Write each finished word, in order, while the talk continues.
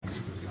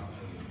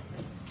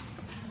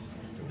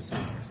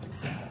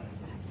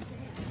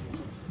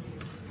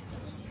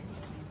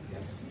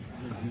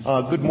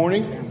Good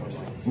morning.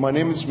 My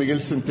name is Miguel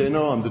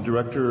Centeno. I'm the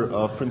director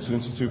of Princeton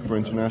Institute for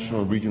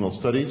International and Regional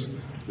Studies.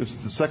 This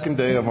is the second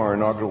day of our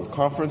inaugural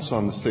conference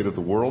on the state of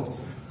the world.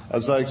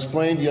 As I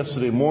explained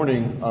yesterday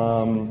morning,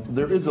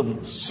 there is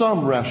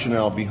some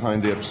rationale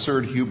behind the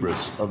absurd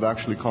hubris of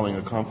actually calling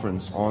a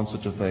conference on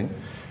such a thing.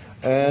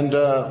 And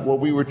what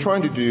we were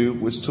trying to do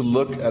was to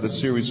look at a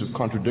series of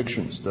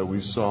contradictions that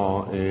we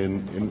saw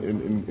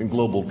in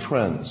global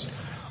trends.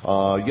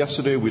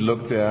 Yesterday we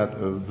looked at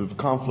the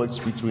conflicts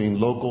between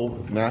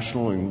local,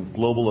 national, and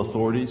global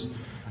authorities,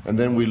 and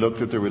then we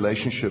looked at the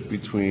relationship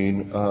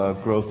between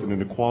growth and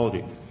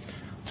inequality.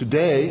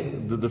 Today,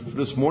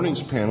 this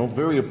morning's panel,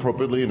 very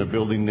appropriately in a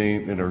building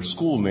in our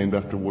school named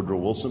after Woodrow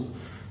Wilson,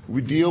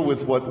 we deal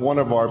with what one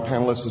of our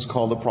panelists has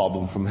called the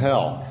problem from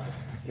hell,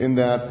 in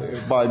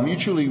that by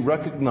mutually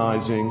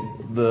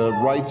recognizing the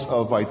rights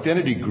of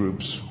identity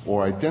groups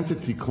or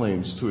identity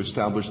claims to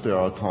establish their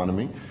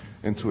autonomy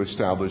and to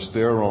establish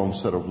their own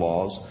set of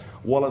laws,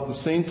 while at the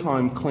same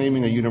time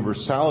claiming a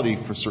universality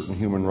for certain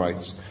human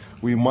rights,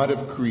 we might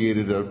have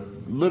created a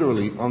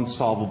literally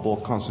unsolvable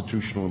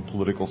constitutional and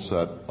political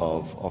set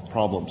of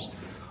problems.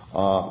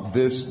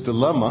 This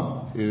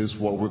dilemma is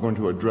what we're going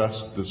to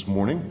address this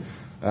morning.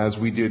 As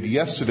we did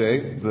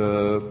yesterday,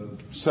 the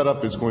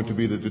setup is going to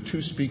be that the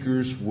two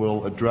speakers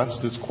will address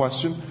this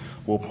question.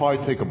 We'll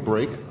probably take a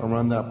break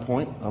around that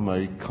point. I'm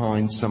a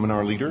kind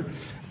seminar leader.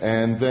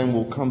 And then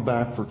we'll come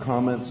back for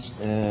comments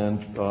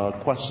and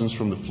questions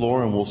from the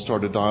floor, and we'll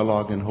start a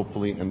dialogue and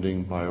hopefully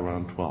ending by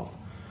around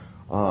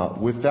 12.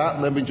 With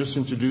that, let me just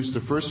introduce the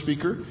first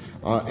speaker,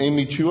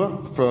 Amy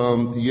Chua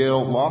from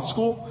Yale Law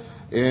School.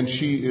 And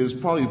she is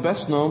probably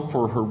best known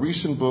for her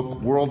recent book,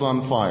 World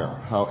on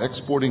Fire, How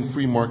Exporting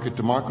Free Market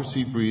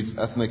Democracy Breeds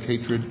Ethnic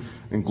Hatred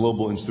and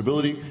Global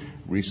Instability,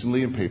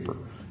 recently in paper.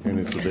 And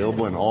it's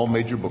available in all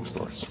major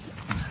bookstores.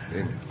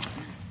 Amy.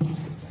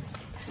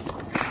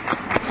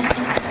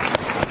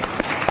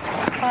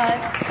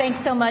 Thanks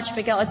so much,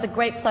 Miguel. It's a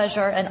great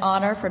pleasure and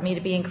honor for me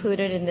to be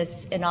included in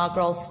this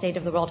inaugural State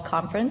of the World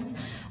Conference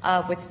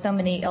with so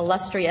many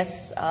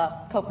illustrious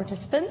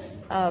co-participants.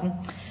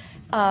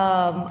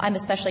 I'm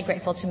especially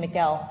grateful to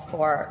Miguel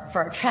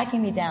for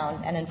tracking me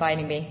down and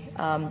inviting me.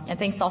 And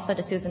thanks also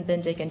to Susan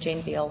Bindig and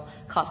Jane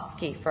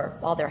Bielkowski for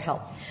all their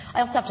help. I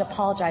also have to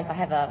apologize. I'm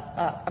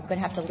going to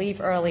have to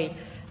leave early.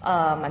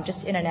 I'm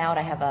just in and out.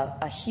 I have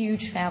a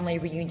huge family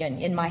reunion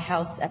in my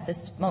house at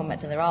this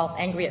moment, and they're all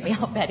angry at me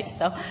already,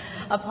 so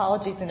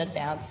apologies in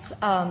advance.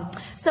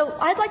 So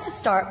I'd like to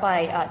start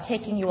by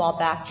taking you all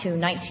back to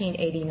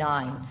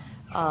 1989.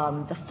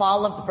 The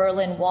fall of the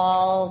Berlin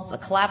Wall, the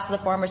collapse of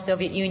the former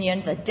Soviet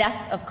Union, the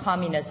death of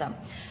communism.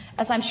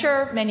 As I'm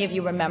sure many of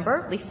you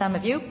remember, at least some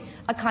of you,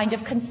 a kind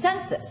of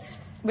consensus,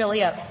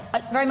 really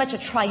very much a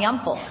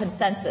triumphal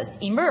consensus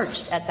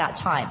emerged at that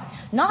time,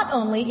 not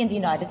only in the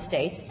United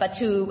States, but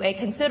to a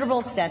considerable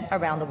extent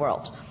around the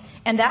world.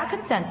 And that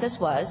consensus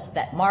was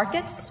that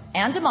markets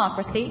and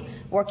democracy,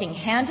 working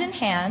hand in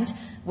hand,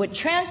 would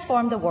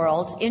transform the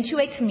world into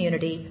a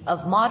community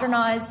of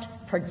modernized,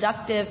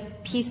 productive,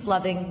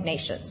 peace-loving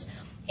nations.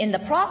 In the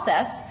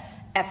process,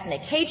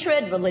 ethnic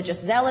hatred, religious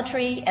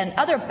zealotry, and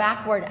other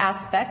backward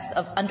aspects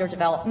of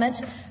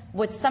underdevelopment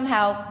would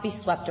somehow be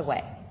swept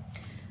away.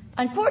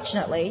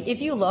 Unfortunately,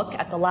 if you look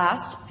at the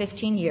last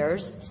 15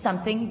 years,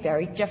 something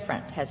very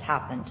different has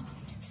happened.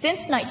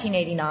 Since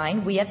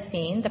 1989, we have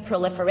seen the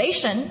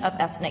proliferation of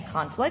ethnic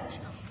conflict,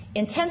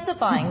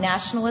 intensifying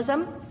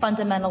nationalism,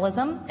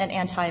 fundamentalism, and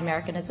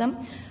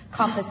anti-Americanism,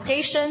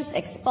 confiscations,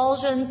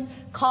 expulsions,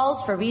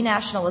 calls for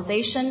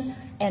renationalization,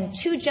 and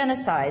 2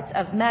 genocides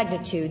of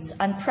magnitudes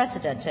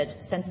unprecedented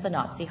since the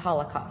Nazi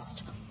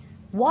Holocaust.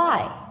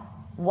 Why?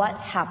 What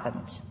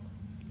happened?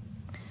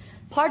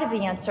 Part of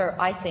the answer,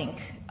 I think,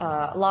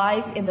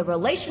 lies in the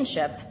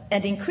relationship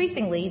and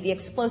increasingly the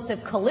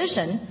explosive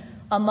collision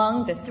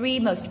among the 3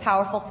 most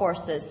powerful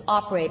forces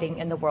operating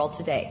in the world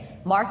today: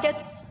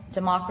 markets,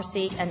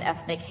 democracy, and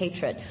ethnic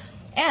hatred.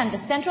 And the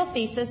central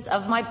thesis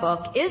of my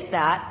book is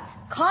that,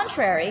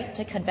 contrary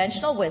to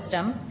conventional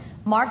wisdom,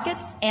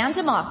 markets and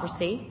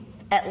democracy,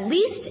 at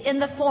least in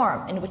the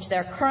form in which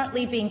they're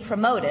currently being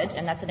promoted,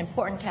 and that's an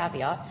important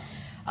caveat,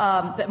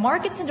 but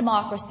markets and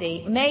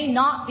democracy may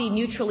not be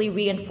mutually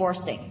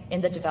reinforcing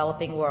in the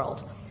developing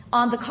world.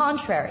 On the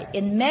contrary,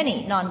 in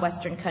many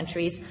non-Western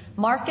countries,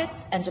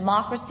 markets and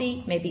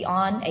democracy may be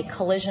on a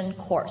collision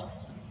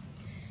course.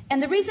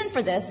 And the reason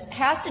for this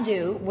has to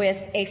do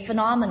with a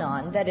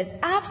phenomenon that is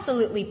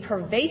absolutely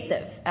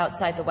pervasive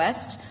outside the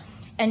West,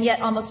 and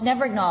yet almost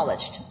never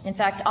acknowledged, in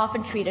fact,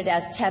 often treated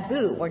as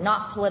taboo or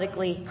not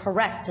politically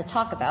correct to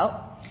talk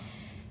about.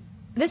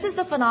 This is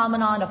the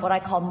phenomenon of what I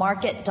call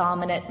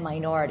market-dominant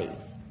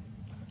minorities.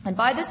 And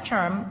by this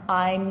term,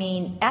 I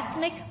mean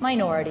ethnic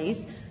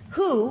minorities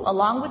who,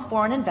 along with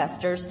foreign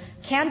investors,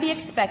 can be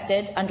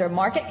expected under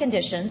market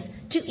conditions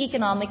to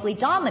economically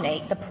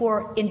dominate the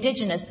poor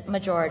indigenous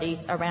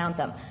majorities around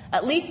them,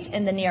 at least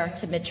in the near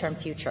to midterm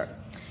future.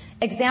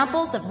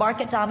 Examples of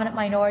market-dominant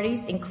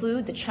minorities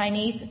include the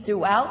Chinese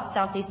throughout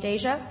Southeast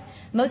Asia.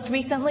 Most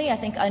recently, I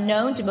think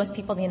unknown to most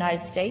people in the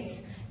United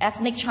States,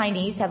 ethnic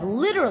Chinese have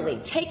literally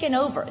taken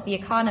over the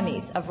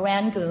economies of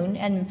Rangoon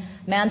and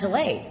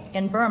Mandalay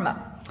in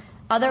Burma.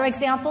 Other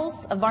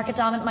examples of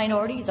market-dominant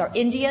minorities are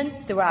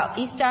Indians throughout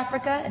East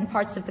Africa and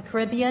parts of the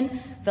Caribbean,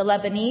 the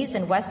Lebanese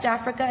in West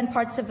Africa and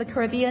parts of the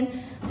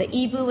Caribbean, the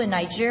Ibu in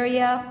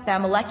Nigeria,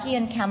 Bamileke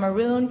in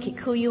Cameroon,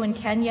 Kikuyu in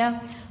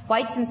Kenya,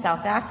 whites in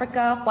South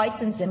Africa,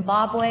 whites in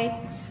Zimbabwe,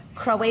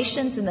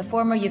 Croatians in the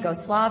former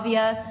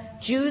Yugoslavia,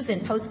 Jews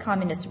in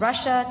post-communist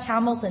Russia,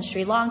 Tamils in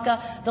Sri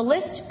Lanka. The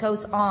list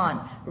goes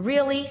on,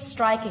 really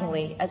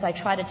strikingly, as I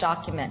try to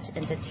document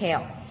in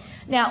detail.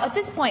 Now, at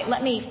this point,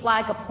 let me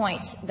flag a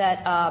point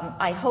that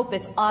I hope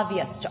is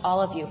obvious to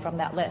all of you from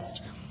that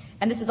list.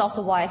 And this is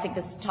also why I think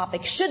this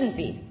topic shouldn't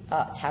be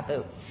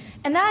taboo.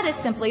 And that is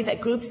simply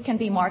that groups can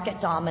be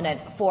market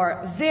dominant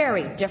for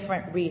very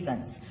different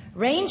reasons,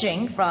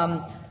 ranging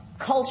from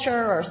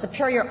culture or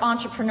superior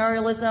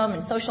entrepreneurialism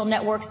and social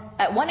networks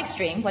at one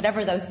extreme,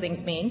 whatever those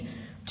things mean,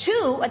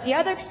 to, at the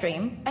other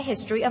extreme, a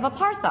history of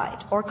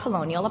apartheid or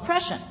colonial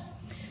oppression.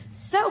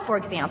 So, for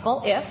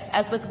example, if,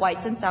 as with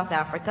whites in South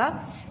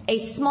Africa, a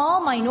small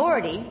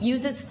minority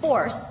uses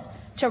force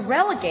to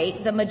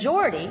relegate the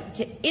majority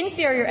to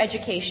inferior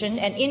education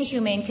and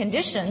inhumane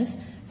conditions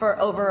for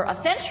over a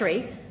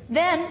century,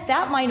 then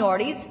that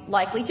minority is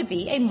likely to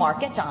be a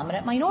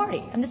market-dominant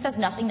minority. And this has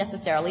nothing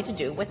necessarily to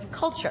do with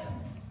culture.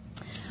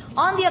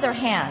 On the other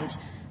hand,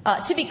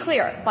 to be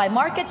clear, by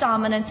market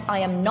dominance, I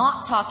am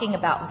not talking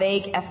about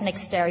vague ethnic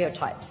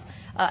stereotypes.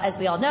 As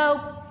we all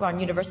know, we're on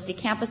university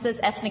campuses,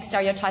 ethnic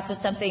stereotypes are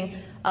something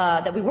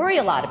that we worry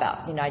a lot about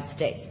in the United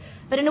States.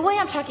 But in a way,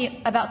 I'm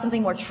talking about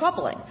something more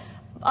troubling.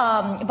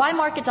 By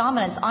market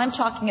dominance, I'm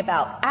talking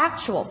about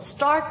actual,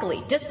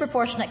 starkly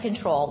disproportionate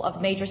control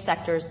of major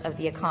sectors of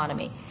the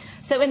economy.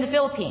 So in the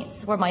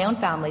Philippines, where my own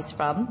family's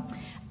from,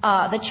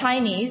 the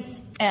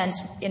Chinese, and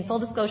in full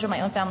disclosure, my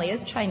own family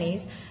is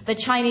Chinese, the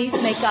Chinese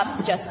make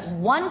up just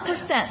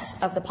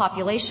 1% of the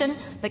population,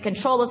 but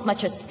control as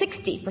much as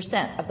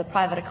 60% of the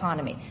private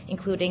economy,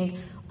 including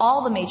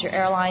all the major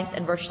airlines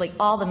and virtually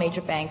all the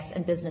major banks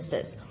and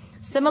businesses.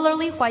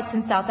 Similarly, whites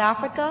in South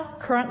Africa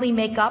currently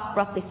make up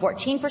roughly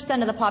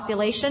 14% of the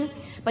population,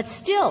 but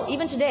still,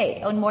 even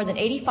today, own more than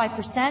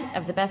 85%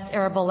 of the best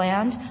arable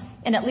land,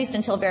 and at least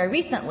until very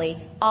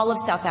recently, all of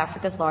South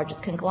Africa's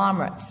largest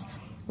conglomerates.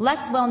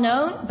 Less well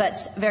known,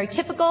 but very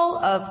typical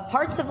of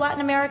parts of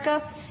Latin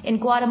America, in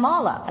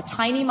Guatemala, a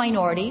tiny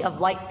minority of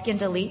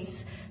light-skinned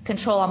elites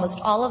control almost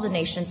all of the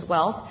nation's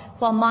wealth,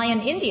 while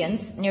Mayan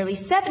Indians, nearly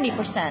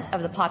 70%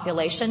 of the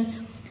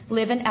population,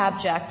 live in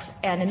abject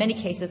and, in many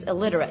cases,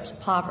 illiterate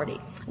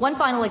poverty. One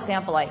final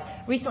example, I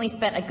recently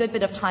spent a good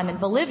bit of time in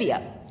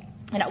Bolivia.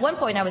 And at one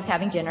point I was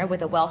having dinner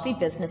with a wealthy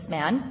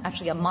businessman,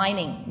 actually a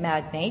mining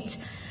magnate,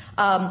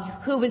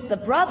 who was the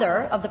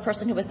brother of the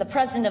person who was the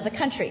president of the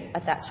country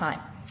at that time.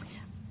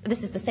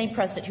 This is the same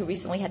president who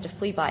recently had to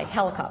flee by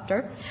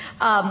helicopter.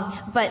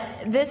 But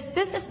this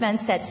businessman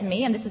said to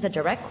me, and this is a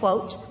direct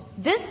quote,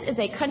 "This is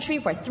a country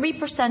where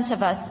 3%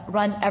 of us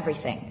run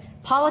everything,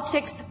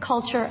 politics,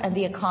 culture, and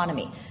the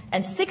economy,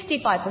 and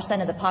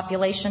 65% of the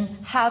population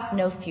have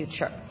no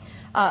future."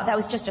 That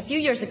was just a few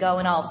years ago,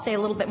 and I'll say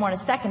a little bit more in a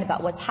second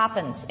about what's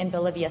happened in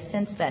Bolivia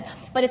since then.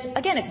 But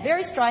it's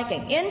very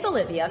striking. In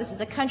Bolivia, this is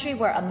a country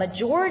where a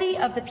majority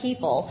of the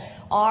people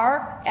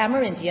are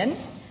Amerindian,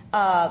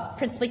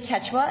 principally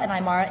Quechua and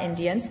Aymara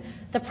Indians.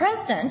 The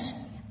president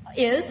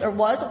is, or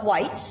was,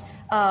 white,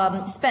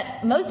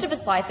 spent most of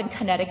his life in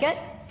Connecticut,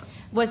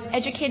 was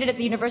educated at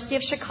the University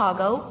of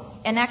Chicago,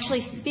 and actually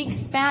speaks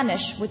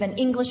Spanish with an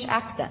English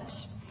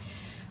accent.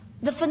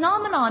 The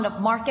phenomenon of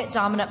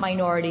market-dominant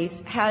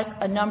minorities has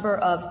a number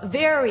of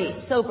very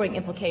sobering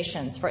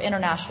implications for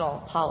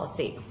international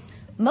policy.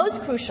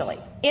 Most crucially,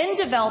 in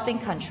developing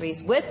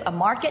countries with a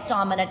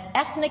market-dominant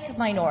ethnic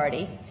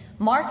minority,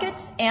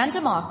 markets and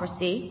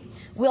democracy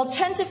will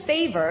tend to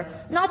favor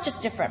not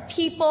just different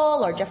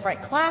people or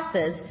different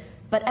classes,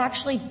 but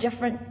actually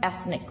different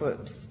ethnic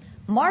groups.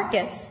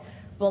 Markets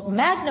will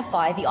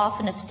magnify the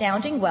often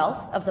astounding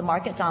wealth of the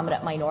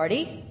market-dominant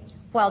minority,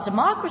 while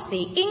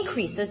democracy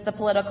increases the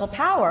political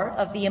power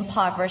of the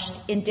impoverished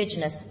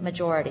indigenous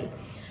majority.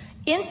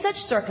 In such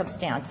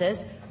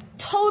circumstances,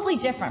 totally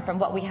different from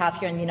what we have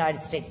here in the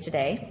United States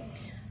today,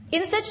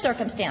 in such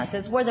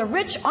circumstances where the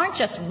rich aren't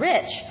just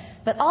rich,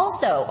 but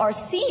also are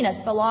seen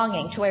as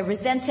belonging to a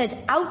resented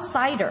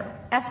outsider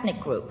ethnic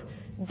group,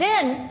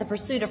 then the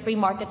pursuit of free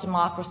market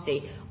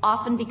democracy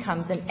often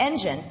becomes an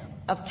engine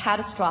of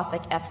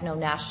catastrophic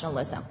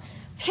ethno-nationalism,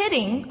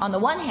 pitting, on the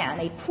one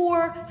hand, a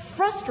poor,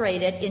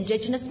 frustrated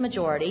indigenous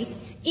majority,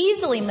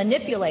 easily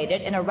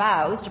manipulated and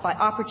aroused by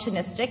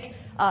opportunistic,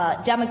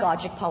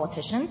 demagogic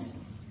politicians,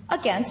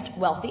 against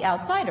wealthy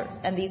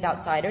outsiders. And these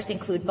outsiders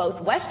include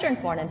both Western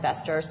foreign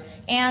investors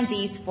and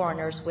these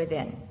foreigners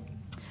within.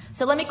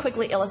 So let me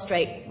quickly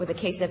illustrate with the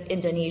case of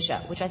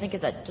Indonesia, which I think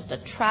is just a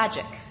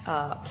tragic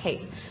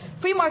case.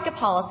 Free market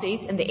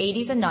policies in the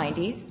 80s and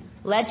 90s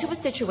led to a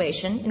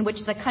situation in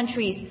which the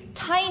country's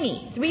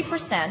tiny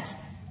 3%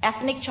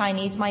 ethnic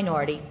Chinese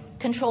minority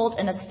controlled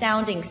an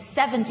astounding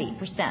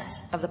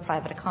 70% of the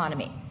private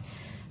economy.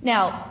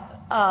 Now,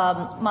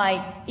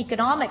 my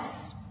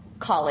economist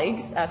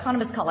colleagues,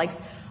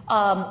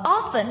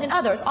 often, and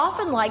others,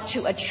 often like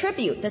to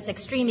attribute this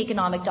extreme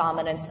economic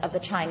dominance of the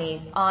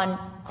Chinese on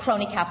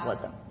crony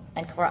capitalism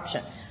and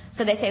corruption.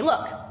 So they say,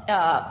 look,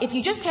 if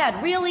you just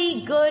had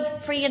really good,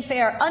 free and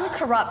fair,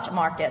 uncorrupt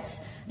markets,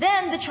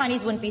 then the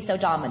Chinese wouldn't be so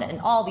dominant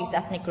and all these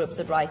ethnic groups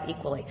would rise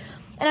equally.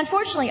 And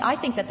unfortunately, I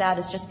think that that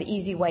is just the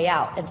easy way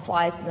out and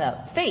flies in the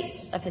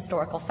face of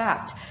historical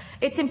fact.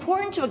 It's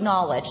important to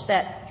acknowledge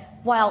that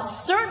while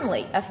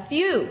certainly a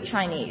few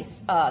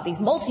Chinese, these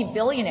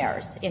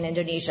multi-billionaires in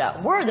Indonesia,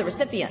 were the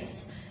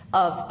recipients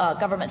of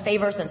government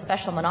favors and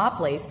special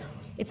monopolies,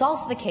 it's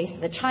also the case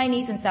that the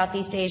Chinese in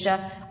Southeast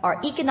Asia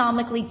are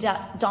economically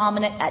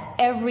dominant at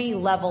every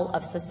level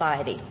of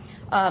society.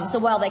 So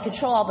while they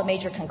control all the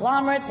major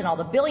conglomerates and all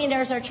the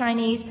billionaires are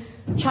Chinese,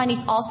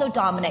 Chinese also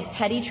dominate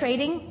petty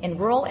trading in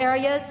rural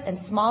areas and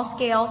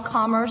small-scale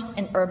commerce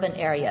in urban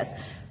areas.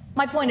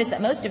 My point is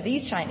that most of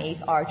these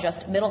Chinese are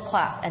just middle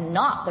class and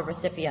not the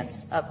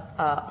recipients of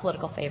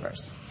political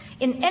favors.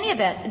 In any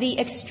event, the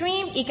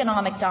extreme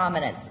economic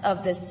dominance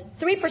of this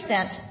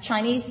 3%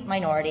 Chinese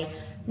minority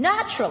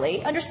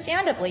naturally,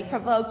 understandably,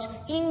 provoked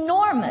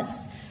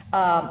enormous,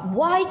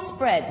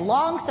 widespread,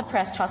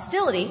 long-suppressed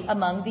hostility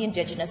among the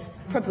indigenous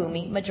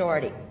Prabhumi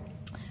majority.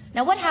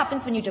 Now, what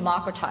happens when you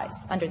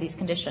democratize under these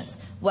conditions?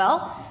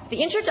 Well,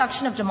 the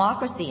introduction of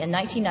democracy in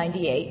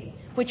 1998,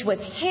 which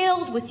was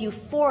hailed with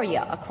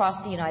euphoria across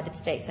the United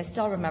States, I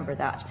still remember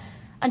that,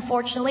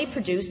 unfortunately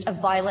produced a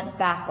violent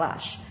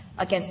backlash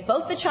against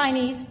both the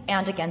Chinese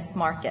and against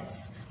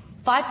markets.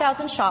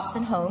 5,000 shops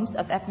and homes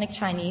of ethnic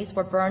Chinese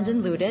were burned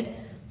and looted,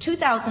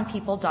 2,000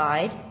 people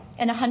died,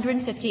 and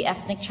 150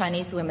 ethnic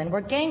Chinese women were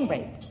gang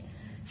raped.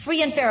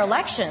 Free and fair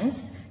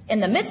elections,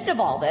 in the midst of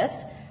all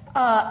this,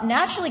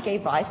 naturally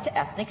gave rise to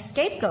ethnic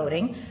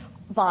scapegoating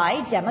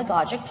by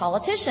demagogic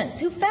politicians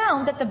who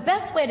found that the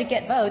best way to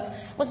get votes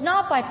was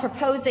not by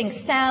proposing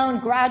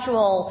sound,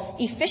 gradual,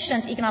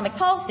 efficient economic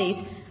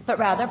policies, but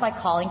rather by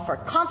calling for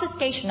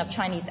confiscation of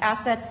Chinese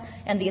assets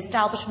and the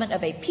establishment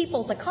of a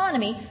people's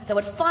economy that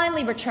would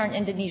finally return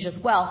Indonesia's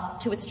wealth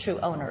to its true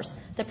owners,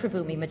 the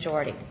Prabhumi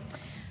majority.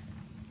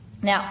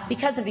 Now,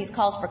 because of these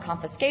calls for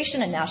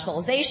confiscation and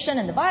nationalization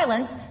and the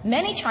violence,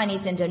 many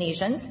Chinese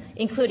Indonesians,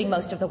 including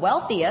most of the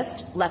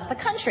wealthiest, left the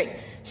country,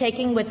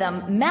 taking with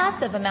them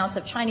massive amounts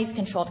of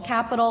Chinese-controlled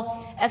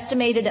capital,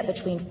 estimated at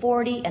between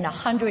 $40 and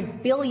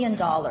 $100 billion,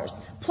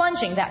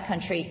 plunging that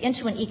country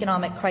into an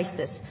economic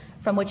crisis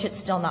from which it's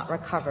still not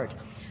recovered.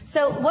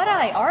 So what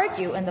I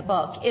argue in the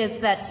book is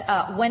that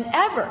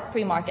whenever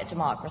free market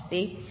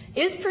democracy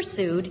is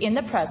pursued in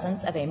the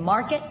presence of a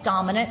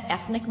market-dominant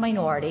ethnic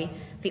minority,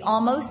 the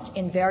almost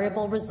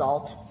invariable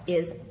result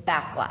is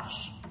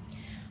backlash.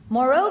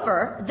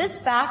 Moreover, this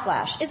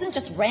backlash isn't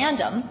just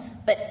random,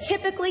 but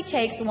typically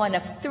takes one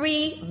of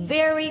three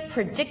very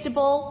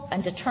predictable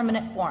and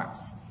determinate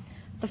forms.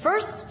 The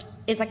first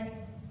kind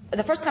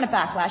of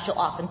backlash you'll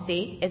often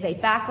see is a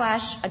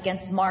backlash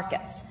against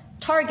markets,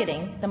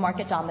 targeting the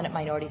market-dominant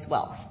minority's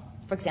wealth,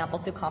 for example,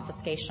 through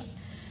confiscation.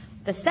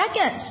 The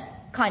second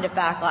kind of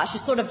backlash is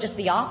sort of just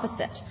the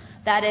opposite.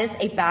 That is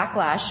a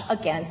backlash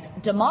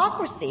against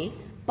democracy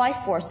by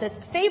forces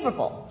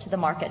favorable to the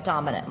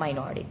market-dominant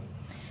minority.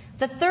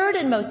 The third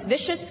and most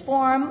vicious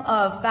form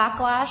of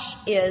backlash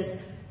is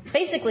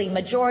basically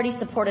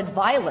majority-supported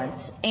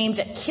violence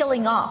aimed at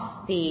killing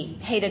off the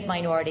hated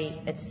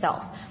minority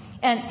itself.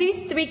 And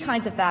these three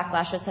kinds of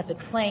backlashes have been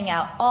playing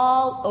out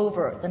all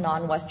over the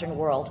non-Western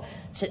world.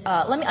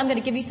 I'm going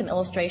to give you some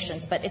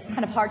illustrations, but it's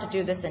kind of hard to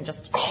do this in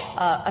just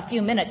a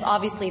few minutes.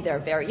 Obviously, there are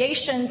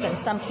variations, and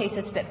some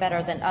cases fit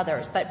better than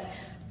others. But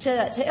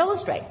to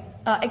illustrate,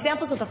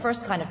 examples of the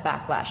first kind of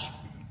backlash,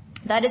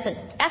 that is an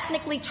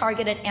ethnically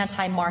targeted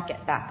anti-market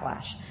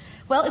backlash.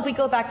 Well, if we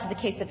go back to the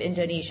case of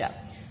Indonesia,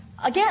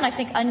 again, I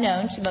think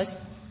unknown to most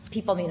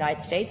people in the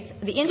United States,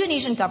 the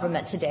Indonesian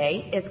government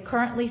today is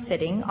currently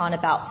sitting on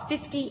about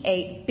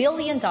 $58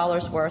 billion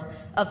worth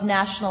of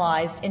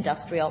nationalized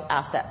industrial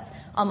assets,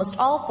 almost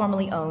all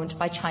formerly owned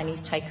by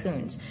Chinese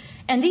tycoons.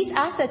 And these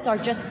assets are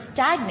just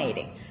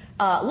stagnating.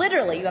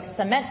 Literally, you have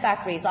cement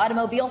factories,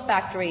 automobile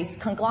factories,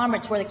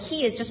 conglomerates where the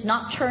key is just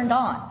not turned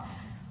on.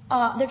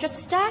 They're just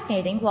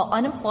stagnating while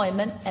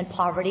unemployment and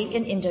poverty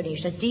in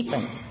Indonesia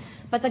deepen.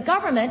 But the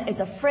government is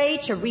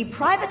afraid to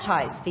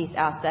reprivatize these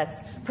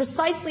assets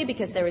precisely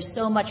because there is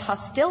so much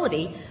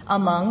hostility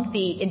among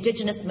the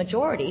indigenous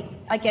majority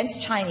against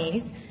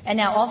Chinese and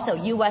now also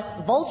U.S.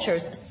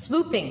 vultures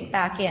swooping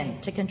back in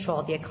to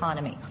control the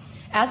economy.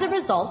 As a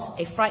result,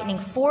 a frightening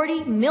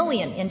 40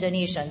 million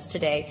Indonesians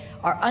today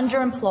are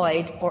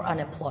underemployed or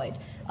unemployed,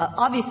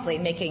 obviously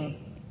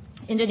making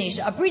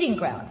Indonesia a breeding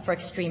ground for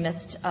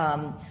extremist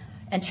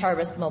and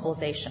terrorist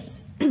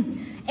mobilizations.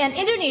 And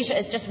Indonesia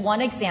is just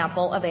one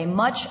example of a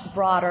much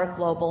broader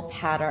global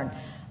pattern.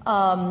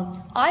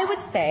 I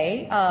would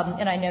say,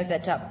 and I know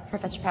that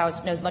Professor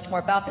Powers knows much more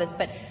about this,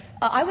 but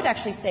I would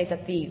actually say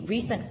that the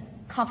recent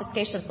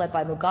confiscations led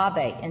by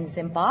Mugabe in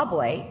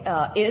Zimbabwe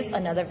is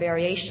another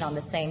variation on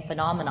the same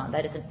phenomenon.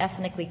 That is an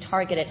ethnically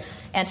targeted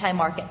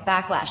anti-market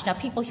backlash. Now,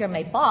 people here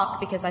may balk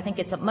because I think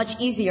it's much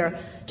easier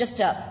just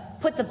to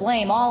put the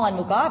blame all on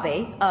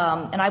Mugabe,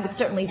 and I would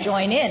certainly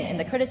join in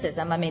the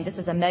criticism. I mean, this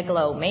is a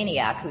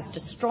megalomaniac who's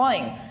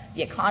destroying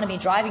the economy,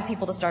 driving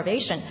people to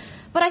starvation.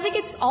 But I think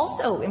it's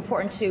also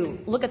important to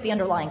look at the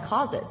underlying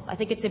causes. I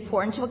think it's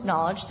important to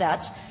acknowledge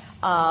that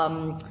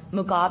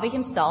Mugabe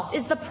himself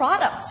is the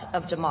product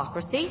of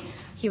democracy.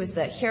 He was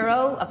the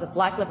hero of the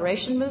Black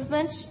Liberation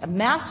Movement,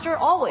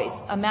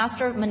 always a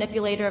master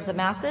manipulator of the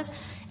masses,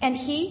 and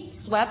he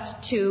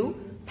swept to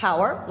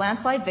power,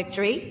 landslide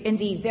victory, in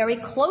the very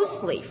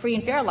closely free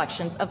and fair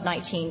elections of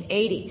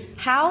 1980.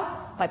 How?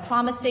 By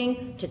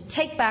promising to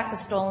take back the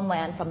stolen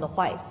land from the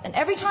whites. And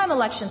every time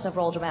elections have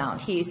rolled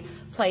around, he's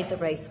played the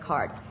race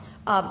card.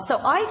 So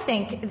I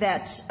think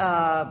that,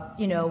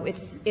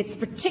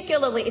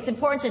 it's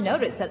important to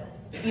notice that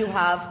you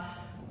have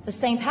the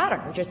same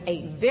pattern, which is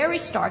a very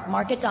stark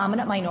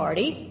market-dominant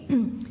minority,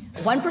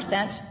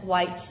 1%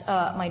 white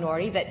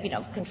minority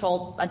that,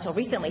 controlled until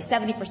recently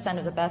 70%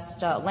 of the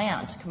best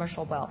land,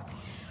 commercial wealth.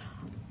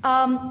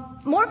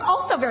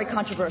 Also very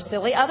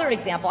controversially, other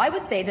example, I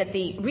would say that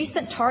the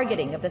recent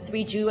targeting of the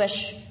 3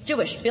 Jewish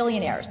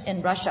billionaires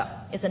in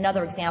Russia is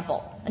another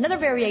example, another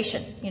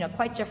variation,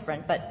 quite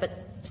different,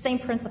 but same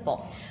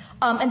principle.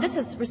 And this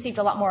has received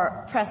a lot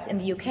more press in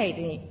the UK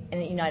than in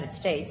the United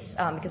States,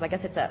 because I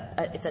guess it's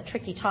a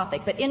tricky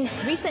topic. But in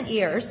recent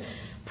years,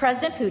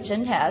 President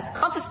Putin has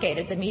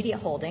confiscated the media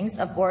holdings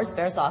of Boris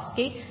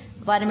Berezovsky,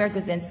 Vladimir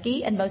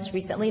Guzinski, and most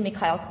recently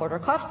Mikhail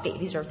Khodorkovsky.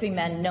 These are 3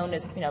 men known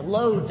as,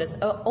 loathed as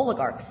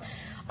oligarchs.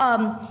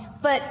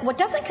 But what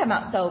doesn't come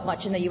out so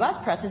much in the U.S.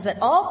 press is that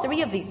all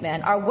 3 of these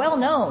men are well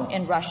known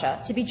in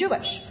Russia to be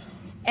Jewish.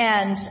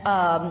 And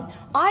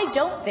I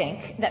don't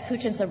think that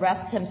Putin's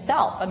arrests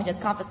himself, his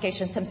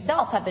confiscations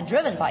himself, have been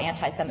driven by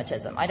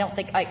anti-Semitism. I don't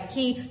think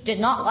he did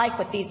not like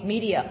what these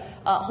media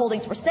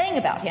holdings were saying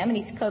about him, and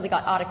he's clearly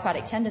got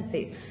autocratic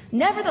tendencies.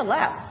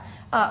 Nevertheless,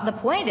 the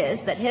point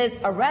is that his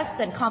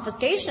arrests and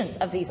confiscations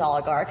of these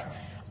oligarchs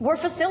were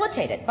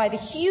facilitated by the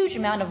huge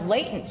amount of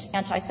latent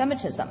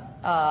anti-Semitism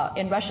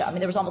in Russia.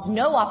 There was almost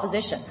no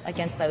opposition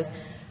against those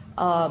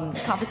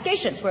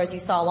confiscations, whereas you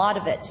saw a lot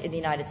of it in the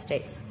United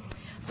States.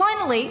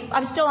 Finally,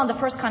 I'm still on the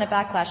first kind of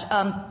backlash.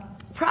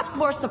 Perhaps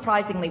more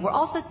surprisingly, we're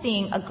also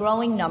seeing a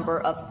growing number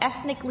of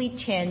ethnically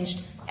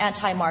tinged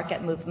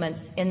anti-market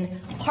movements in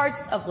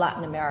parts of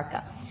Latin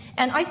America.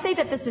 And I say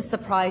that this is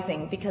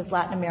surprising because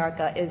Latin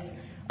America is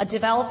a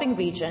developing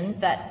region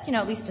that,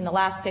 at least in the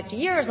last 50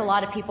 years, a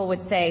lot of people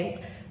would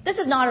say, this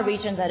is not a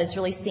region that is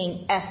really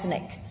seeing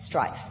ethnic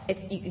strife.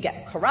 You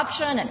get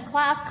corruption and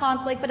class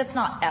conflict, but it's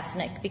not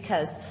ethnic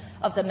because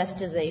of the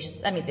mestization,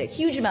 the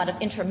huge amount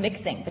of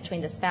intermixing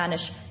between the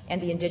Spanish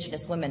and the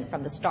indigenous women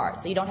from the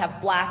start. So you don't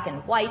have black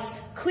and white,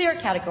 clear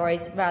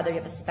categories, rather you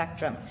have a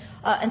spectrum.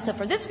 And so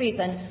for this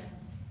reason,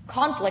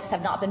 conflicts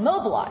have not been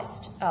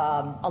mobilized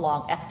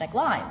along ethnic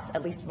lines,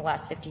 at least in the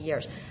last 50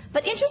 years.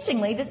 But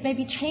interestingly, this may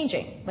be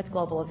changing with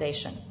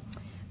globalization,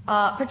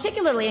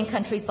 particularly in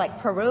countries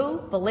like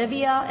Peru,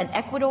 Bolivia, and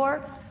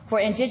Ecuador,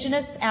 where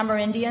indigenous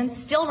Amerindians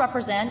still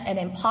represent an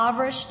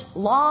impoverished,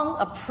 long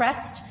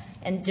oppressed,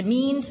 and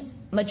demeaned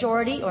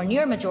majority or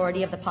near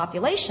majority of the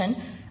population.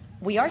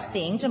 We are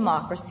seeing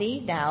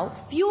democracy now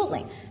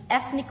fueling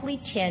ethnically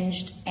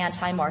tinged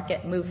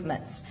anti-market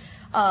movements.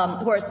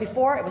 Whereas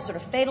before it was sort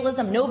of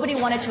fatalism. Nobody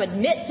wanted to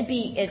admit to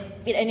be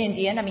an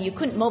Indian. You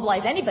couldn't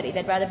mobilize anybody.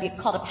 They'd rather be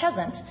called a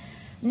peasant.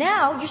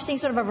 Now you're seeing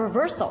sort of a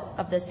reversal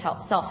of this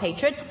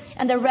self-hatred,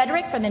 and the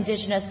rhetoric from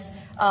indigenous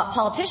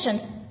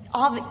politicians,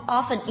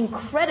 often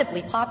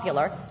incredibly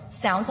popular,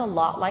 sounds a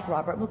lot like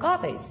Robert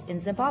Mugabe's in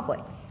Zimbabwe.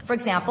 For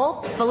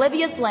example,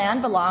 Bolivia's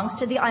land belongs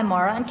to the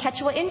Aymara and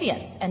Quechua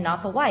Indians and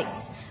not the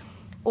whites.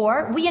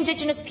 Or, we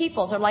indigenous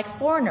peoples are like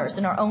foreigners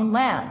in our own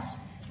lands,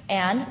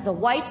 and the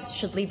whites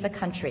should leave the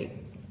country.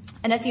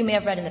 And as you may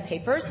have read in the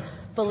papers,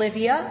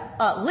 Bolivia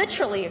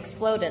literally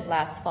exploded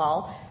last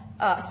fall,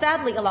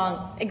 sadly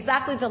along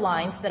exactly the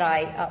lines that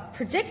I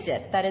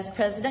predicted. That is,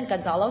 President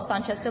Gonzalo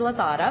Sanchez de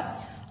Lozada,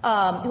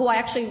 who I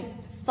actually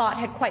thought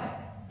had quite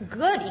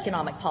good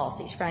economic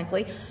policies,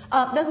 frankly,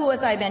 who,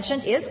 as I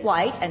mentioned, is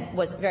white and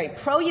was very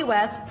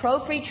pro-U.S.,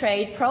 pro-free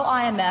trade,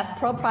 pro-IMF,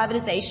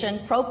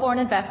 pro-privatization, pro-foreign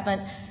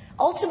investment,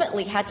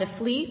 ultimately had to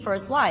flee for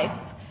his life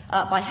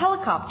by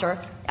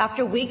helicopter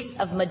after weeks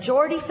of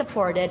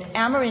majority-supported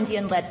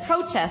Amerindian-led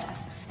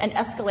protests and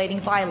escalating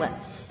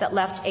violence that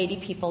left 80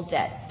 people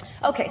dead.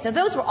 Okay, so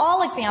those were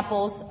all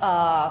examples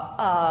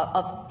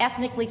of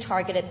ethnically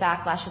targeted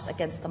backlashes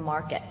against the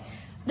market.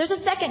 There's a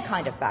second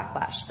kind of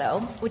backlash,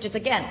 though, which is,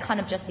 again, kind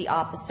of just the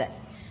opposite.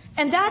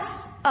 And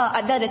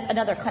that is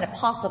another kind of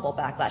possible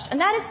backlash. And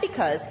that is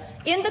because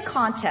in the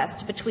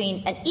contest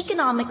between an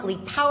economically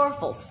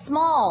powerful,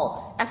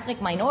 small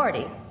ethnic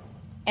minority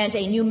and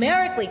a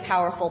numerically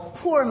powerful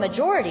poor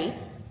majority,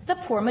 the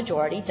poor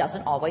majority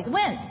doesn't always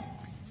win.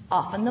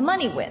 Often the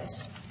money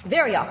wins.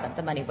 Very often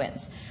the money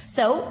wins.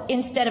 So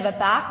instead of a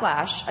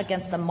backlash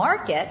against the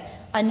market,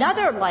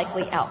 Another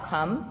likely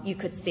outcome you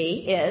could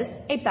see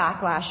is a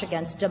backlash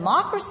against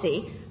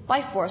democracy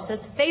by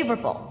forces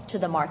favorable to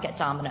the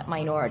market-dominant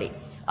minority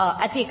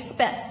at the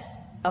expense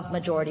of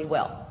majority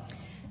will.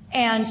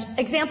 And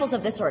examples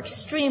of this are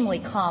extremely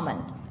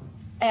common.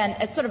 And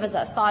as sort of as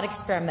a thought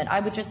experiment, I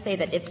would just say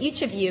that if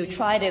each of you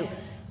try to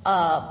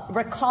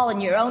recall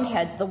in your own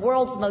heads the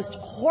world's most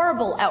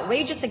horrible,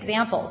 outrageous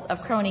examples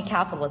of crony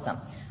capitalism,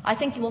 I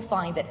think you will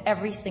find that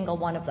every single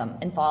one of them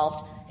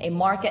involved a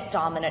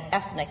market-dominant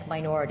ethnic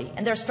minority.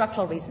 And there are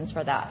structural reasons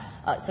for that.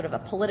 Sort of a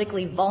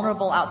politically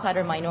vulnerable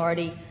outsider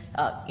minority,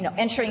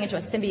 entering into a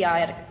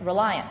symbiotic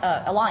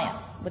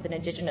alliance with an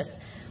indigenous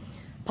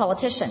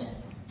politician.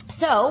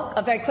 So,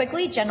 very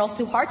quickly, General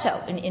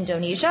Suharto in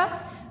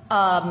Indonesia.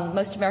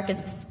 Most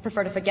Americans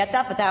prefer to forget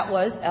that, but that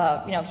was,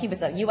 he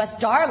was a U.S.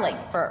 darling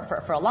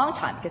for a long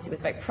time because he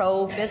was very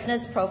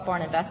pro-business,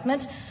 pro-foreign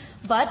investment.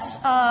 But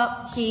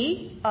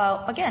he,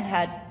 again,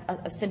 had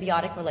a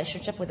symbiotic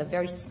relationship with a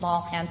very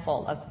small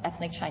handful of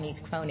ethnic Chinese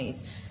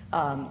cronies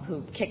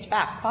who kicked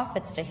back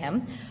profits to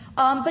him.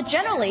 But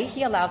generally,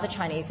 he allowed the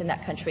Chinese in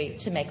that country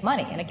to make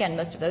money. And again,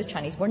 most of those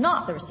Chinese were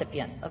not the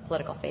recipients of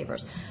political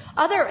favors.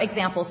 Other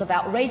examples of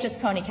outrageous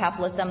crony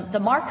capitalism, the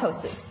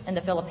Marcoses in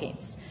the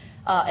Philippines,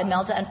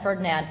 Imelda and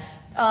Ferdinand.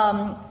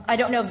 I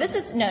don't know if this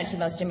is known to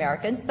most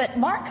Americans, but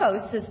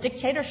Marcos'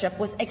 dictatorship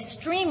was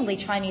extremely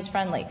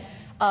Chinese-friendly.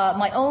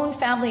 My own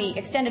family,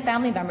 extended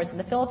family members in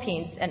the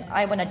Philippines, and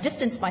I want to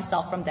distance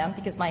myself from them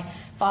because my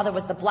father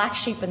was the black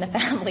sheep in the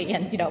family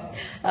and,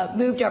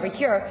 moved over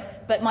here.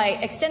 But my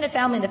extended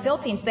family in the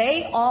Philippines,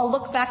 they all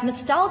look back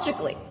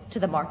nostalgically to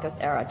the Marcos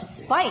era,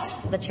 despite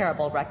the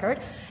terrible record.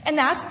 And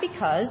that's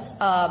because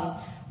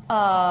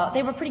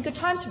they were pretty good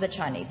times for the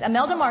Chinese.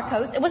 Imelda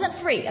Marcos, it wasn't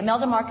free.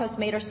 Imelda Marcos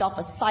made herself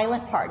a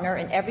silent partner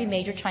in every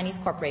major Chinese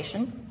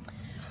corporation.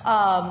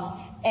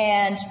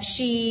 And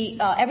she,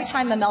 every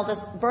time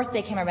Imelda's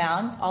birthday came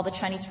around, all the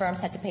Chinese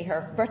firms had to pay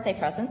her birthday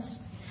presents.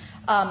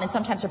 And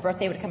sometimes her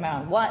birthday would come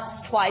around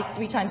once, twice,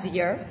 3 times a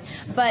year.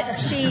 But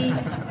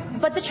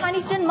the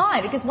Chinese didn't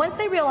mind because once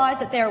they realized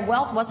that their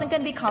wealth wasn't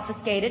going to be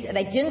confiscated, and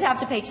they didn't have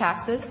to pay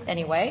taxes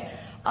anyway,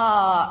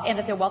 and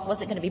that their wealth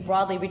wasn't going to be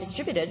broadly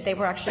redistributed, they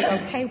were actually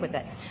okay with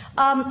it.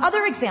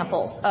 Other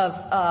examples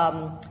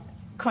of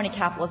crony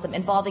capitalism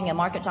involving a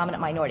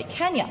market-dominant minority.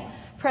 Kenya.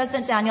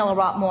 President Daniel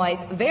Arap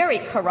Moi's very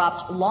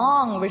corrupt,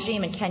 long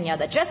regime in Kenya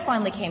that just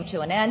finally came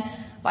to an end.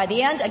 By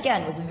the end,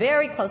 again, was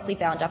very closely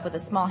bound up with a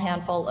small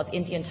handful of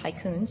Indian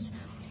tycoons.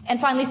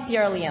 And finally,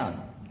 Sierra Leone.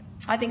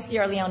 I think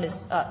Sierra Leone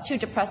is too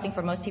depressing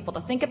for most people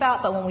to think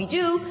about, but when we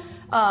do,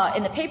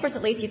 in the papers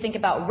at least, you think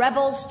about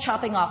rebels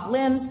chopping off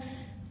limbs.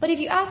 But if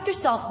you ask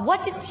yourself,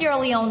 what did Sierra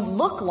Leone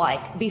look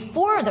like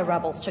before the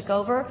rebels took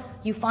over,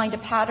 you find a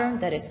pattern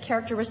that is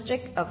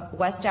characteristic of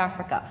West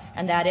Africa.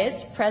 And that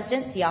is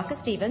President Siaka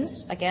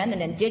Stevens, again,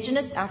 an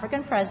indigenous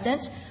African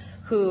president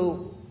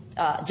who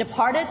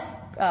departed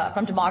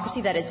from democracy,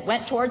 that is,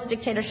 went towards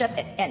dictatorship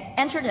and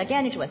entered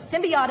again into a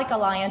symbiotic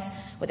alliance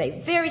with a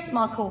very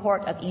small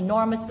cohort of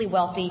enormously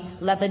wealthy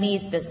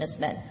Lebanese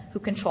businessmen who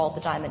controlled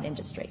the diamond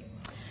industry.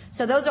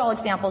 So those are all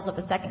examples of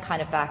the second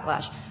kind of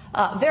backlash.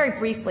 Very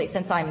briefly,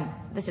 since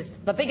this is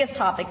the biggest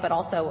topic, but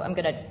also I'm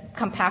going to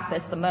compact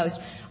this the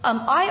most,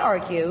 I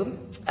argue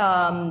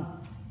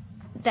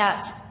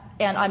that,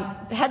 and I'm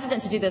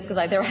hesitant to do this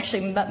because there are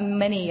actually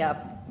many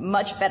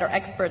much better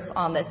experts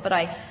on this, but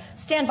I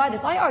stand by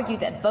this. I argue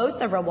that both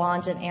the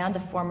Rwandan and the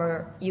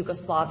former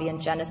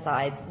Yugoslavian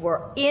genocides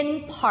were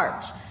in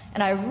part,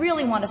 and I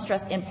really want to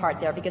stress in part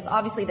there because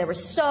obviously there were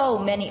so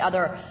many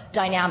other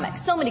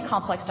dynamics, so many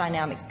complex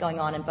dynamics going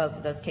on in both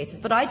of those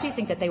cases. But I do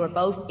think that they were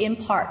both in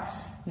part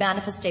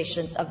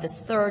manifestations of this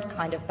third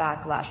kind of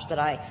backlash that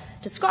I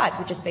described,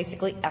 which is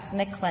basically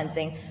ethnic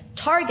cleansing,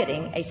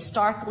 targeting a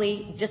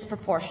starkly,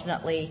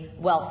 disproportionately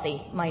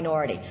wealthy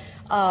minority.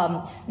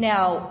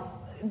 Now,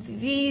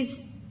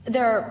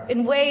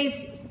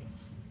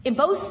 in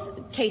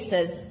both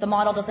cases, the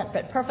model doesn't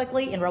fit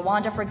perfectly. In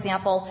Rwanda, for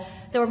example,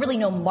 there were really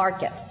no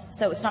markets,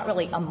 so it's not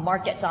really a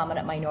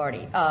market-dominant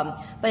minority.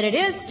 But it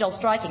is still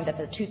striking that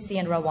the Tutsi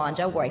in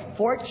Rwanda were a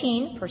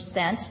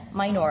 14%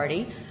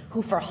 minority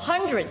who for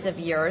hundreds of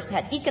years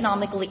had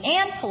economically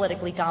and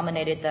politically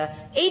dominated the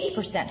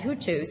 80%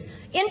 Hutus,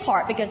 in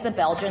part because the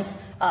Belgians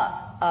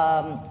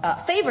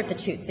favored the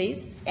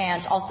Tutsis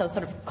and also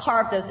sort of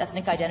carved those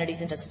ethnic identities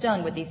into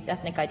stone with these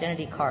ethnic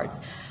identity cards.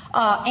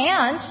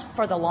 And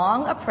for the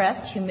long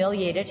oppressed,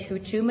 humiliated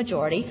Hutu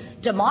majority,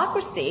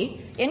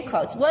 democracy, in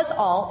quotes, was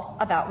all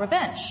about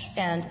revenge.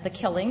 And the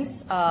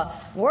killings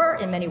were,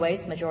 in many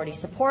ways, majority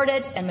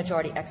supported and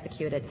majority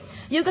executed.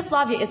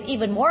 Yugoslavia is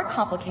even more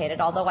complicated,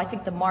 although I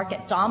think the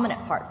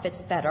market-dominant part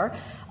fits better.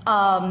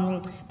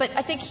 But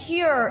I think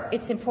here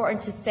it's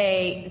important to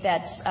say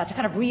that, to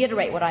kind of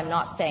reiterate what I'm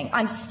not saying.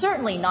 I'm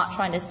certainly not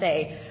trying to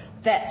say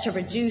that to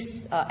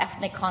reduce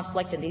ethnic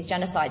conflict and these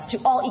genocides to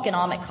all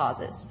economic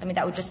causes. I mean,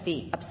 that would just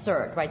be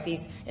absurd, right?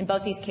 In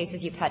both these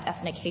cases, you've had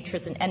ethnic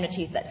hatreds and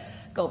enmities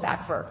that go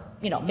back for,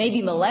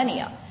 maybe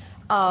millennia.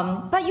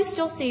 But you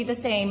still see the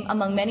same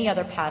among many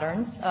other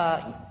patterns.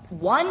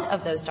 One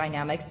of those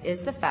dynamics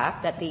is the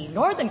fact that the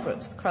northern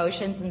groups,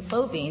 Croatians and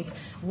Slovenes,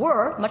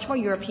 were much more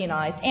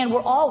Europeanized and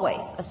were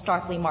always a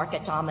starkly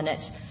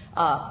market-dominant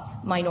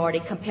minority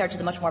compared to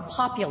the much more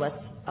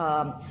populous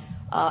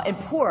and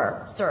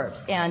poorer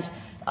Serbs. And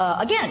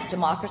again,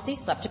 democracy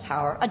swept to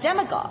power a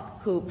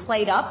demagogue who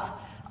played up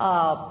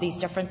these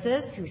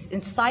differences, who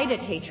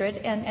incited hatred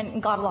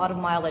and got a lot of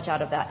mileage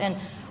out of that. And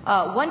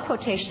one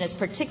quotation is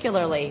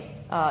particularly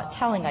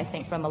telling, I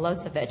think, from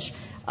Milosevic,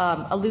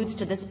 alludes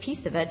to this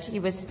piece of it. He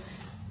was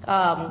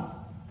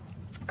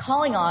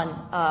calling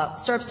on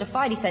Serbs to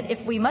fight. He said,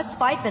 "If we must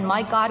fight, then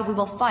my God, we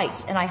will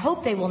fight. And I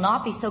hope they will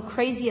not be so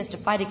crazy as to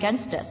fight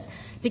against us.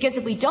 Because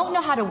if we don't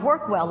know how to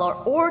work well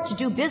or to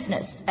do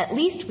business, at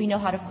least we know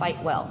how to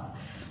fight well."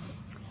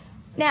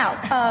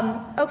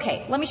 Now,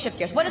 okay, let me shift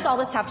gears. What does all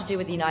this have to do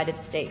with the United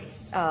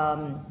States?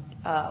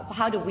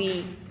 How do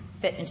we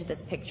fit into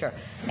this picture?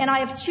 And I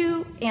have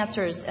two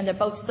answers, and they're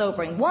both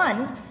sobering.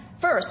 One,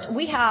 first,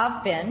 we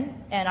have been,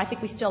 and I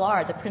think we still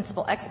are, the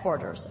principal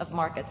exporters of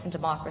markets and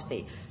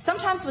democracy,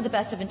 sometimes with the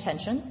best of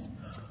intentions,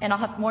 and I'll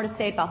have more to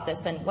say about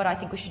this and what I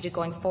think we should do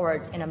going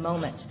forward in a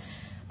moment.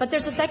 But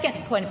there's a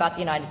second point about the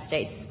United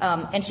States,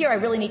 and here I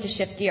really need to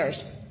shift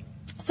gears.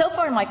 So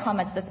far in my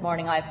comments this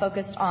morning, I have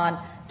focused on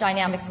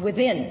dynamics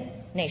within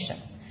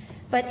nations.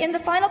 But in the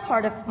final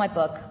part of my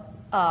book,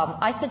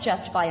 I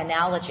suggest by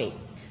analogy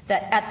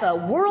that at the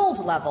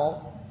world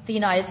level, the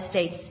United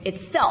States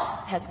itself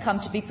has come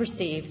to be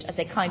perceived as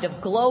a kind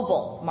of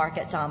global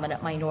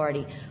market-dominant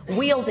minority,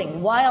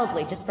 wielding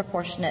wildly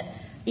disproportionate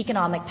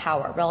economic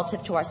power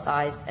relative to our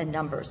size and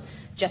numbers.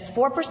 Just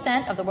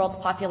 4% of the world's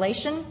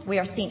population, we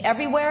are seen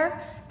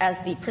everywhere as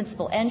the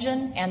principal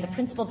engine and the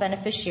principal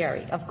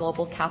beneficiary of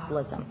global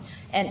capitalism.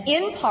 And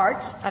in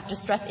part, I have to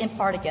stress in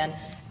part again,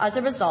 as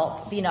a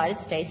result, the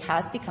United States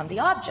has become the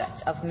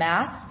object of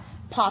mass,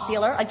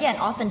 popular, again,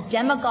 often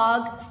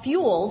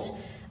demagogue-fueled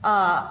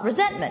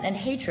resentment and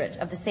hatred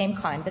of the same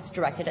kind that's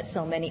directed at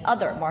so many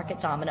other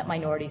market-dominant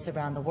minorities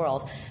around the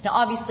world. Now,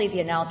 obviously,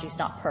 the analogy is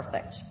not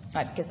perfect,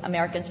 right? Because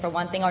Americans, for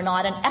one thing, are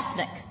not an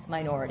ethnic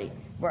minority.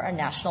 We're a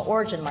national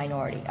origin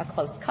minority, a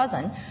close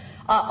cousin.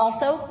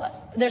 Also,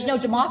 there's no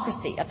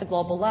democracy at the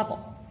global level.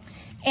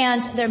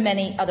 And there are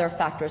many other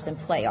factors in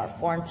play, our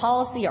foreign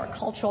policy, our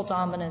cultural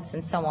dominance,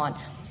 and so on.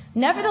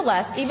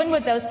 Nevertheless, even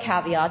with those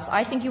caveats,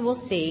 I think you will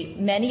see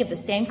many of the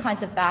same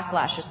kinds of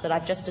backlashes that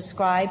I've just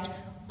described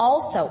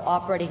also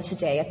operating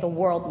today at the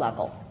world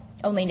level,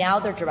 only now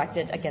they're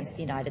directed against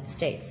the United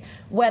States.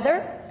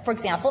 Whether, for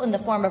example, in the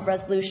form of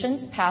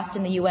resolutions passed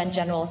in the UN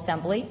General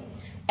Assembly,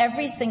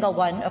 every single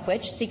one of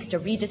which seeks to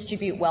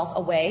redistribute wealth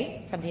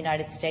away from the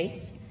United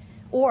States,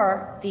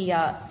 or the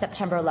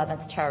September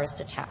 11th terrorist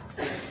attacks.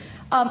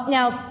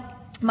 Now,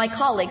 my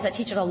colleagues, I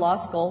teach at a law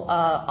school,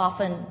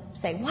 often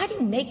say, why do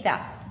you make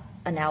that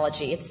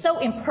analogy? It's so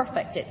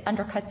imperfect, it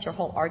undercuts your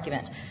whole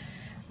argument.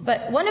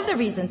 But one of the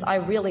reasons I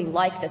really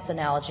like this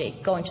analogy,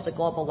 going to the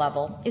global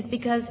level, is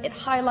because it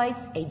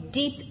highlights a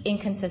deep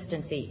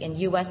inconsistency in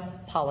U.S.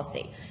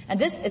 policy. And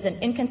this is an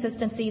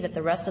inconsistency that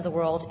the rest of the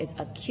world is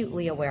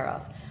acutely aware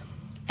of.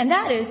 And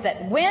that is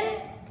that when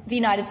the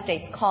United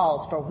States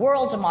calls for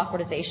world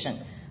democratization,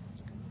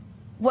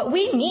 what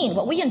we mean,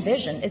 what we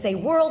envision, is a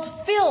world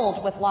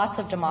filled with lots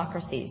of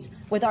democracies,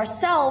 with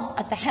ourselves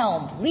at the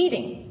helm,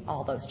 leading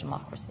all those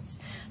democracies.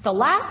 The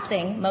last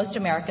thing most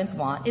Americans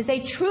want is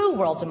a true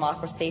world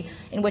democracy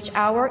in which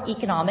our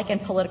economic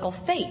and political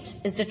fate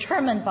is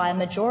determined by a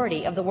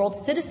majority of the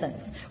world's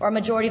citizens or a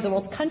majority of the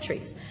world's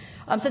countries.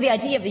 So the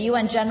idea of the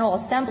UN General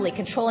Assembly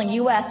controlling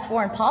U.S.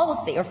 foreign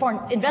policy or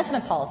foreign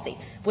investment policy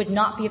would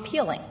not be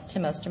appealing to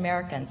most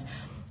Americans.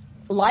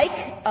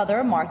 Like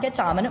other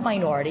market-dominant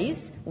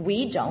minorities,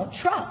 we don't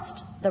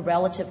trust the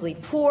relatively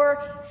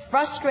poor,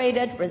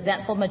 frustrated,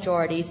 resentful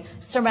majorities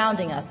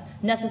surrounding us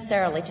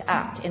necessarily to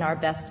act in our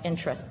best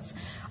interests.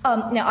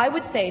 Now, I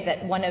would say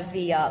that one of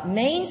the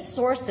main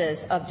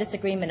sources of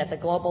disagreement at the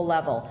global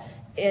level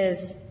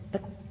is the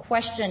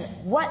question,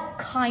 what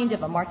kind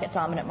of a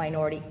market-dominant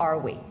minority are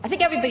we? I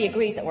think everybody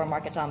agrees that we're a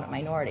market-dominant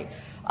minority.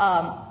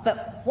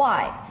 But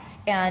why?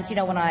 And, you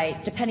know,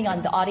 depending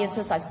on the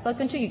audiences I've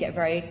spoken to, you get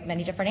very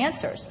many different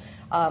answers.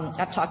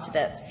 I've talked to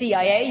the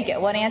CIA, you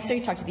get one answer.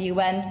 You talk to the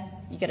UN,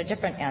 you get a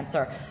different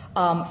answer.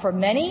 For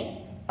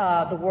many,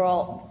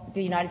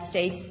 the United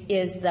States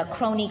is the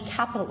crony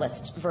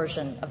capitalist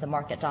version of the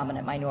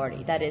market-dominant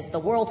minority. That is, the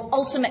world's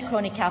ultimate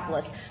crony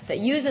capitalist that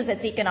uses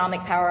its economic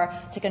power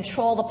to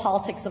control the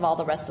politics of all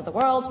the rest of the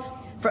world.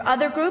 For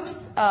other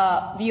groups,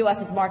 the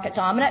U.S. is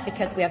market-dominant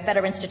because we have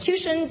better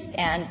institutions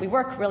and we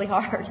work really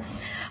hard.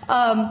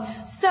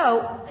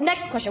 So,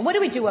 next question. What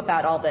do we do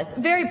about all this?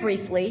 Very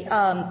briefly,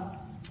 I'm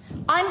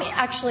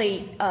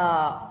actually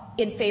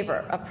in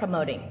favor of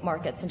promoting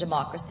markets and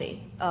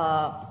democracy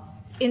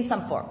in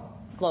some form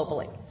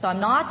globally. So I'm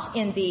not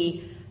even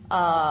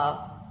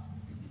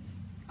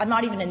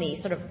in the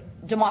sort of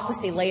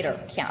democracy later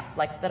camp,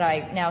 like that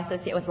I now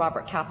associate with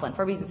Robert Kaplan,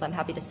 for reasons I'm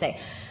happy to say.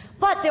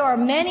 But there are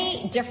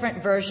many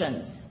different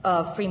versions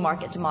of free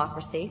market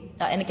democracy.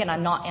 And again,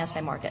 I'm not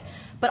anti-market.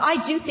 But I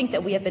do think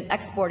that we have been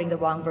exporting the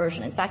wrong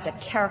version, in fact, a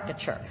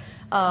caricature.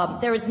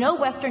 There is no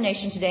Western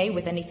nation today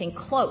with anything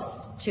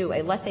close to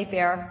a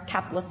laissez-faire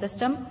capitalist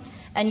system.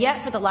 And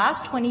yet, for the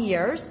last 20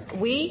 years,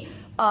 we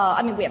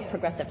have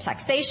progressive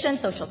taxation,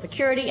 social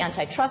security,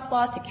 antitrust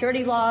laws,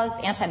 security laws,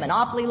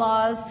 anti-monopoly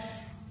laws.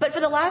 But for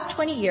the last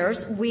 20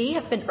 years, we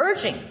have been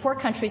urging poor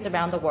countries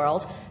around the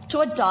world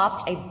to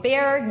adopt a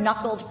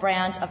bare-knuckled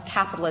brand of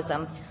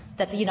capitalism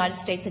that the United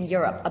States and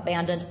Europe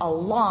abandoned a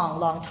long,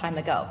 long time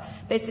ago.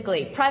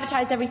 Basically,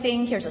 privatize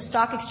everything, here's a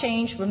stock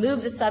exchange,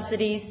 remove the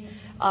subsidies,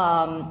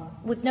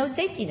 with no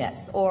safety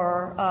nets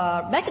or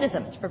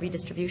mechanisms for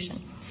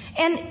redistribution.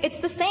 And it's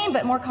the same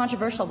but more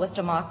controversial with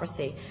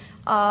democracy.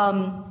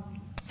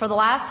 For the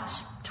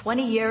last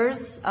 20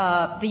 years,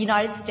 the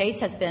United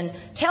States has been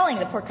telling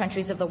the poor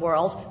countries of the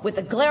world, with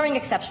the glaring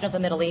exception of the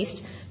Middle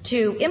East,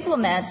 to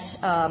implement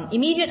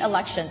immediate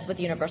elections with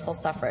universal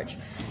suffrage.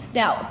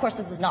 Now, of course,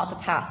 this is not the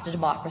path to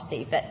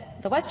democracy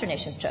that the Western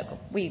nations took.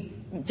 We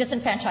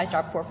disenfranchised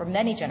our poor for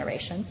many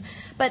generations,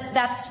 but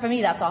for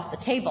me, that's off the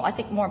table. I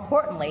think more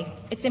importantly,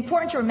 it's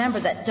important to remember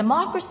that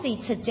democracy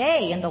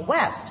today in the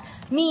West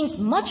means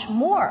much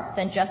more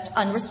than just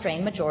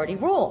unrestrained majority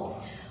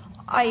rule.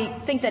 I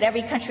think that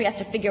every country has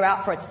to figure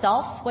out for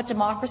itself what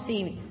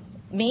democracy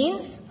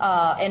means,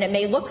 and it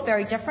may look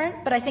very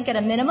different, but I think at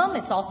a minimum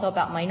it's also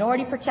about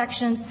minority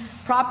protections,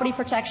 property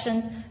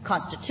protections,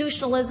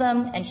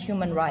 constitutionalism, and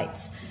human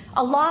rights.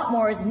 A lot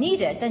more is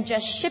needed than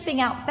just shipping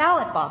out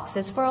ballot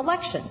boxes for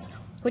elections,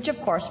 which of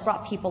course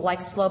brought people like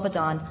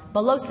Slobodan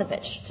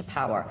Milosevic to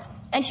power,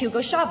 and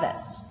Hugo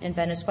Chavez in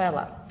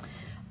Venezuela.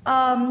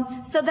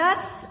 So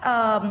that's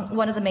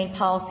one of the main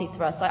policy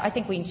thrusts. I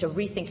think we need to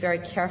rethink very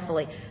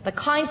carefully the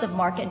kinds of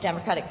market and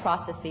democratic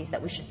processes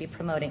that we should be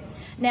promoting.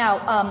 Now,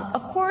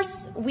 of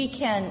course,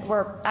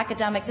 we're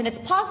academics, and it's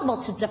possible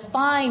to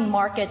define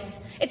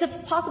markets. It's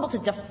possible to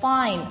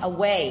define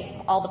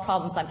away all the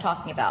problems I'm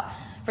talking about.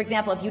 For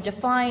example, if you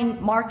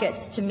define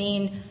markets to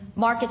mean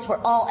markets where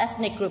all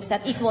ethnic groups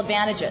have equal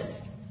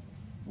advantages,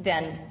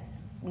 then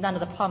none of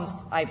the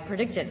problems I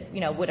predicted,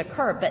 would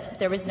occur, but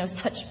there is no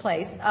such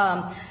place.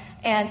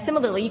 And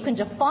similarly, you can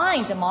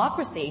define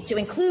democracy to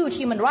include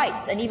human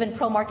rights and even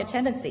pro-market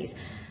tendencies.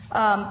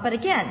 But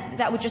again,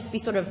 that would just be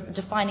sort of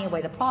defining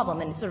away the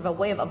problem and sort of a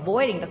way of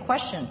avoiding the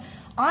question.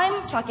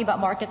 I'm talking about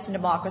markets and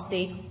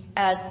democracy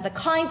as the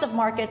kinds of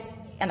markets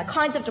and the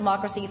kinds of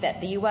democracy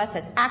that the U.S.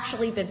 has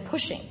actually been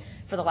pushing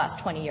for the last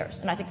 20 years.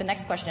 And I think the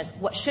next question is,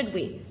 what should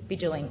we be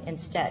doing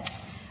instead?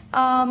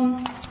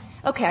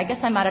 Okay, I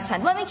guess I'm out of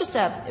time. Let me just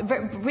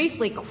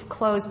briefly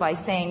close by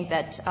saying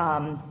that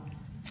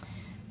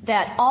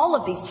that all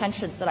of these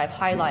tensions that I've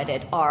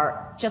highlighted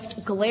are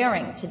just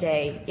glaring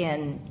today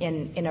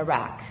in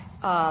Iraq.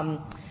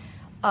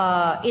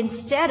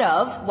 Instead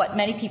of what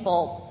many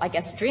people, I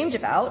guess, dreamed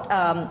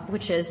about,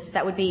 which is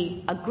that would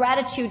be a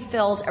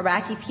gratitude-filled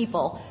Iraqi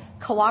people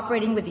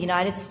cooperating with the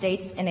United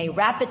States in a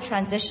rapid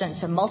transition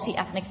to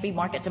multi-ethnic free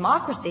market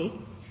democracy,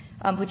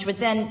 which would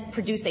then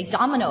produce a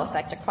domino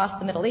effect across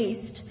the Middle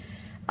East,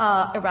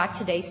 Iraq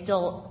today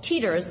still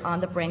teeters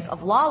on the brink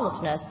of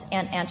lawlessness,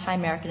 and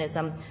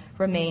anti-Americanism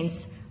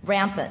remains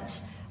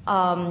rampant.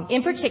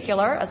 In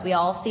particular, as we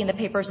all see in the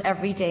papers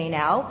every day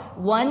now,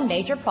 one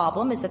major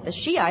problem is that the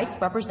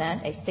Shiites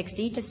represent a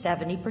 60 to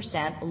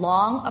 70%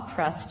 long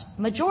oppressed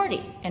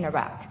majority in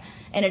Iraq.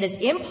 And it is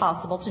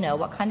impossible to know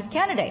what kind of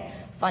candidate,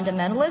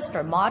 fundamentalist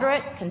or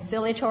moderate,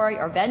 conciliatory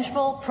or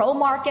vengeful,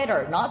 pro-market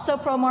or not so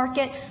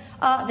pro-market,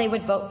 they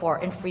would vote for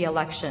in free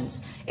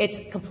elections. It's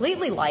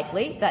completely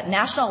likely that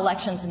national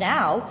elections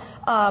now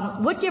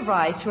would give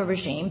rise to a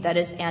regime that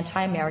is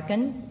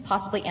anti-American,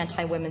 possibly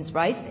anti-women's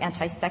rights,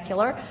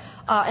 anti-secular,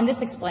 and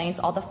this explains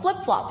all the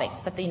flip-flopping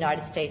that the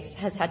United States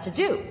has had to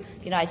do.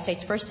 The United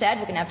States first said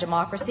we're going to have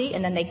democracy,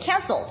 and then they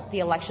canceled the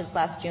elections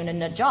last June in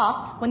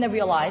Najaf when they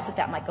realized that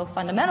that might go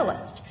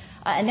fundamentalist.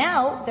 And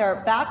now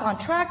they're back on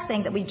track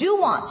saying that we do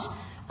want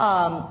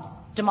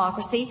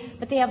democracy,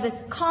 but they have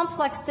this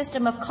complex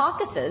system of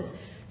caucuses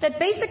that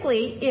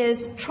basically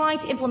is trying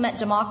to implement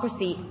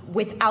democracy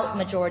without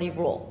majority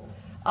rule.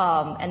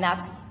 And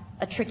that's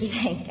a tricky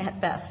thing at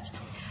best.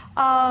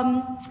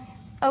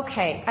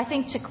 Okay, I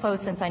think to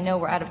close, since I know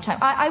we're out of time,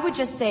 I would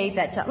just say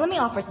that let me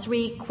offer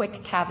 3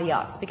 quick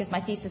caveats, because my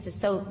thesis is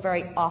so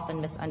very often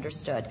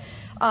misunderstood.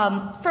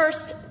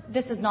 First,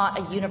 this is not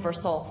a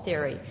universal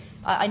theory.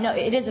 I know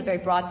it is a very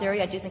broad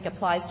theory. I do think it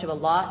applies to a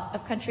lot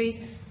of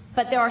countries.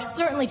 But there are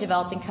certainly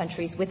developing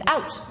countries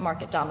without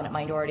market-dominant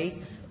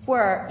minorities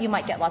where you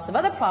might get lots of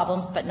other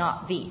problems, but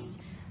not these.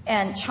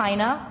 And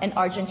China and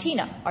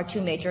Argentina are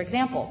 2 major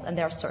examples, and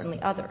there are certainly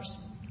others.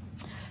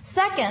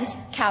 Second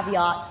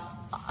caveat,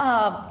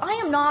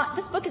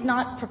 this book is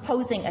not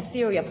proposing a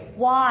theory of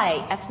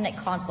why ethnic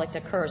conflict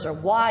occurs or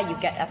why you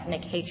get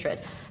ethnic hatred.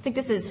 I think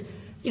this is,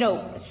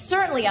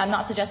 certainly I'm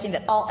not suggesting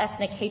that all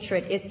ethnic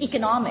hatred is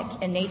economic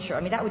in nature. I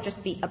mean, that would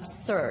just be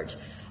absurd.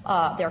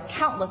 There are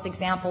countless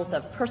examples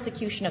of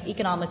persecution of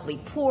economically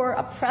poor,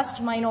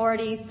 oppressed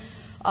minorities,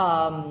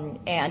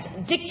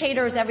 and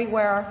dictators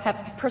everywhere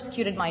have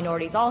persecuted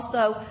minorities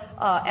also.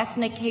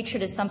 Ethnic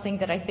hatred is something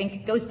that I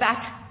think goes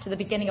back to the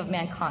beginning of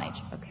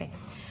mankind. Okay.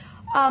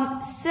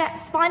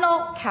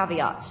 Final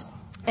caveat,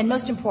 and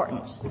most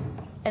important,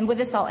 and with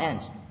this I'll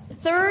end.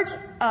 Third,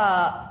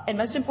 and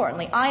most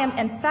importantly, I am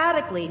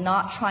emphatically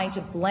not trying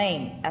to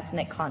blame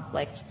ethnic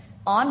conflict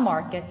on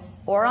markets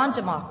or on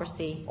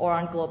democracy or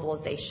on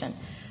globalization.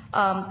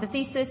 The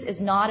thesis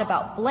is not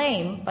about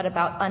blame, but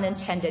about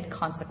unintended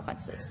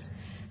consequences.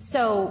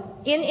 So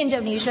in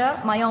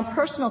Indonesia, my own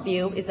personal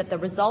view is that the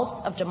results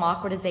of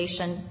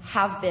democratization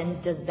have been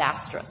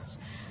disastrous.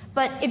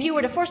 But if you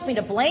were to force me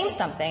to blame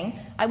something,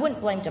 I wouldn't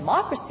blame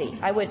democracy.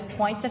 I would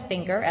point the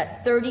finger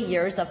at 30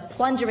 years of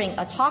plundering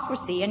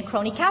autocracy and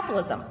crony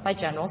capitalism by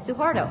General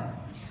Suharto.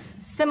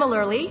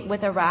 Similarly,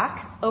 with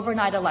Iraq,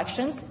 overnight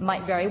elections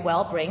might very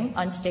well bring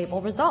unstable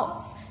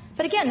results.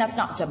 But again, that's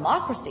not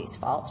democracy's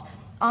fault.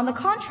 On the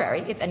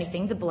contrary, if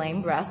anything, the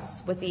blame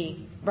rests with the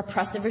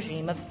repressive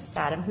regime of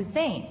Saddam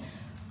Hussein.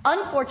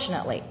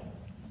 Unfortunately,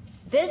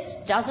 this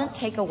doesn't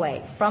take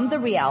away from the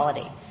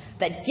reality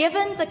that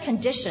given the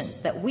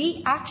conditions that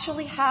we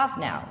actually have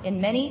now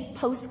in many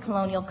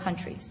post-colonial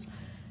countries,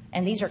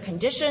 and these are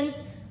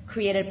conditions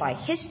created by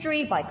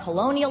history, by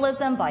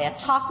colonialism, by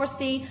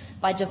autocracy,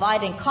 by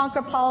divide and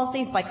conquer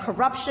policies, by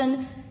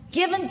corruption,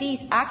 given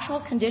these actual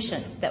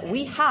conditions that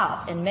we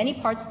have in many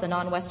parts of the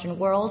non-Western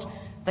world,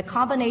 the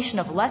combination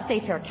of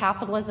laissez-faire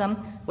capitalism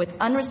with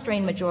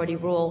unrestrained majority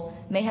rule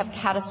may have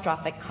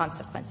catastrophic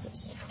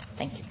consequences.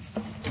 Thank you.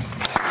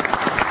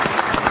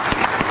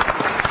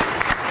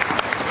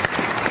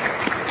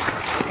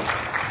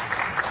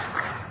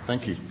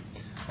 Thank you.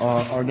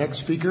 Our next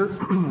speaker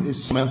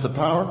is Samantha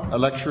Power, a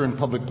lecturer in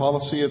public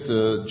policy at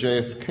the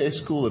JFK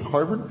School at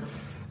Harvard,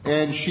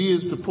 and she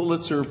is the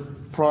Pulitzer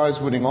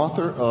Prize-winning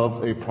author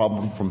of A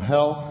Problem from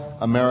Hell,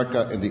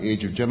 America in the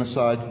Age of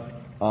Genocide,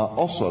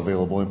 also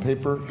available in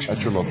paper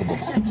at your local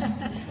bookstores.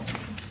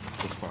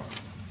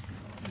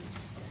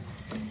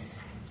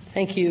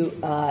 Thank you.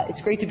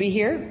 It's great to be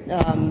here.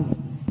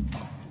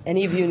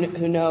 Any of you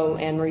who know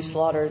Anne-Marie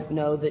Slaughter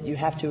know that you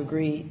have to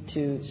agree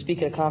to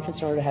speak at a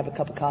conference in order to have a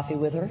cup of coffee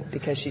with her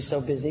because she's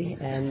so busy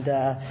and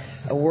a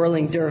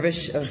whirling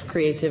dervish of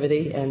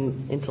creativity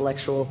and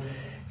intellectual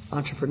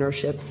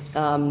entrepreneurship.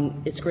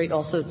 It's great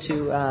also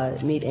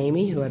to meet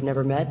Amy, who I've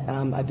never met.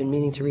 I've been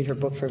meaning to read her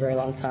book for a very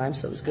long time,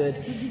 so it was good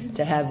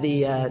to have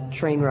the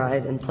train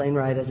ride and plane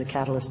ride as a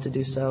catalyst to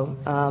do so.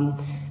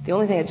 The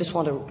only thing I just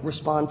want to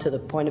respond to the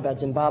point about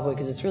Zimbabwe,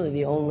 because it's really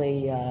the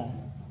only,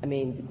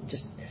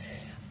 just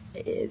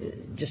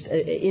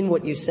in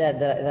what you said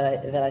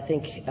that I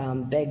think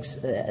begs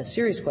a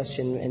serious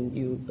question, and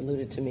you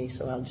alluded to me,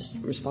 so I'll just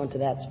respond to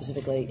that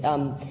specifically.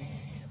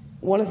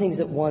 One of the things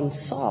that one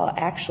saw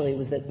actually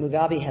was that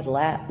Mugabe had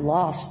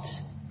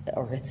lost,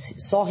 or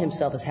saw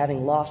himself as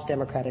having lost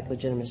democratic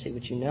legitimacy,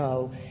 which you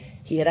know.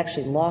 He had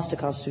actually lost a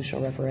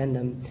constitutional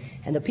referendum,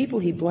 and the people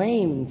he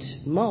blamed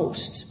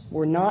most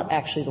were not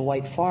actually the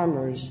white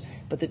farmers,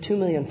 but the 2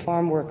 million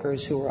farm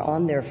workers who were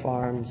on their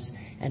farms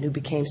and who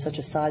became such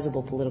a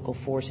sizable political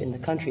force in the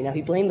country. Now,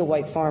 he blamed the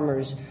white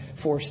farmers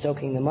for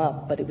stoking them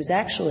up, but it was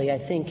actually, I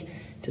think,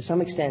 to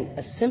some extent,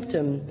 a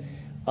symptom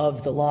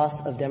of the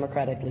loss of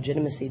democratic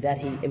legitimacy that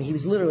he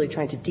was literally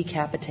trying to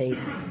decapitate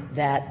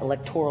that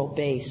electoral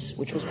base,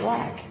 which was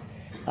black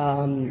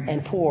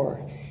and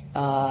poor,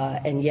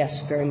 and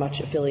yes, very much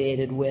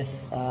affiliated with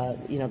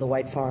the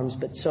white farms.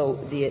 But so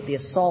the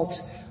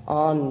assault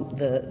on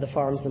the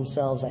farms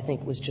themselves, I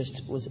think,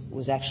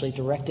 was actually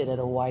directed at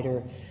a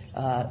wider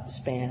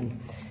span.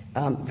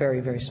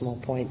 Very, very small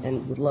point,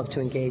 and would love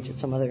to engage at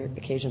some other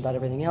occasion about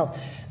everything else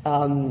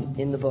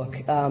in the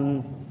book.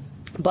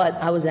 But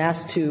I was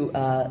asked to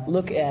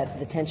look at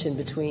the tension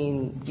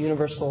between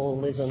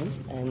universalism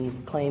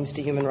and claims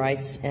to human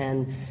rights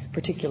and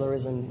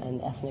particularism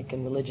and ethnic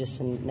and religious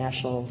and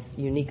national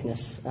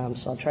uniqueness.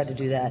 So I'll try to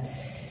do that.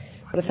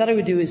 What I thought I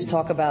would do is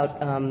talk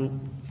about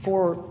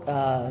four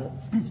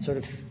sort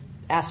of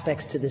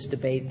aspects to this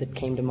debate that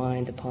came to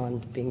mind upon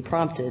being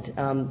prompted.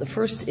 The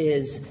first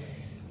is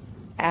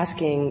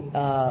asking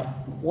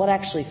what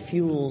actually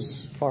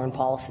fuels foreign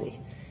policy,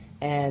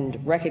 and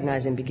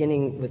recognizing,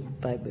 beginning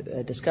by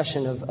a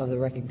discussion of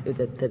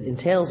that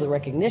entails a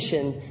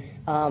recognition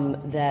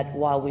that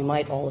while we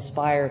might all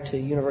aspire to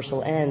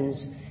universal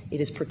ends,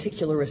 it is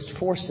particularist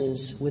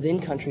forces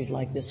within countries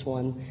like this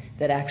one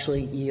that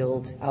actually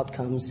yield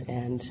outcomes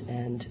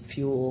and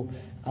fuel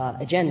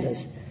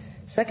agendas.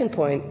 Second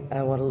point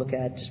I want to look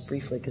at just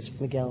briefly, because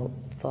Miguel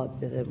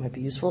thought that it might be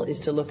useful, is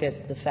to look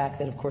at the fact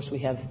that, of course, we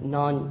have a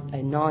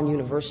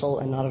non-universal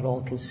and not at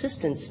all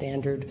consistent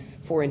standard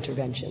for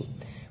intervention.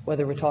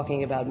 Whether we're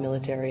talking about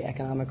military,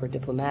 economic, or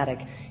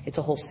diplomatic, it's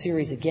a whole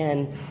series,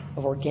 again,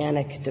 of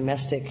organic,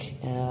 domestic,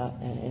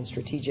 and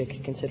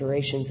strategic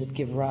considerations that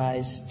give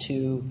rise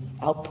to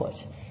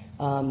output.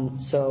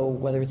 So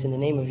whether it's in the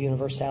name of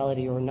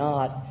universality or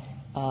not,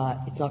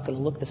 it's not going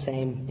to look the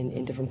same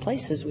in different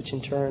places, which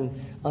in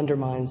turn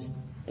undermines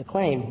the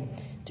claim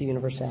to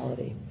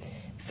universality.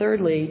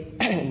 Thirdly,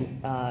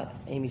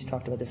 Amy's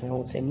talked about this and I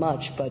won't say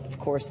much, but of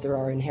course there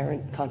are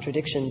inherent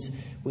contradictions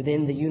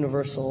within the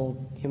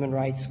universal human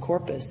rights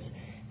corpus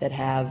that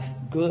have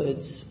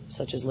goods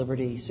such as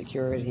liberty,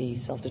 security,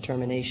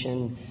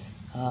 self-determination,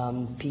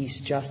 peace,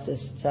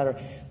 justice, etc.,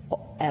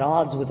 at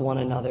odds with one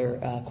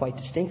another quite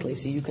distinctly.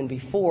 So you can be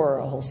for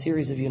a whole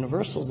series of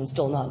universals and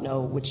still not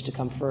know which to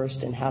come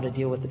first and how to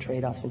deal with the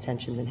trade-offs and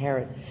tensions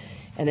inherent.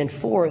 And then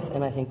fourth,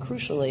 and I think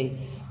crucially,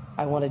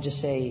 I want to just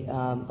say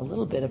a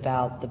little bit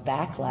about the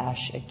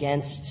backlash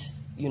against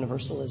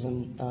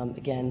universalism,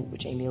 again,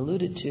 which Amy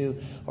alluded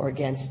to, or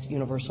against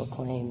universal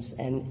claims.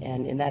 And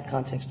in that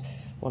context,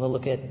 I want to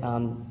look at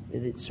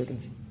the sort of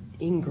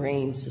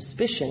ingrained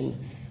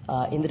suspicion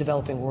in the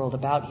developing world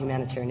about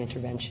humanitarian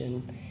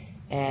intervention,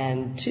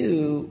 and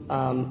two,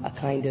 a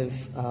kind of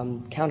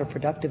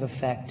counterproductive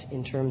effect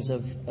in terms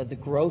of the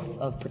growth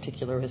of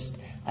particularist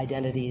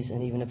identities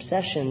and even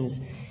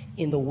obsessions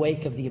in the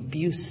wake of the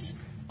abuse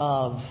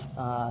of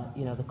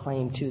the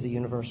claim to the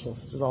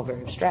universals. This is all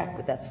very abstract,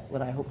 but that's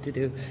what I hope to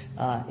do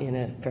in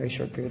a very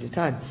short period of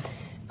time.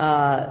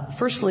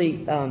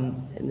 Firstly,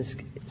 and this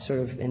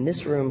sort of in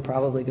this room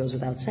probably goes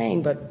without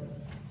saying, but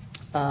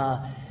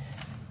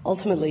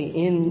ultimately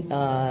in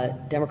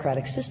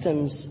democratic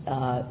systems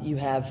you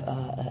have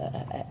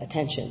a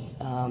tension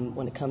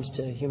when it comes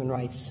to human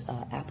rights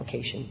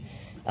application.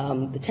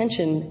 The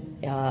tension,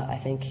 I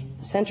think,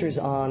 centers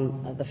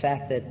on the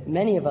fact that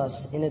many of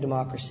us in a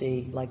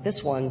democracy like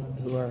this one,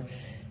 who are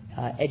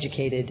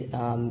educated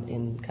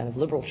in kind of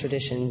liberal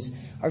traditions,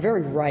 are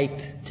very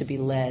ripe to be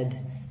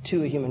led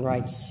to a human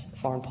rights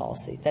foreign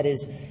policy. That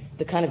is,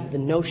 the kind of the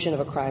notion of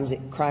a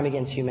crime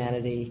against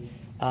humanity.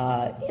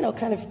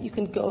 Kind of, you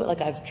can go,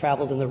 like I've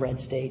traveled in the red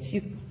states.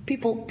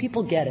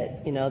 People get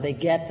it. They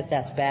get that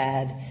that's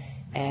bad,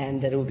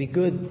 and that it would be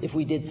good if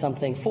we did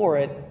something for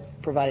it,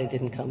 provided it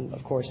didn't come,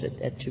 of course,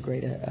 at too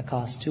great a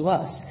cost to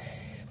us.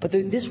 But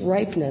this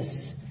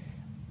ripeness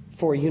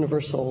for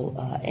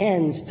universal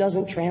ends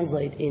doesn't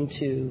translate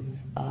into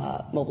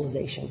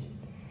mobilization.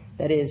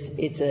 That is,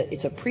 it's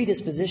a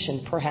predisposition,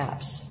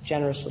 perhaps,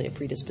 generously a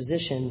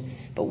predisposition,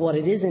 but what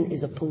it isn't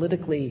is a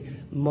politically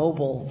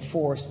mobile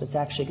force that's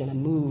actually going to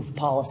move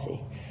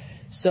policy.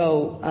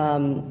 So,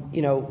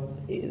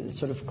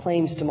 sort of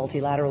claims to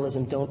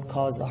multilateralism don't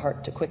cause the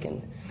heart to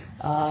quicken.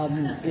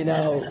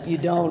 You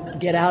don't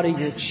get out of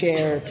your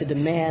chair to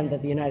demand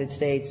that the United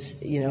States,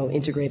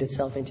 integrate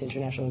itself into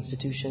international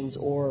institutions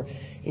or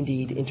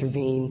indeed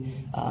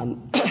intervene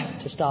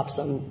to stop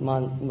some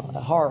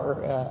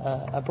horror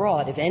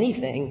abroad. If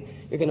anything,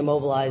 you're going to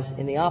mobilize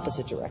in the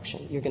opposite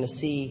direction. You're going to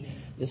see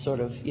the sort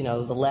of, the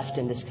left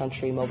in this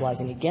country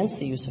mobilizing against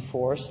the use of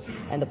force,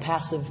 and the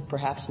passive,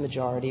 perhaps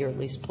majority, or at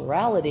least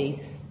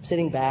plurality,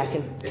 sitting back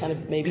and kind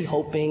of maybe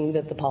hoping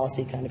that the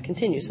policy kind of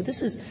continues. So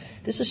this is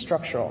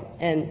structural.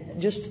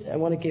 And just I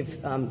want to give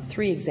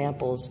three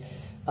examples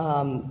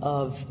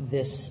of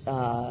this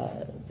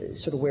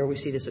sort of where we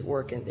see this at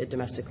work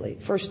domestically.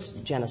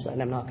 First, genocide.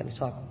 And I'm not going to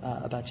talk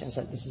about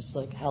genocide. This is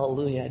like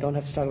hallelujah. I don't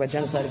have to talk about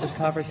genocide at this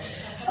conference.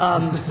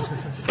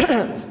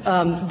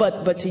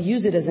 But to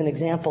use it as an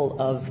example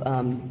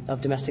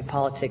of domestic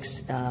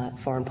politics,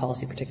 foreign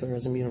policy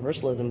particularism,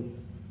 universalism,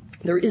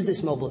 there is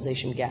this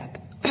mobilization gap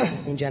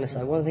in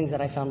genocide. One of the things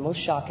that I found most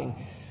shocking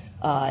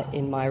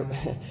in my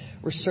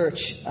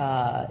research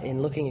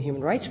in looking at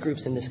human rights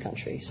groups in this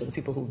country, so the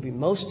people who would be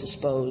most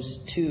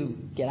disposed to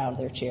get out of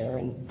their chair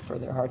and for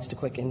their hearts to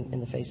quicken in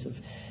the face of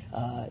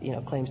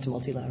claims to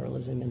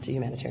multilateralism and to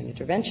humanitarian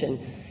intervention.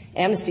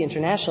 Amnesty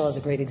International, as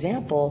a great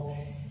example,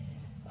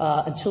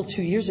 until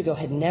 2 years ago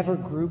had never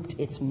grouped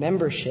its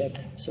membership.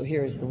 So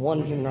here is the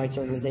one human rights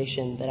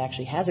organization that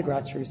actually has a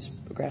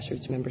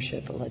grassroots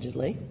membership,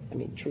 allegedly. I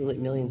mean, truly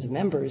millions of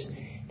members.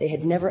 They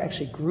had never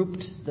actually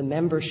grouped the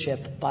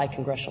membership by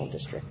congressional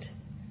district,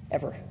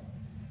 ever.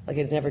 Like,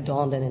 it had never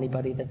dawned on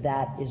anybody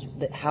that is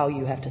how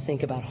you have to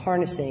think about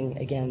harnessing,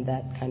 again,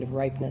 that kind of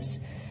ripeness.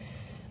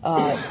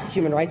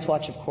 Human Rights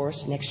Watch, of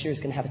course, next year is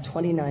going to have a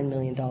 $29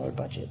 million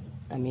budget.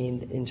 I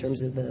mean, in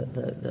terms of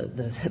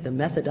the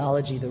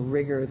methodology, the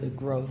rigor, the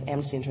growth.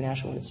 Amnesty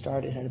International, when it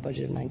started, had a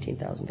budget of $19,000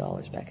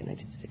 back in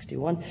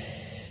 1961.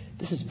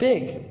 This is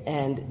big,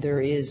 and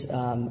there is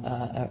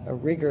a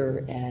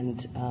rigor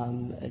and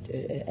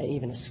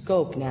even a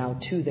scope now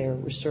to their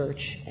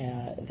research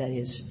that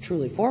is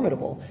truly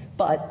formidable.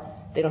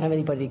 But they don't have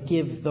anybody to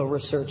give the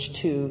research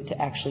to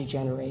actually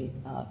generate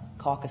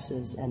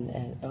caucuses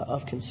and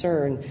of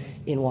concern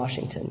in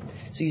Washington.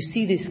 So you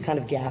see this kind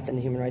of gap in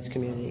the human rights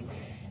community.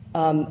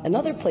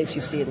 Another place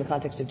you see it in the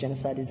context of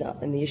genocide is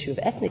in the issue of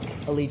ethnic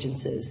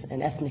allegiances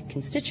and ethnic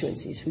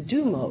constituencies who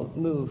do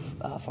move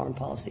foreign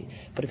policy.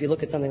 But if you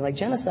look at something like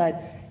genocide,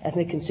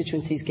 ethnic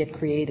constituencies get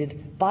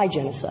created by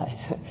genocide.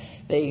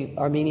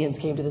 Armenians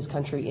came to this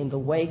country in the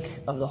wake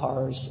of the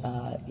horrors,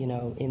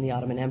 in the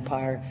Ottoman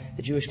Empire.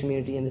 The Jewish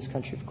community in this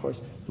country, of course,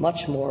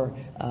 much more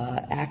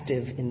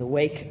active in the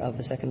wake of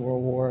the Second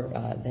World War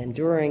than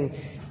during.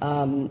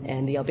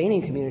 And the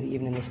Albanian community,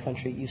 even in this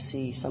country, you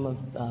see some of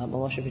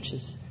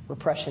Milosevic's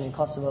repression in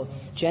Kosovo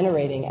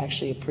generating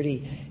actually a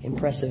pretty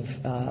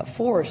impressive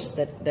force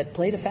that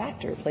played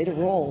a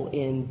role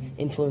in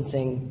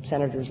influencing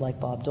senators like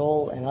Bob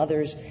Dole and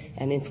others,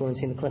 and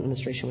influencing the Clinton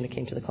administration when it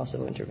came to the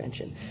Kosovo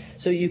intervention.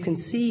 So you can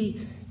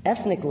see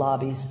ethnic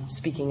lobbies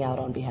speaking out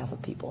on behalf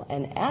of people.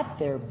 And at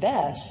their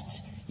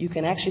best, you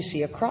can actually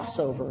see a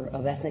crossover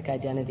of ethnic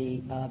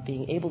identity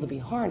being able to be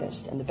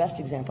harnessed. And the best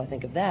example, I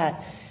think, of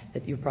that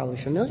you're probably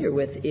familiar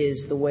with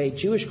is the way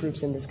Jewish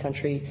groups in this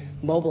country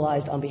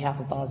mobilized on behalf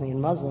of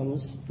Bosnian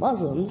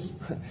Muslims,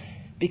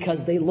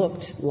 because they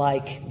looked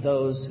like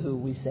those who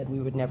we said we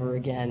would never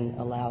again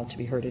allow to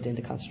be herded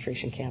into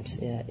concentration camps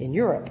in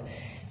Europe.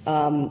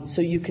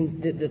 So you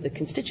can the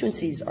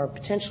constituencies are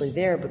potentially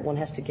there, but one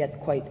has to get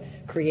quite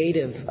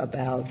creative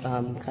about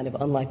kind of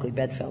unlikely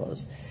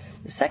bedfellows.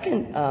 The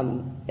second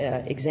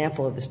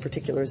example of this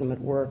particularism at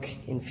work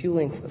in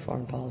fueling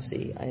foreign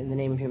policy in the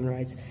name of human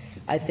rights,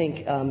 I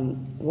think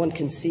one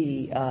can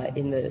see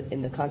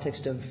in the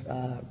context of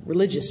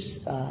religious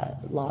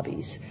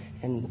lobbies.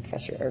 And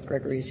Professor Eric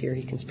Gregory is here.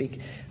 He can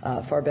speak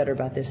far better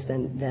about this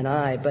than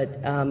I.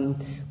 But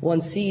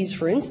one sees,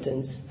 for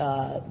instance,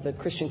 the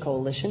Christian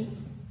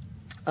Coalition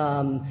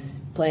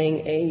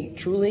playing a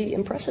truly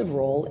impressive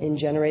role in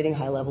generating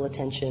high-level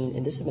attention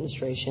in this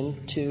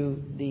administration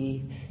to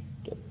the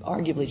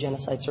arguably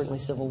genocide, certainly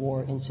civil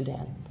war in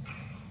Sudan.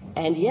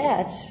 And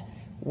yet,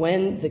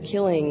 when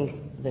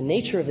the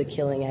nature of the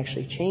killing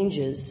actually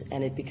changes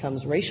and it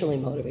becomes racially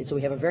motivated, so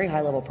we have a very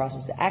high-level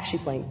process that's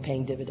actually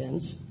paying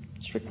dividends,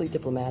 strictly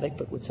diplomatic,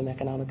 but with some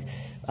economic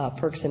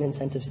perks and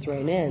incentives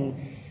thrown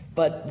in.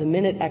 But the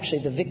minute actually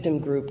the victim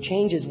group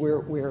changes,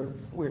 we're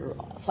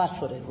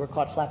flat-footed. We're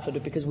caught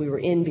flat-footed because we were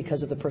in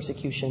because of the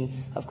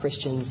persecution of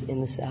Christians in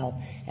the South.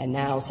 And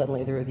now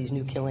suddenly there are these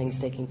new killings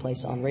taking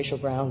place on racial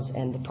grounds,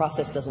 and the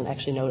process doesn't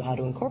actually know how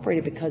to incorporate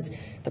it because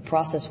the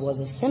process was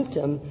a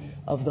symptom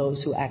of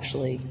those who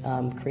actually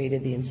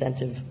created the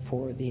incentive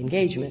for the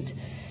engagement.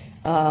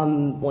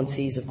 One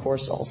sees, of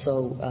course,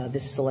 also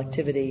this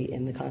selectivity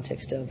in the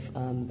context of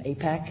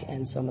AIPAC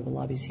and some of the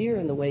lobbies here,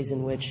 and the ways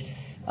in which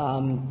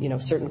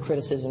certain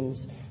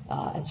criticisms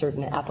and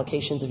certain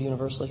applications of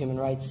universal human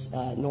rights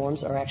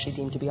norms are actually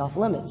deemed to be off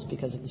limits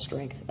because of the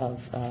strength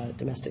of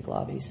domestic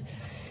lobbies.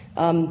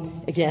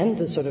 Again,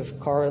 the sort of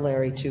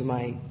corollary to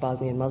my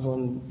Bosnian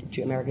Muslim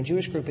American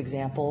Jewish group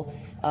example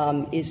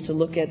is to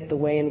look at the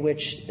way in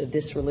which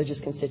this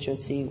religious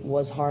constituency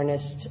was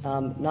harnessed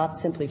not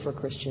simply for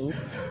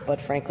Christians,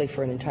 but frankly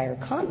for an entire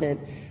continent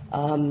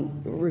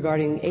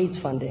regarding AIDS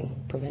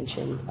funding,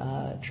 prevention,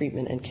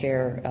 treatment and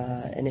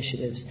care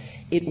initiatives.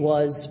 It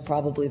was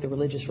probably the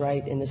religious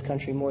right in this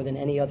country more than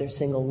any other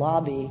single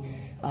lobby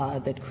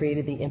that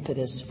created the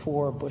impetus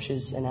for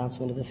Bush's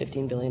announcement of the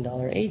 $15 billion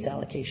AIDS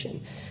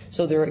allocation.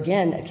 So there are,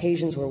 again,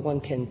 occasions where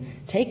one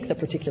can take the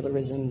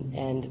particularism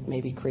and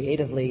maybe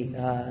creatively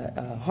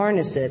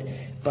harness it,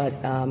 but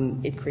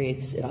it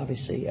creates,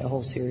 obviously, a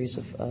whole series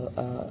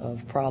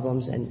of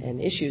problems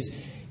and issues.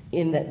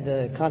 In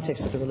the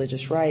context of the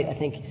religious right, I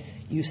think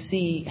you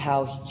see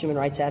how human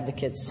rights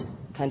advocates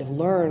kind of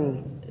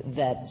learn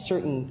that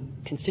certain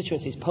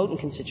constituencies, potent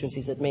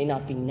constituencies that may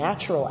not be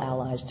natural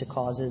allies to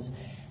causes,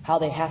 how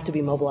they have to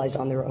be mobilized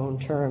on their own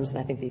terms. And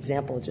I think the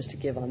example, just to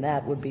give on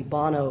that, would be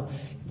Bono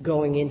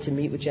going in to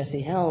meet with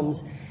Jesse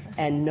Helms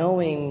and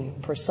knowing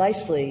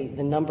precisely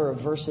the number of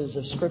verses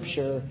of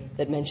Scripture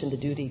that mention the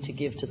duty to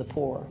give to the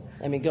poor.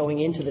 I mean, going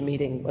into the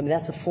meeting,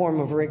 that's a form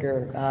of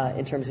rigor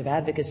in terms of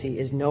advocacy,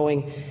 is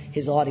knowing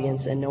his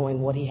audience and knowing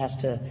what he has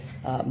to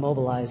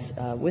mobilize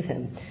with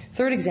him.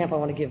 Third example I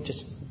want to give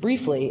just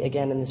briefly,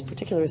 again, in this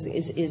particular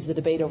is the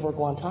debate over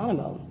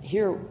Guantanamo.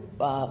 Here,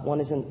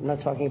 one isn't not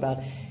talking about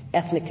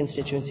ethnic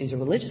constituencies or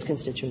religious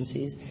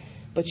constituencies,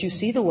 but you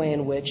see the way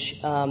in which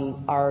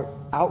our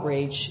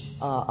outrage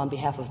on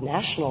behalf of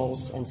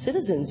nationals and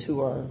citizens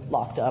who are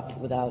locked up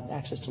without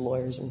access to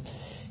lawyers and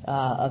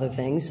other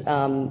things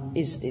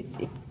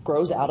it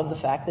grows out of the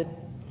fact that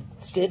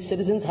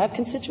citizens have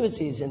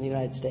constituencies in the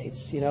United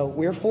States.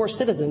 We're for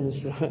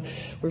citizens.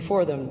 We're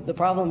for them. The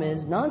problem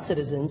is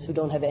non-citizens who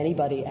don't have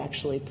anybody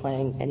actually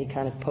playing any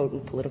kind of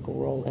potent political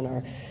role in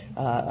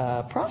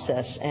our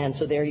process. And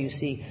so there you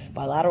see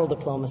bilateral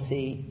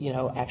diplomacy,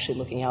 actually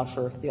looking out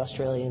for the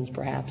Australians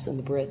perhaps and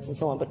the Brits and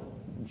so on.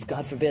 But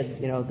God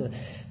forbid,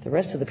 the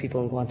rest of the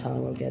people in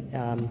Guantanamo get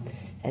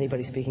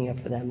anybody speaking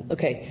up for them.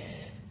 Okay.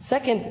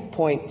 Second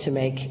point to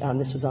make,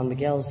 this was on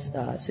Miguel's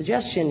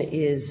suggestion,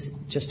 is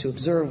just to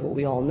observe what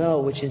we all know,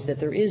 which is that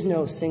there is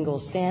no single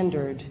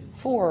standard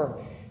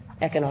for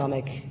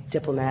economic,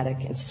 diplomatic,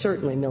 and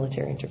certainly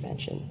military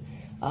intervention.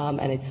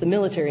 And it's the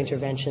military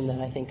intervention that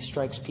I think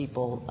strikes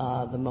people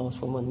the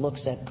most when one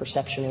looks at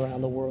perception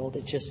around the world.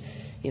 It's just,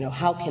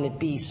 how can it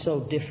be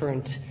so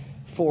different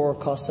for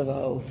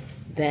Kosovo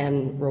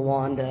than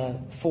Rwanda,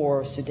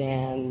 for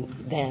Sudan,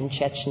 than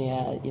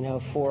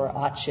Chechnya, for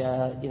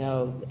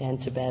Aceh,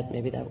 and Tibet.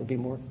 Maybe that would be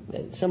more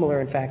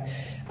similar, in fact.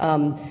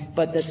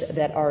 But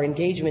that our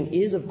engagement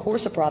is, of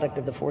course, a product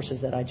of the forces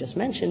that I just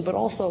mentioned, but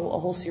also a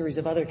whole series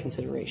of other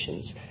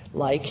considerations.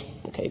 Like,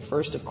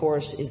 first, of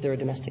course, is there a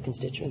domestic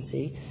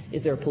constituency?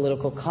 Is there a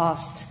political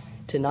cost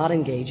to not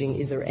engaging?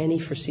 Is there any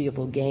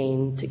foreseeable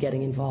gain to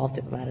getting involved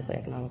diplomatically,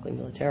 economically,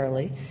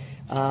 militarily?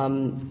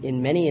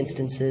 In many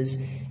instances,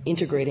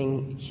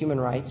 integrating human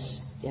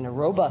rights in a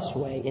robust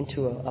way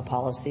into a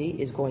policy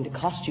is going to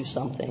cost you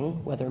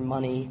something, whether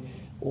money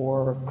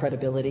or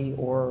credibility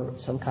or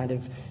some kind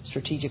of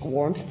strategic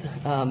warmth.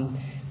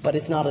 But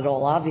it's not at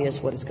all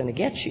obvious what it's going to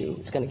get you.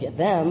 It's going to get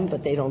them,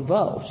 but they don't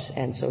vote.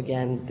 And so,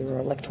 again, there are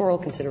electoral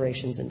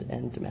considerations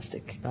and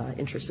domestic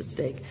interests at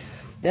stake.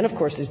 Then, of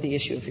course, there's the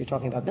issue, if you're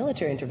talking about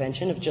military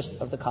intervention,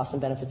 of the costs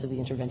and benefits of the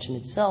intervention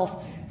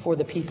itself for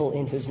the people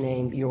in whose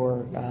name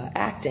you're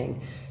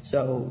acting.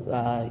 So,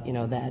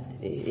 that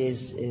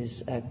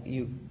is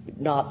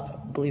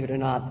not, believe it or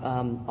not,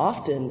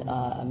 often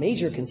a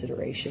major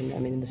consideration. I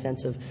mean, in the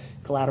sense of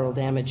collateral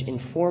damage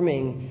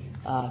informing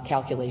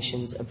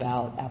calculations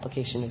about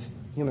application of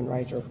human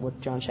rights, or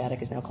what John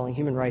Shattuck is now calling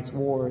human rights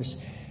wars.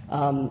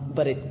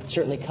 But it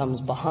certainly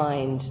comes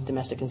behind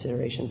domestic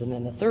considerations. And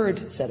then the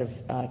third set of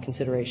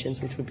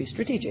considerations, which would be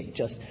strategic,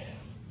 just,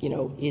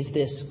 is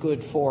this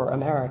good for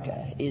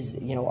America?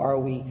 Are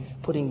we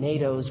putting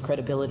NATO's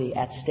credibility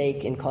at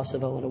stake in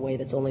Kosovo in a way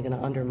that's only going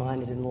to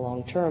undermine it in the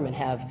long term and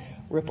have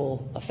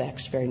ripple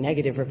effects, very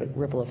negative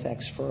ripple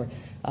effects for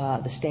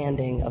the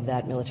standing of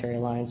that military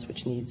alliance,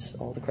 which needs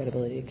all the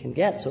credibility it can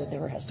get, so it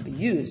never has to be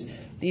used.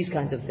 These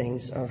kinds of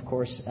things are, of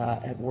course,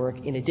 at work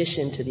in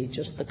addition to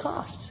just the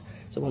costs.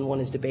 So when one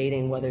is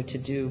debating whether to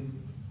do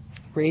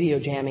radio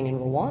jamming in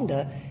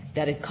Rwanda,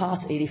 that it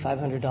costs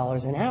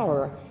 $8,500 an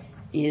hour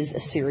is a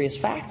serious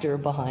factor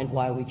behind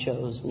why we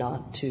chose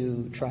not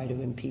to try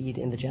to impede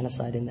in the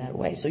genocide in that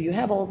way. So you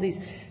have all of these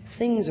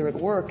things are at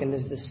work, and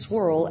there's this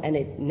swirl, and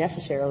it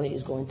necessarily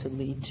is going to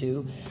lead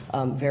to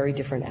very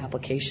different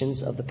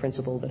applications of the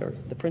principles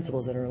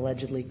that are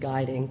allegedly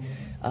guiding,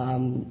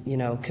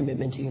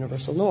 commitment to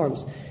universal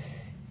norms.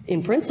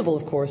 In principle,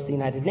 of course, the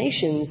United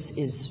Nations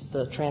is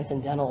the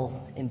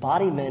transcendental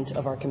embodiment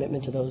of our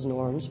commitment to those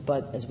norms,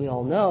 but as we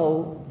all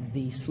know,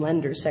 the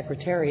slender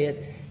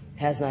secretariat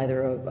has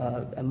neither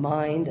a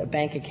mind, a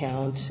bank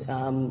account,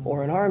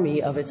 or an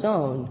army of its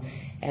own.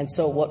 And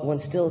so what one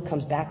still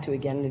comes back to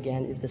again and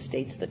again is the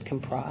states that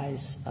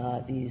comprise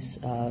these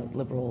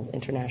liberal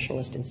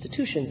internationalist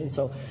institutions. And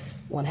so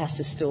one has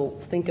to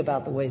still think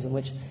about the ways in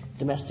which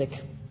domestic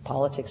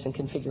politics and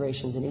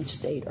configurations in each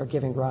state are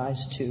giving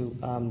rise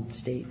to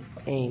state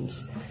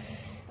aims.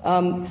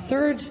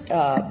 Third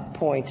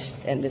point,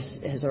 and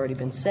this has already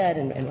been said,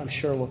 and I'm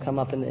sure will come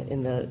up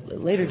in the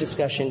later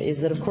discussion,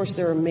 is that, of course,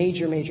 there are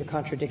major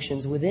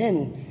contradictions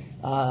within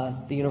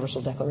the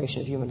Universal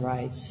Declaration of Human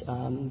Rights,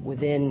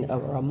 within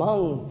or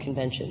among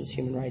conventions,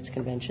 human rights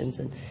conventions,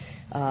 and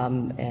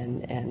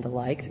the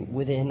like,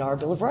 within our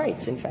Bill of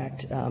Rights, in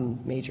fact,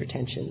 major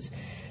tensions.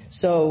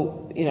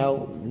 So,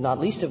 not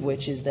least of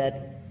which is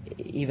that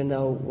even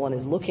though one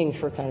is looking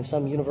for kind of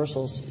some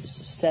universal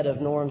set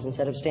of norms and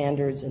set of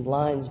standards and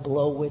lines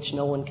below which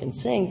no one can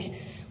sink,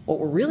 what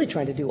we're really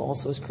trying to do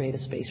also is create a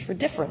space for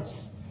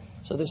difference.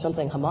 So there's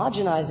something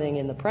homogenizing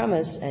in the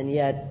premise, and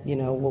yet,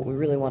 what we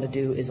really want to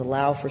do is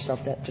allow for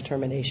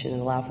self-determination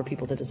and allow for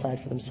people to decide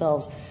for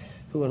themselves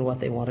who and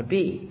what they want to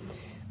be.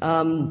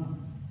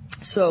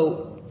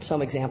 So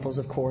some examples,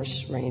 of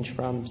course, range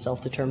from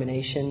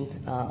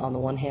self-determination on the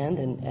one hand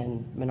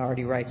and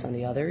minority rights on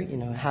the other.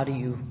 How do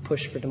you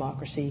push for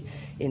democracy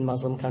in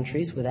Muslim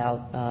countries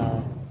without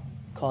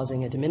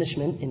causing a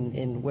diminishment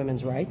in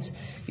women's rights?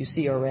 You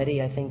see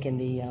already, I think, in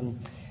the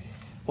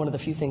one of the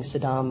few things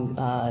Saddam,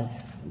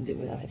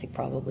 I think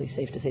probably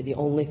safe to say the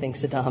only thing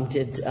Saddam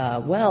did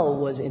well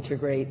was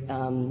integrate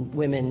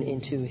women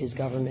into his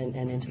government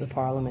and into the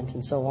parliament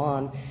and so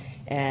on.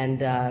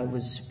 And it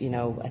was,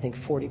 I think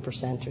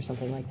 40% or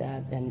something like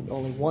that. And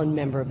only one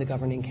member of the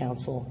governing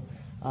council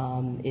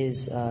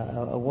is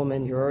a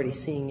woman. You're already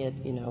seeing it,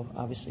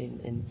 obviously,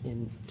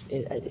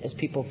 as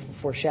people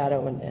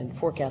foreshadow and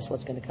forecast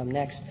what's going to come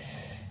next.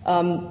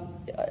 How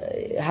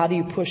do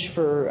you push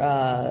for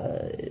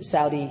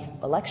Saudi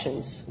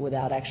elections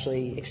without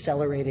actually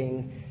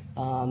accelerating,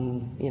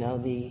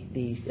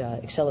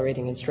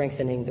 accelerating and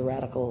strengthening the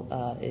radical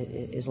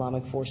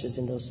Islamic forces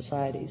in those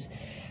societies?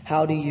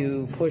 How do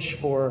you push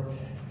for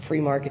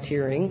free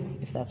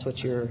marketeering, if that's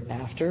what you're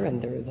after?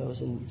 And there are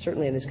those,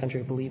 certainly in this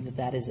country, who believe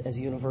that is as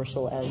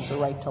universal as the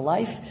right to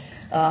life.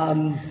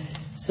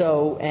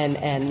 So,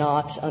 and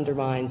not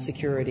undermine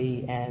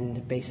security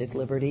and basic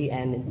liberty,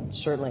 and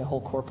certainly a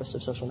whole corpus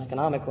of social and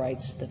economic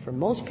rights that for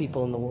most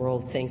people in the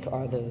world think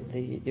are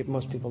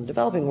most people in the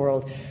developing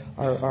world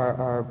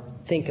are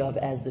think of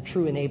as the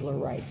true enabler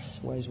rights,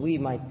 whereas we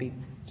might be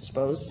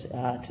disposed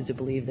to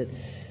believe that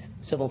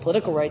civil and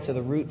political rights are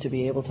the route to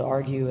be able to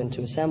argue and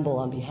to assemble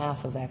on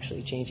behalf of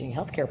actually changing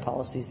healthcare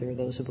policies. There are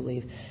those who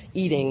believe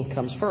eating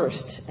comes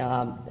first,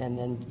 and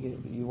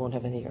then you won't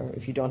have any, or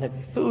if you don't have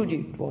food,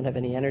 you won't have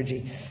any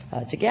energy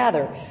to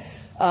gather.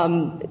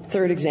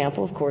 Third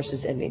example, of course,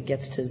 is, and it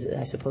gets to,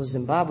 I suppose,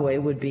 Zimbabwe,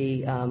 would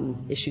be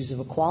issues of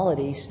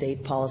equality,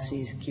 state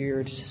policies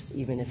geared,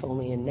 even if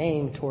only in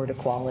name, toward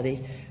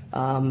equality,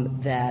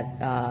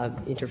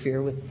 that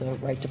interfere with the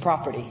right to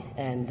property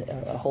and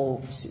a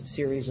whole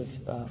series of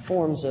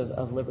forms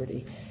of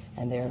liberty.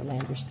 And their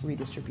land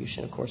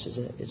redistribution, of course, is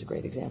a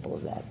great example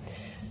of that.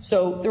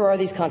 So there are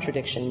these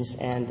contradictions,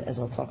 and as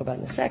I'll talk about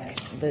in a sec,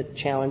 the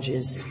challenge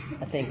is,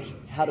 I think,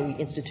 how do we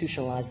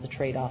institutionalize the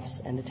trade-offs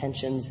and the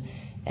tensions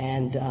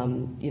and,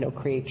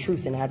 create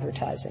truth in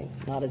advertising,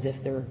 not as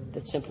if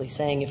that's simply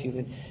saying if you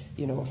would,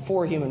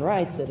 for human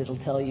rights, that it'll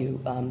tell you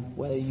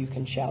whether you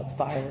can shout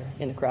fire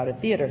in a crowded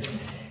theater.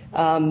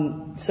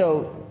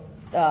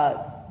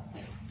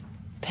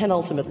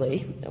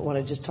 Penultimately, I want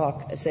to just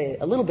say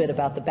a little bit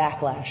about the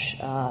backlash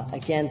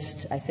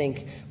against, I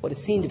think, what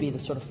is seen to be the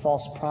sort of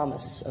false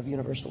promise of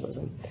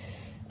universalism.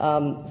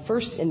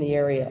 First, in the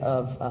area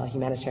of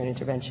humanitarian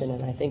intervention,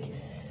 and I think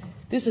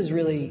this has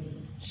really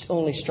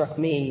only struck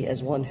me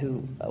as one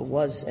who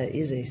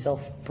is a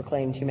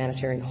self-proclaimed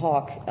humanitarian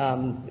hawk,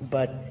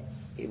 but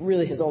it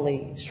really has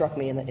only struck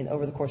me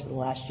over the course of the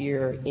last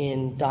year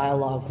in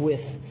dialogue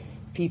with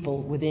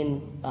people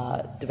within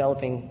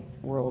developing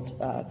world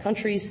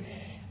countries.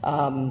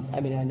 I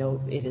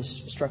know it has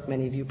struck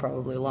many of you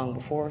probably long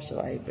before, so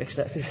I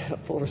accept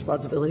full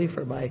responsibility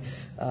for my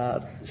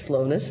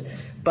slowness.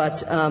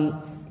 But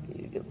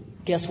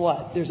guess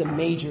what? There's a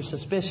major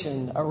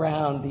suspicion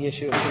around the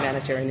issue of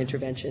humanitarian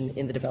intervention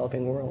in the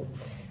developing world.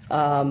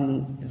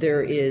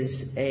 There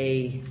is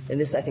and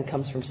this I think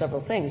comes from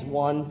several things.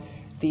 One,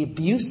 the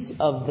abuse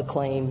of the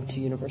claim to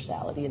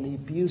universality and the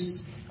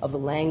abuse of the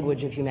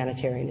language of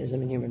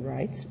humanitarianism and human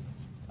rights.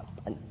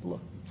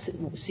 Look,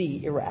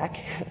 see Iraq.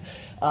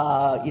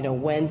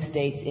 When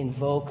states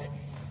invoke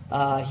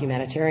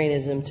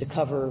humanitarianism to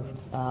cover,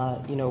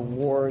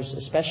 wars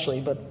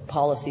especially, but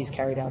policies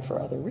carried out for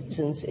other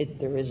reasons,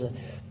 there is a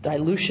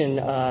dilution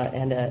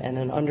and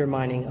an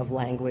undermining of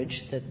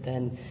language that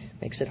then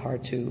makes it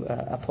hard to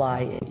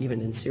apply even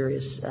in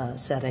serious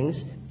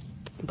settings.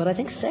 But I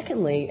think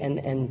secondly,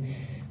 and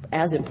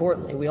as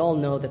importantly, we all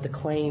know that the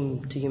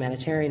claim to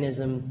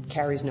humanitarianism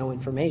carries no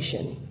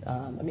information.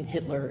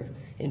 Hitler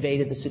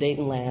invaded the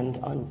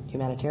Sudetenland on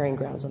humanitarian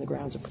grounds, on the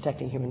grounds of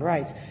protecting human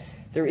rights.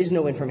 There is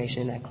no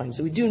information in that claim.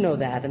 So we do know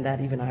that, and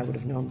that even I would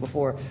have known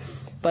before.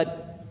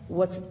 But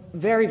what's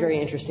very, very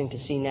interesting to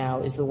see now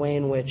is the way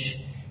in which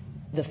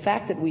the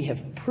fact that we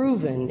have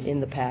proven in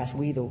the past,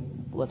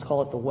 let's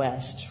call it the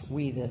West,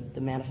 the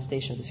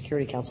manifestation of the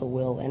Security Council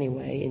will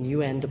anyway, in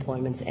UN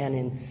deployments and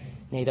in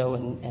NATO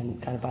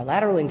and kind of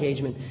bilateral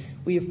engagement,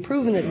 we have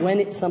proven that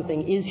when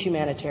something is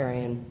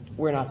humanitarian,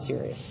 we're not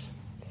serious.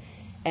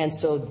 And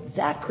so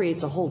that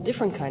creates a whole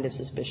different kind of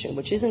suspicion,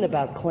 which isn't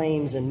about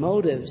claims and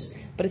motives,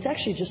 but it's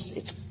actually just,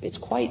 it's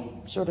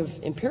quite sort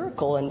of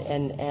empirical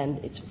and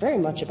it's very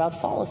much about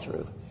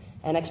follow-through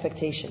and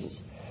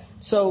expectations.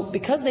 So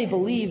because they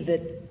believe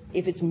that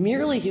if it's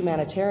merely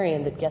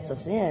humanitarian that gets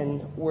us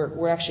in,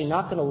 we're actually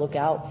not going to look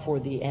out for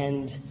the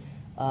end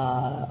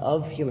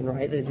of human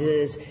rights. It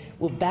is,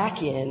 we'll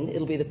back in,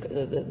 it'll be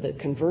the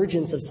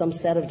convergence of some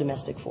set of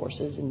domestic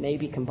forces and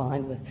maybe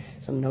combined with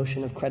some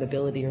notion of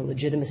credibility or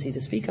legitimacy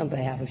to speak on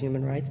behalf of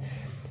human rights,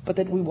 but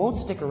that we won't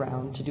stick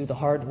around to do the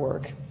hard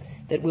work,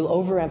 that we'll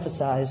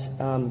overemphasize,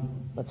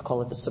 let's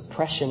call it the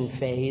suppression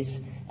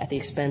phase at the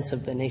expense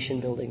of the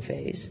nation-building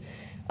phase.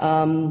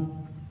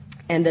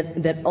 And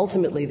that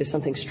ultimately there's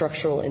something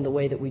structural in the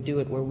way that we do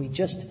it where we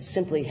just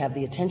simply have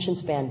the attention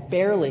span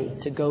barely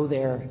to go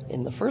there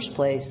in the first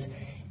place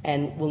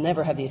and we'll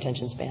never have the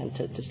attention span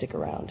to stick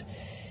around.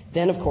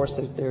 Then, of course,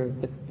 there are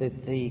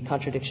the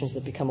contradictions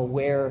that become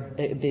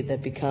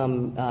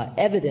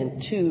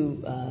evident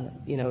to,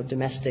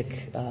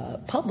 domestic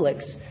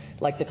publics,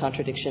 like the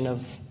contradiction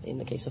of, in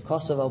the case of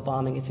Kosovo,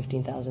 bombing at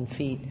 15,000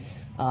 feet,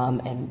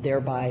 and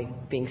thereby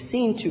being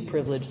seen to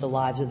privilege the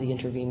lives of the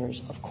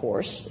interveners, of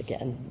course,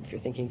 again, if you're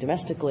thinking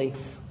domestically,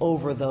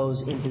 over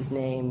those in whose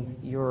name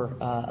you're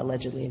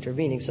allegedly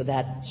intervening. So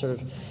that sort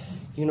of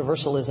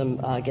universalism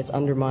gets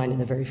undermined in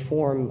the very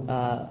form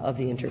of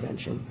the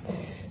intervention.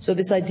 So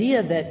this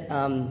idea that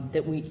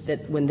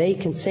when they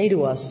can say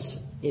to us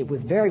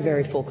with very,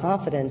 very full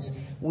confidence,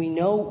 we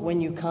know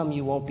when you come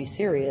you won't be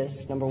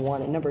serious, number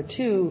one, and number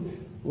two,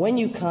 when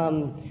you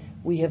come,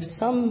 we have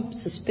some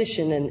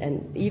suspicion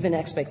and even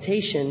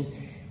expectation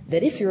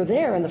that if you're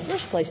there in the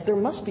first place, there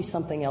must be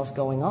something else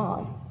going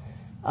on.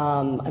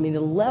 The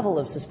level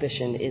of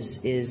suspicion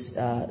is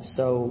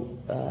so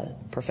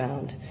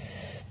profound.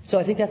 So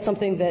I think that's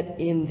something that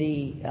in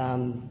the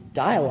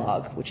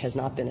dialogue, which has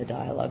not been a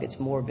dialogue, it's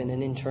more been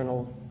an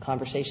internal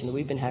conversation that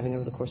we've been having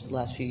over the course of the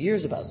last few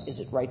years about, is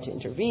it right to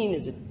intervene?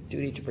 Is it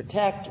duty to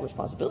protect,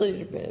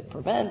 responsibility to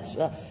prevent?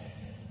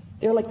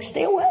 They're like,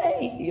 stay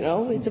away,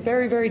 It's a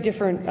very, very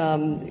different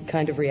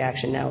kind of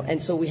reaction now.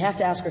 And so we have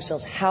to ask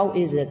ourselves, how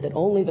is it that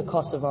only the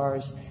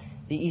Kosovars,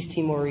 the East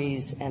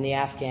Timorese, and the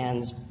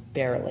Afghans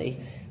barely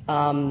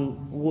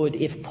would,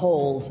 if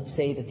polled,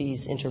 say that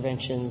these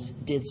interventions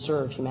did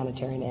serve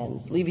humanitarian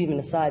ends? Leave even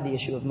aside the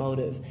issue of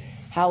motive.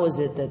 How is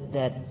it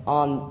that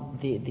on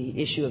the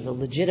issue of the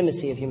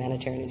legitimacy of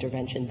humanitarian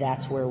intervention,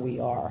 that's where we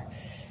are?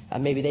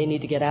 Maybe they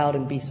need to get out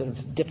and be sort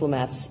of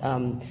diplomats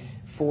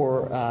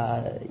for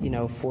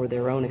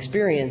their own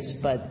experience,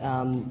 but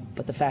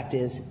the fact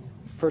is,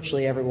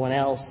 virtually everyone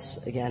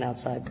else, again,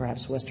 outside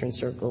perhaps Western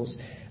circles,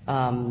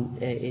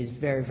 is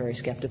very, very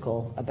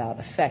skeptical about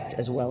effect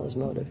as well as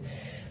motive.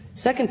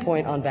 Second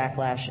point on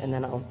backlash, and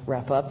then I'll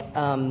wrap up,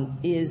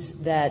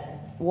 is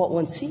that what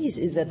one sees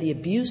is that the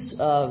abuse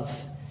of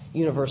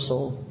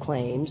universal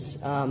claims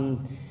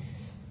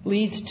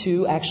leads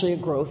to actually a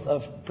growth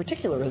of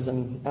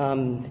particularism.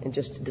 And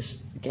just this,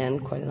 again,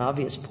 quite an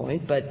obvious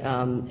point, but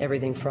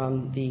everything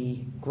from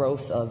the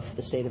growth of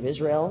the State of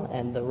Israel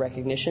and the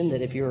recognition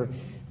that if you're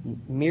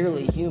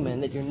merely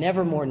human, that you're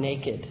never more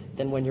naked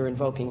than when you're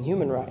invoking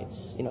human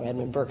rights.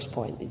 Edmund Burke's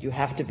point that you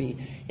have to be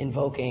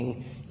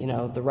invoking,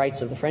 the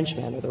rights of the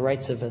Frenchman or the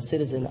rights of a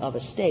citizen of a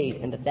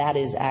state, and that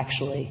is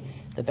actually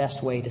the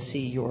best way to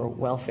see your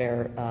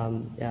welfare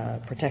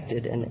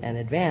protected and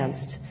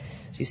advanced.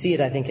 So you see it,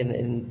 I think,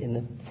 in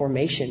the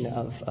formation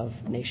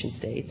of nation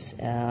states.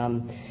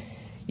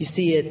 You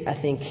see it, I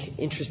think,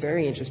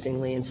 very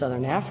interestingly in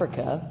Southern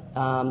Africa,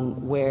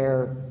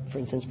 where, for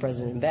instance,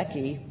 President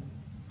Mbeki,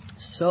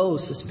 so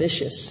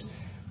suspicious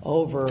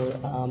over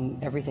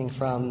everything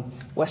from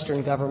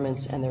Western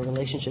governments and their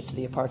relationship to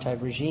the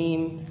apartheid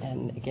regime,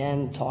 and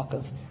again, talk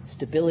of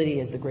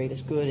stability as the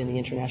greatest good in the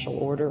international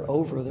order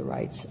over the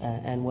rights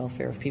and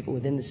welfare of people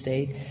within the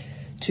state,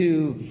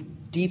 to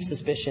deep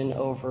suspicion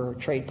over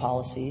trade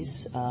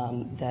policies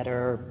that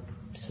are,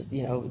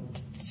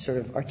 sort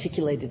of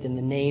articulated in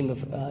the name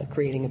of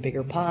creating a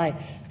bigger pie,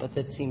 but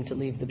that seem to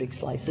leave the big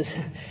slices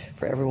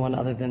for everyone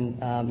other than,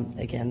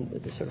 again,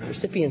 the sort of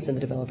recipients in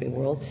the developing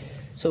world.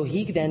 So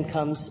he then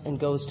comes and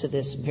goes to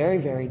this very,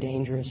 very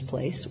dangerous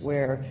place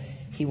where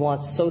he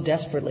wants so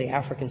desperately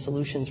African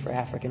solutions for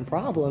African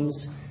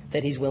problems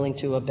that he's willing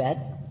to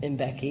abet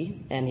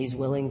Mbeki, and he's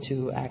willing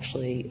to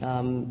actually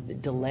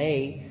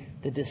delay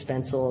the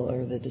dispensal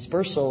or the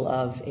dispersal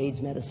of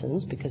AIDS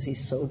medicines because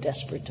he's so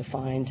desperate to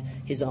find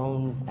his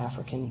own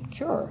African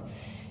cure.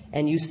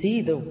 And you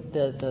see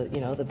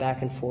the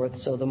back and forth.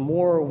 So the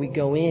more we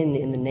go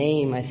in the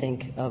name, I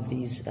think, of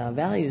these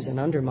values and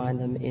undermine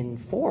them in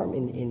form,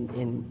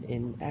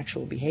 in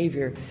actual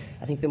behavior,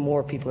 I think the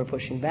more people are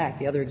pushing back.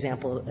 The other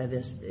example of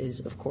this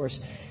is, of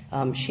course,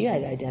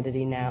 Shiite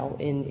identity now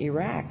in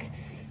Iraq.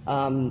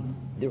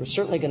 There was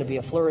certainly going to be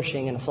a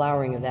flourishing and a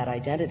flowering of that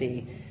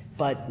identity,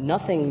 but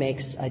nothing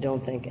makes, I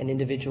don't think, an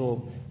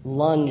individual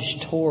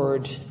lunge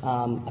toward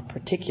a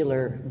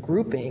particular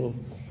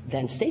grouping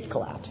than state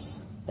collapse.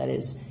 That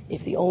is,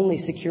 if the only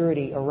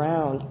security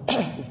around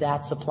is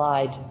that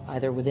supplied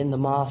either within the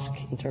mosque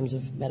in terms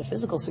of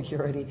metaphysical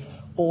security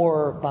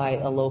or by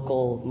a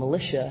local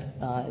militia,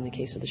 in the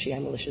case of the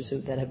Shia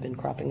militias that have been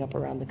cropping up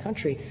around the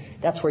country,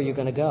 that's where you're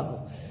going to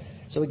go.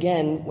 So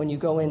again, when you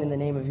go in the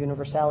name of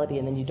universality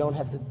and then you don't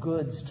have the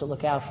goods to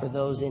look out for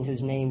those in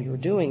whose name you're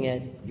doing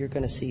it, you're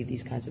going to see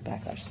these kinds of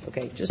backlashes.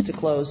 Okay, just to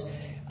close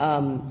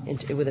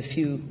with a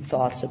few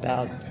thoughts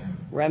about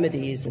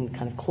remedies and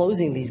kind of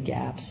closing these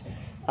gaps.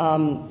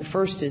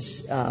 First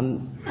is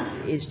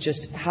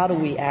just how do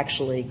we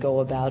actually go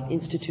about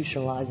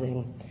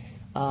institutionalizing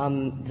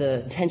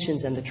the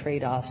tensions and the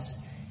trade-offs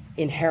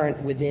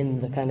inherent within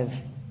the kind of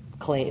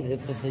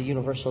the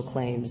universal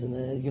claims and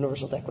the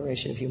Universal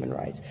Declaration of Human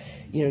Rights.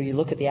 You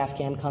look at the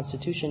Afghan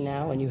Constitution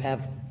now, and you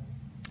have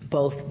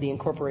both the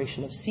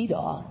incorporation of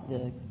CEDAW,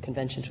 the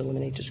Convention to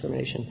Eliminate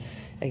Discrimination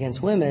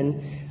Against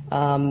Women,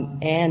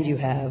 and you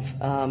have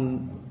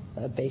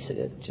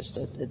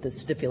the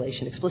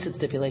stipulation, explicit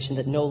stipulation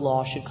that no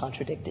law should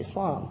contradict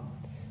Islam.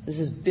 This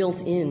is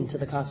built into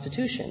the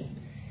Constitution.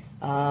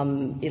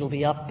 It'll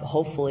be up,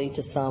 hopefully,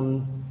 to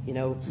some,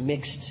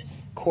 mixed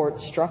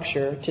court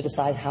structure to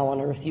decide how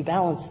on earth you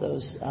balance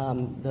those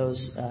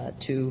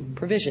two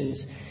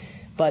provisions.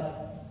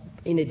 But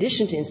in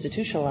addition to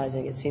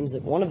institutionalizing, it seems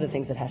that one of the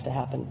things that has to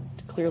happen,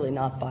 clearly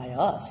not by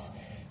us,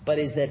 but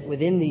is that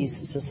within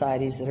these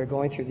societies that are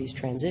going through these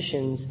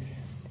transitions,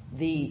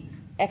 the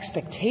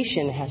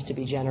expectation has to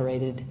be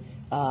generated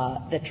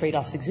that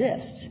trade-offs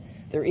exist.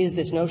 There is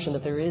this notion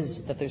that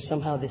there's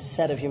somehow this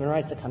set of human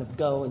rights that kind of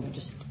go and you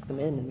just stick them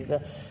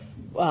in.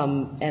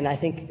 And I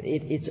think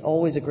it's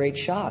always a great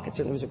shock. It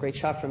certainly was a great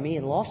shock for me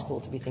in law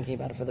school to be thinking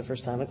about it for the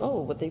first time.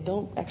 But they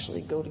don't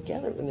actually go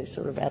together, and they're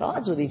sort of at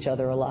odds with each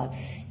other a lot.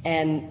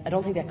 And I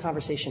don't think that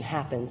conversation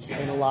happens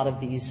in a lot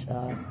of these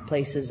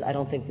places. I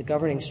don't think the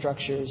governing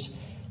structures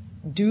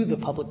do the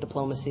public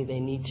diplomacy they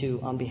need to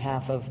on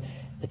behalf of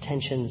the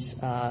tensions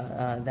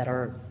that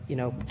are,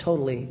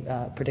 totally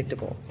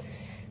predictable.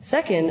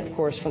 Second, of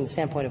course, from the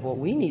standpoint of what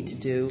we need to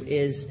do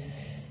is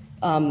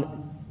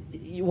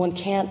one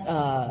can't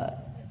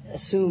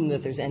assume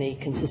that there's any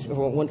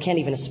or one can't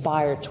even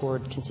aspire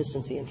toward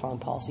consistency in foreign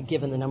policy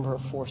given the number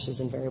of forces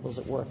and variables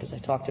at work, as I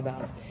talked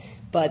about.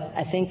 But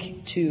I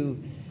think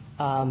to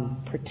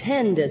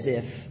pretend as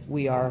if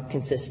we are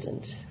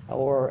consistent,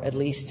 or at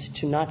least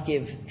to not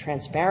give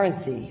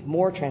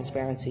more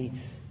transparency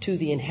to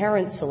the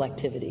inherent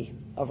selectivity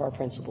of our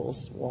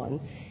principles, one,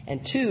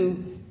 and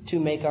two, to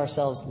make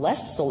ourselves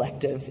less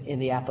selective in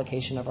the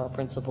application of our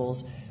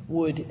principles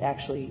would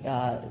actually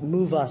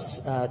move us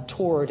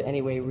toward,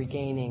 anyway,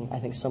 regaining, I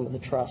think, some of the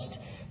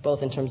trust,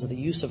 both in terms of the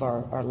use of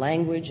our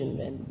language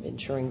and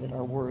ensuring that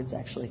our words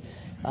actually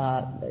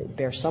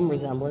bear some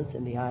resemblance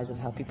in the eyes of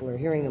how people are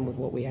hearing them with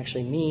what we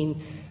actually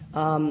mean,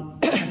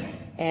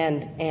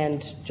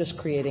 and just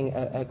creating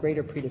a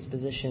greater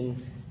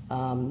predisposition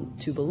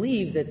to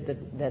believe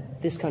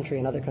that this country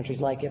and other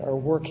countries like it are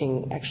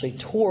working actually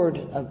toward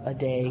a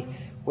day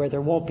where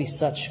there won't be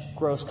such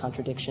gross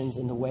contradictions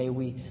in the way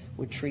we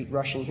would treat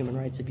Russian human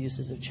rights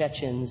abuses of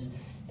Chechens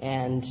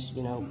and,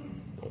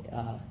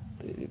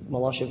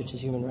 Milosevic's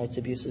human rights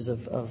abuses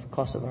of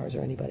Kosovars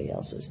or anybody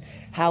else's.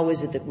 How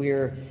is it that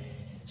we're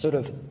sort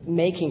of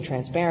making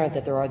transparent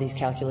that there are these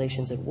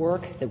calculations at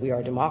work, that we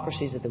are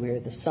democracies, that we are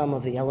the sum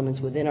of the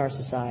elements within our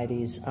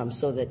societies,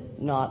 so that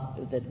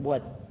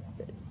what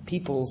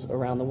peoples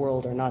around the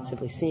world are not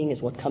simply seeing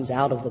is what comes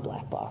out of the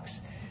black box,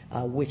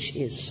 which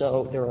is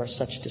there are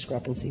such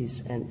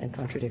discrepancies and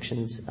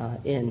contradictions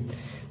in.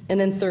 And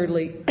then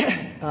thirdly,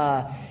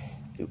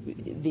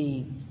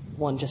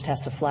 one just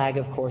has to flag,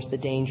 of course, the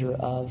danger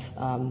of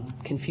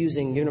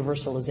confusing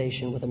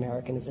universalization with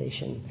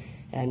Americanization.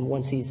 And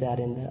one sees that,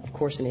 of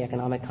course, in the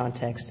economic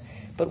context,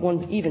 but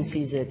one even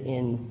sees it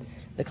in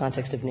the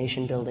context of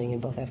nation building in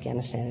both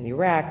Afghanistan and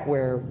Iraq,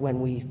 where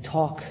when we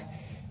talk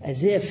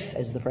as if,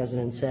 as the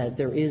president said,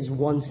 there is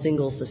one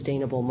single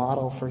sustainable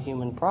model for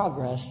human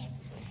progress,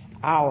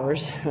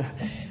 ours,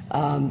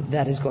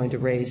 that is going to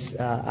raise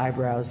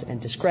eyebrows and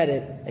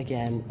discredit,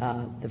 again,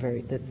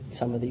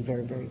 some of the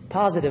very, very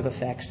positive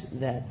effects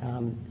that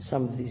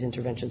some of these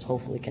interventions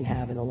hopefully can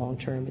have in the long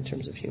term in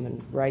terms of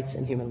human rights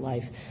and human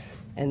life.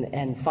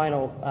 And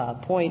final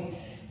point,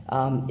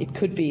 it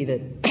could be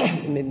that,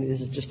 maybe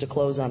this is just to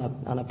close on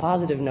a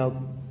positive note,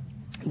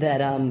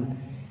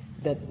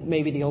 that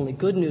maybe the only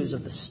good news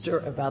of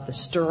about the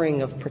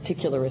stirring of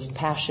particularist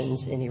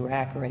passions in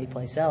Iraq or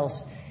anyplace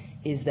else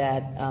is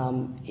that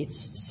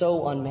it's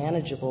so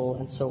unmanageable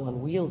and so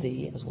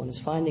unwieldy, as one is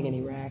finding in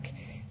Iraq,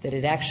 that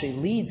it actually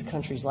leads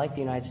countries like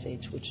the United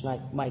States, which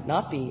might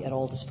not be at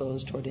all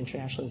disposed toward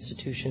international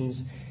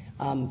institutions,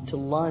 to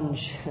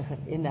lunge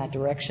in that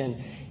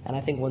direction. And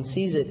I think one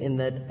sees it in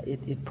that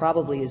it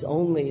probably is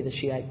only the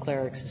Shiite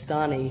cleric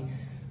Sistani,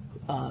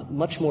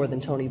 much more than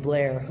Tony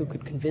Blair, who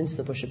could convince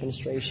the Bush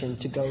administration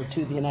to go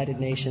to the United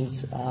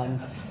Nations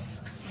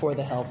for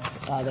the help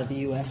that the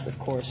U.S., of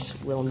course,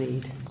 will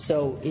need.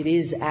 So it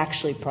is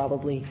actually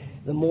probably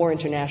the more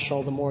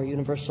international, the more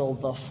universal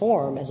the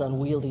form, as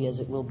unwieldy as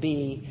it will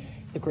be,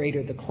 the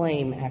greater the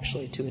claim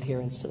actually to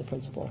adherence to the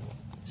principle.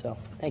 So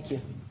thank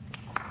you.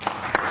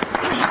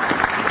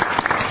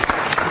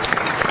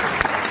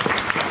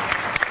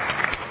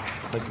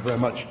 Thank you very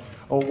much.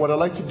 What I'd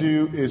like to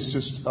do is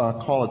just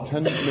call a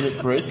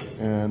 10-minute break,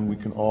 and we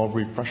can all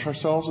refresh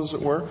ourselves, as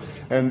it were.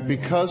 And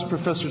because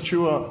Professor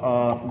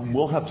Chua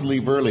will have to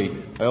leave early,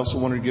 I also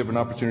wanted to give an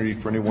opportunity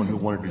for anyone who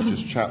wanted to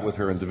just chat with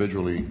her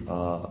individually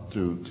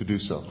to do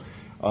so.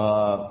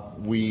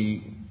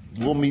 We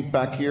will meet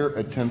back here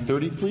at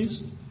 10:30,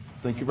 please.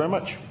 Thank you very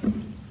much.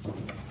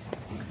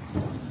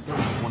 That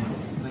was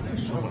wonderful. Thank you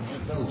so much.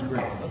 That was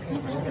great.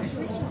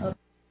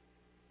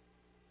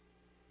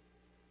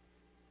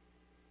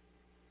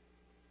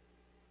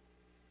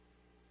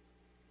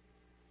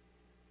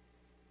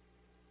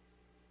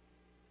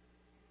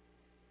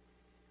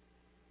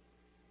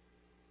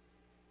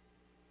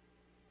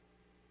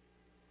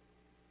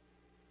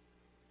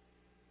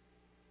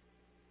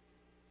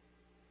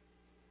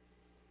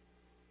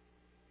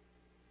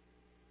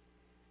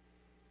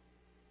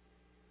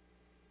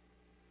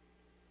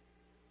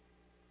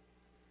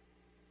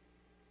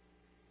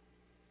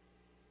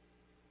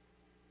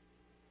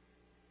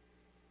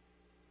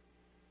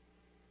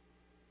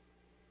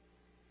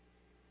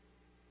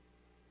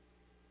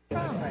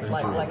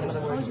 Like in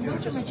other words,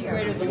 just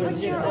greater than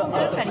what's your own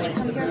background? You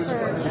come here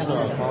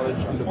for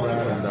college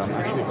undergrad and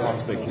actually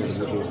prospect here to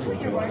do some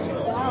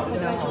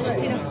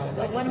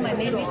one of my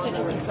main research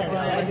assistants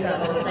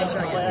was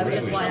Nigerian, which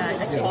is why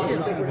I came too.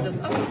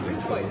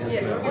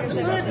 Well, it's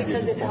good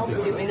because it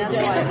helps you. I mean, that's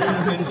why it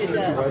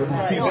does.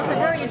 It's a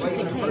very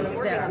interesting case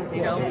there,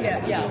 you know.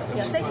 Yeah.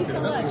 Thank you so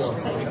much.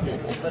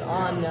 But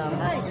on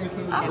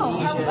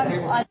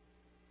amnesia.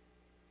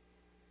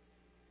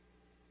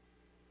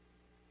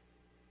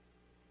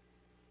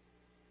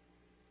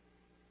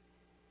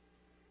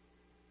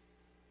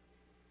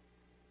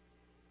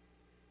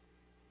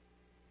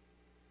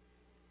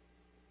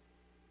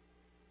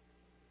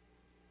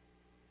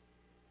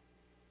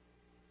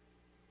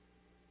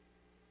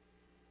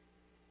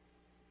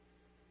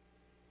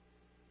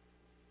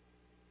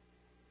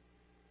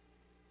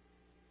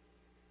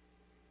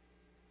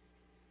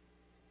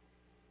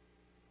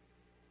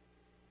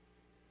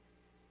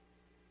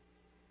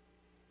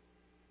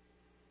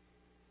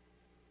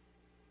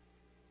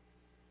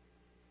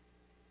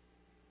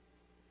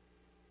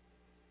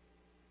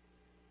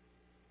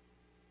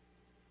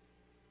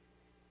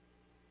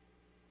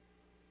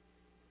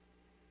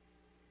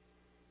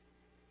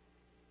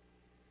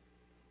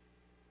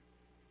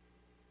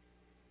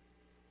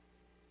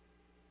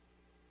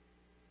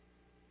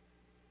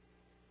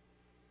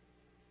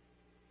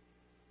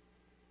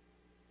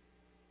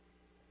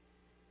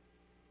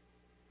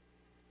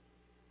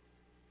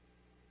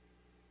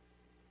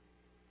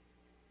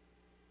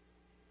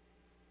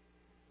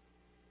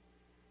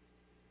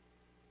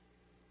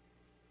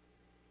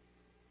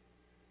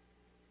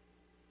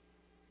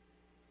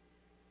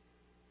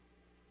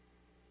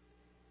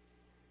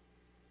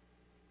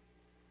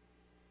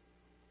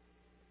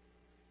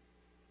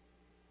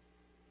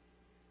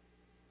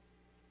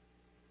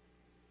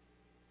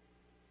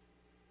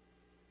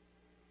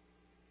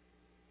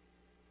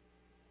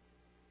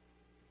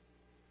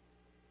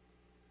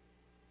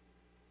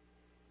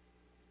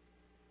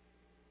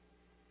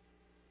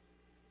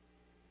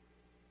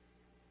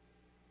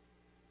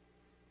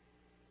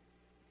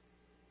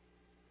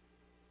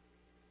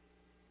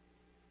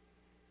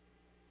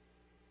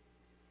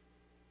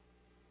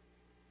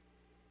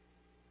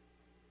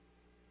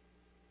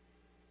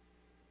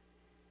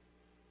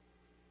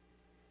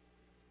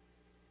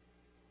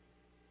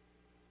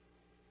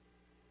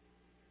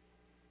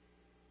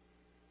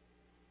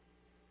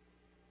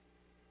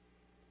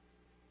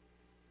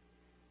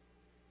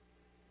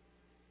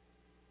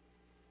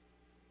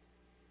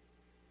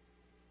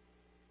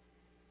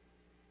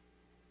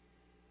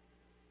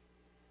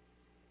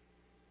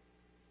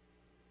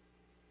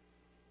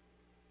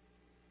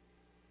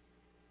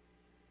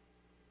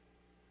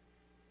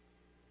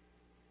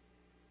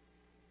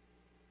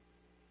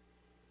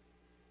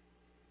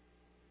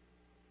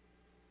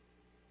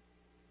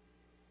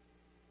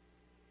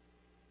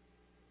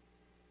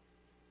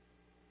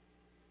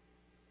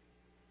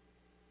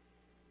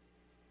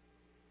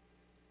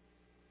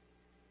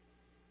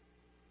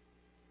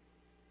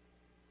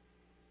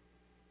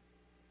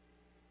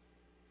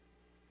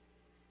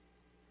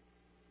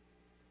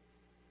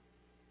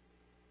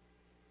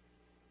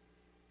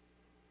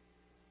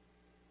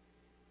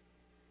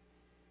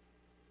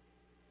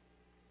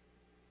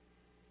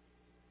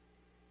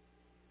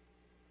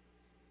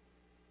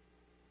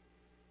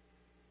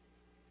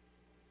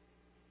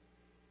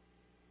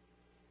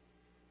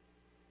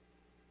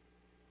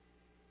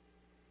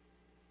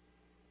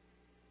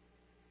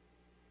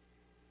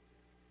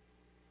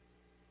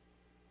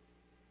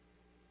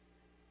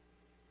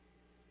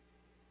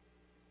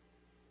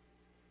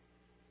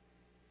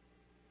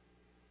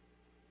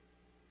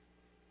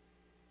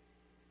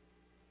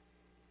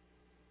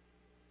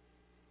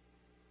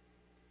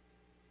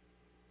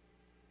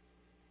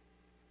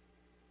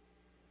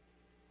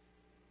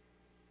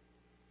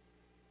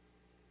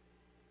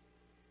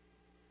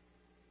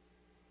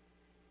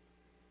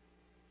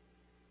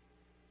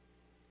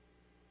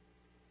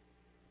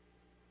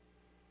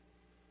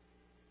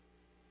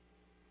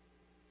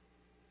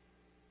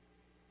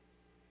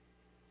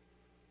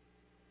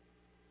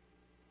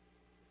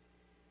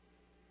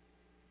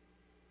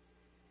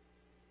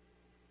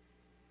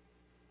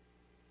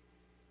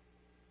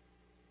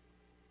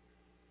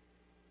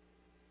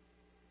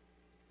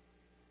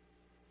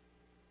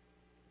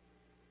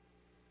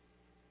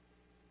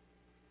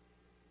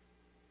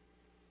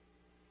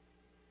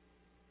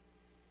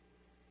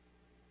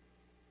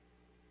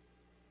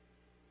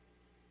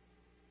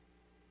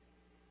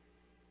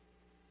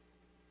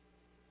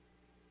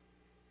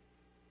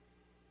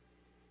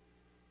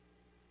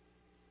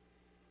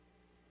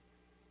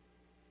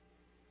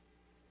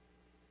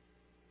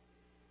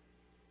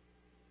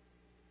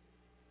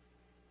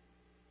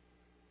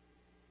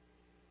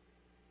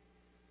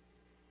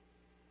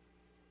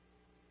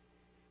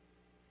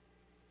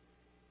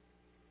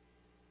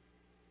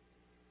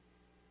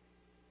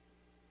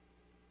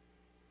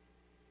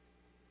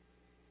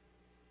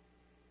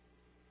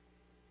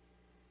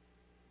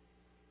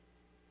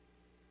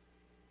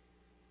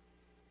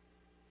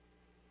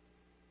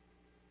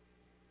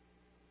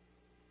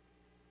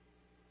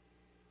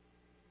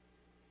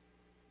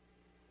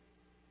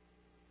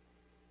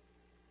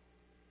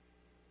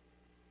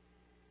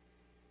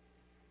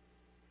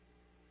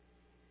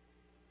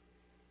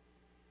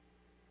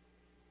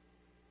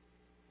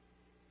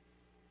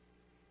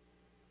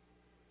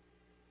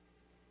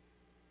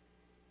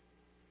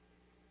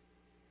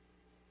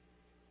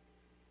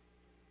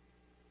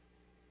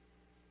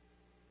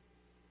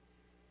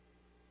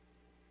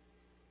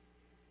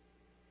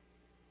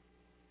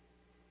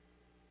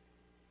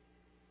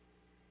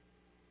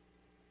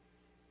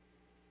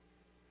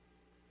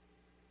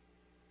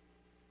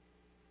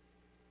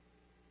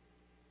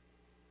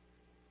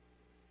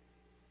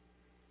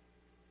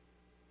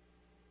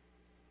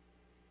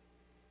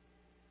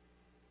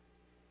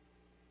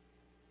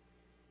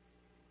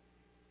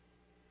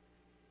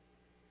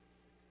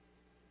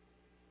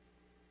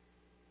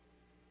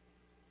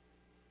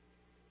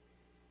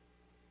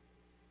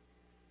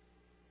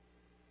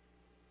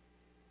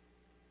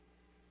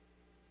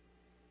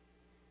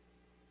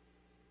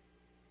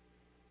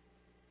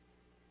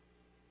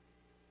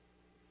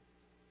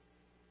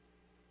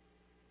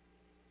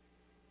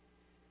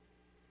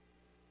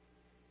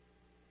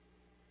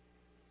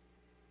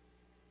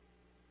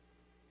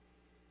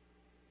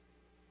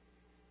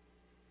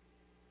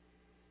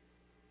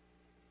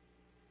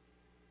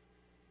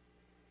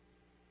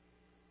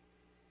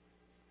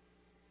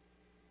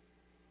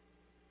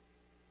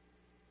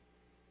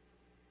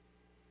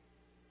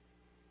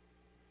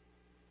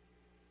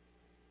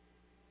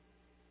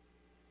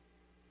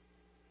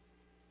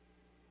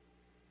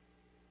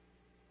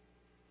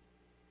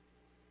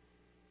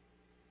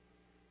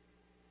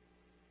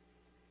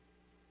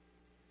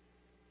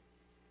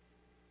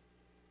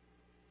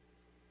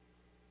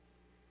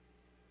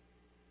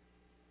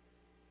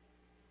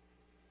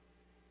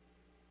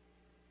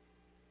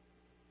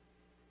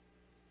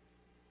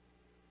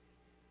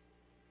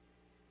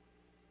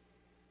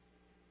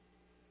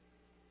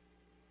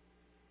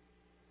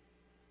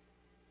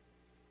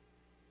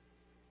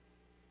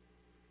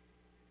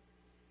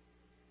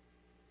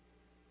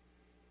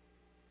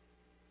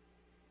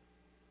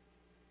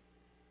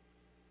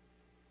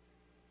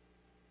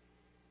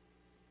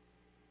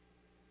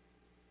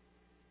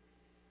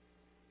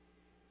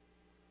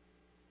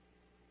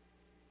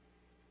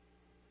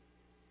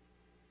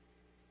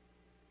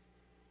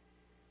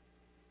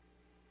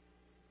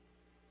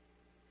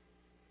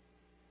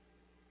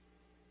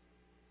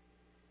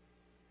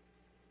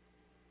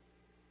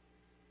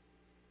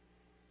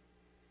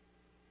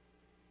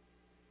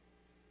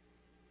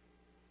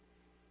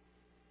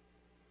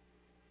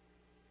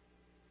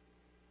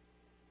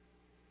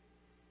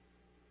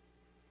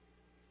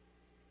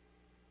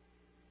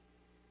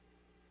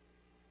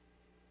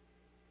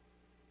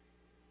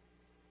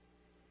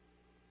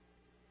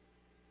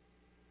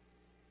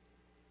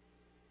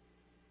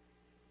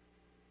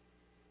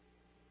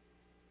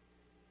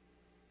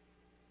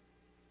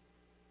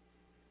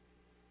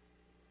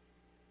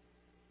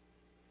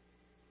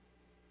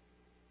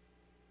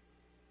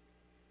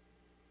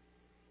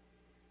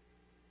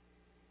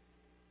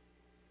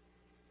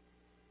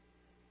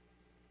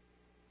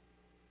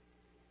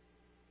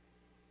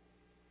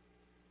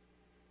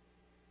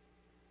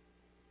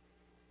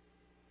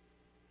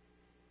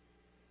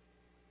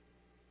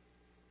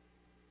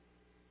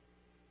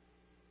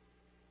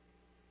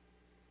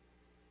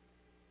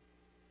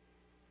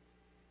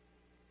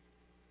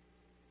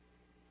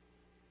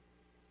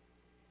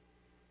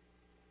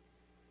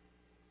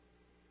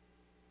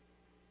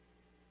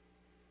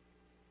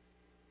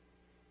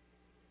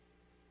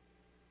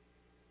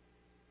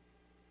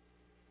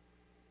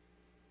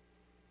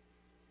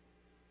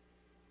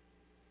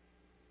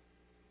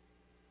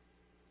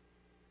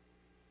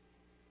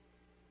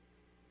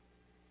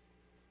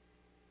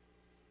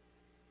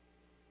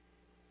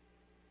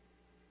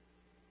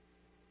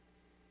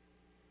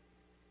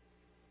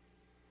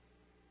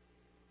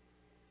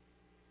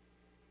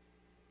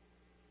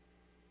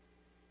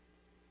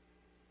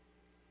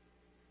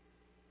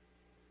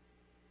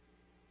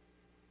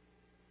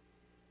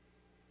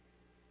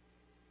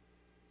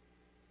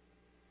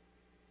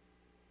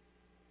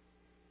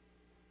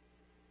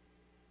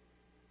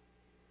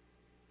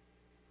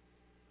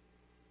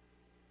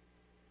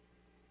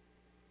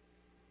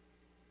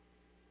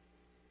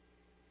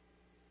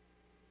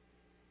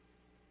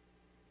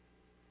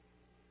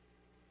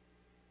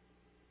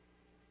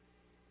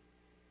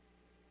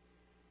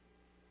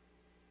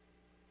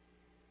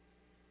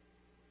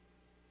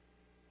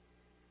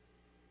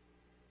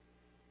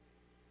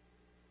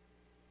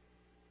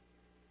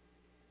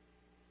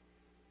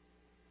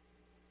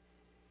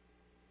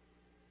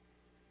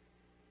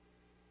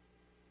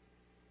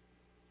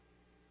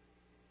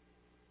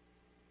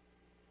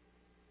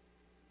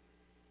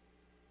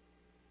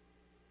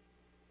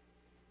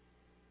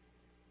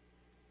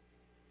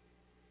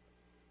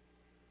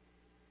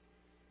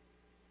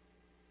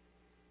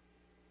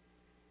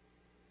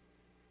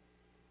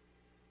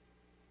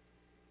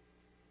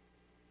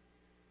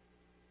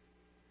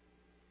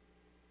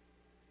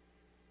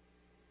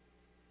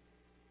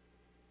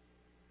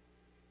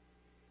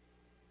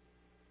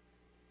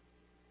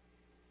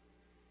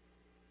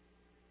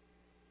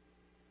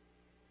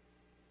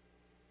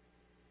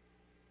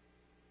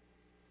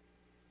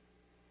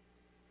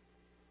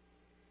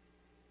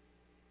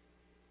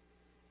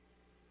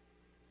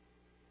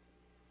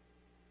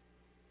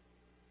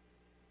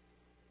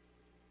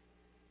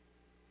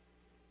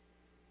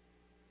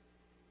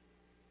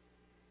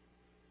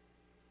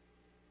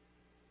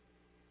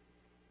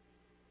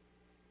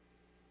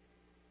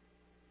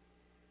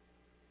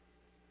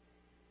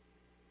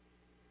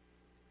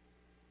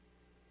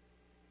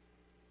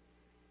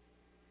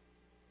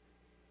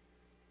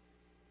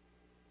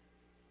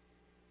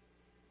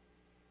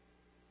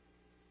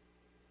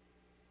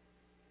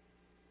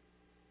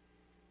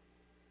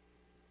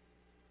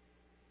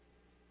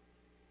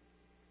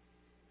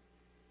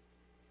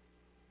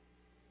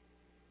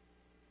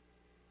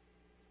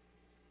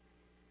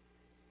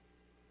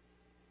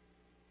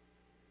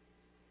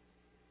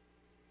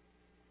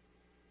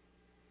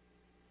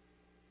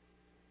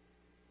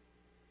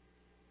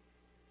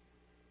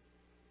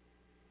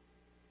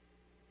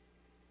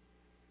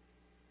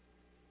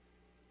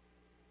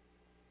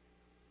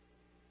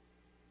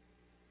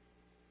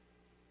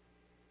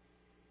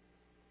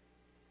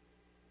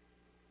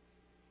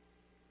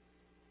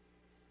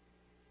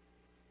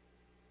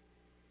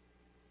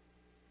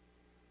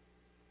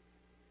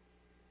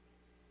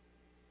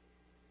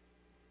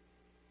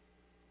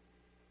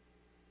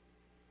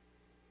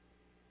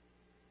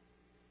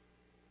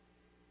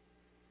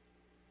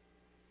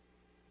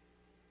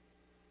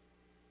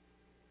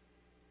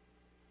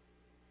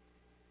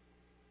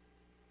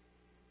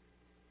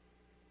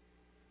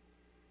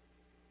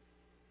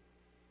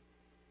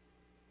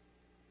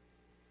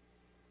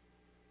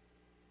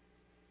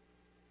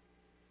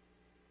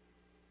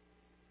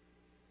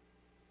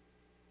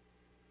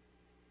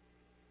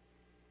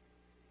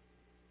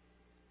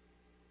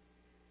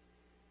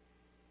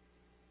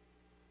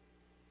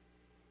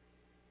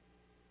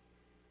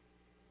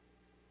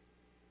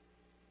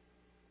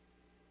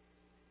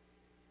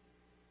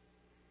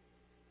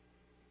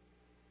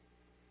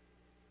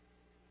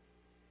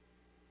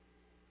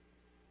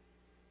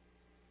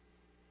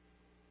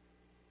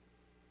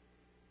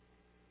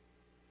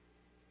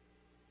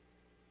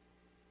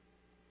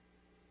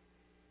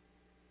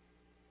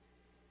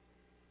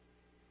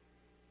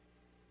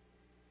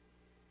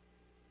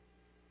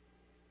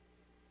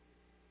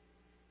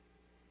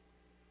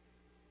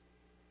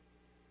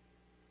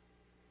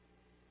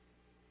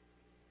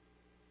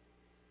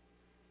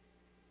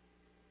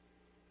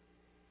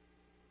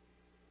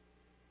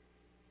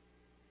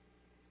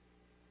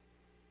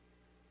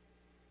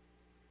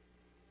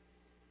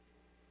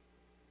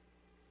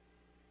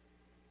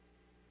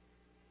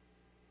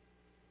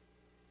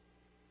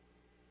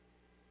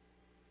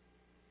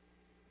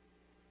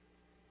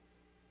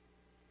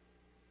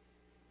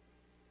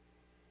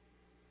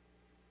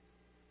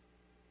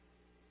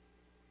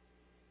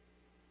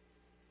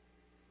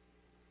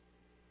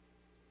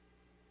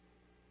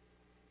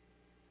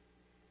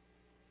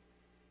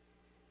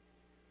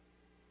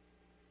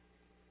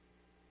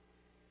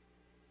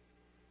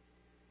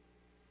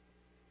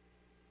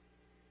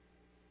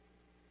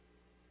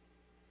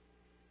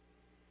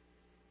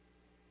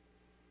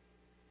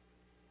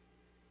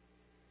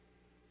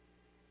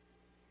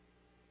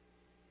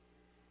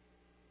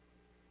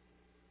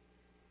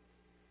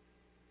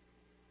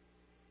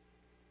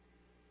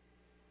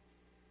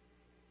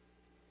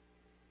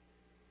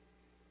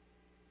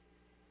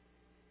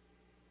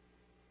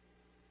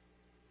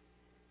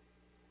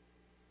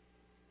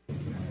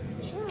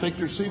 take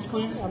their seats,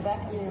 please. I'm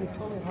back in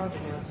totally hard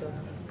now, so.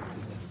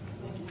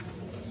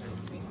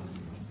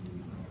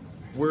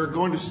 We're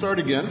going to start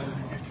again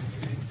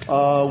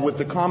with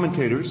the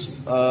commentators.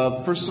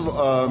 First of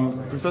all,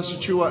 Professor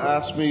Chua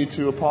asked me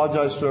to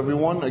apologize to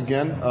everyone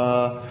again.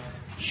 Her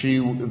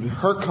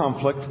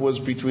conflict was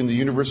between the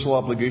universal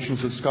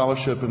obligations of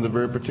scholarship and the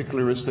very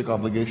particularistic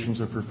obligations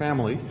of her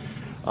family.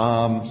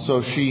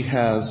 So she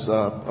has,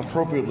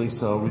 appropriately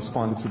so,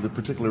 responded to the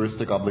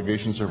particularistic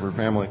obligations of her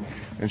family,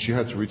 and she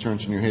had to return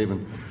to New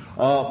Haven.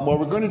 What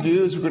we're going to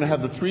do is we're going to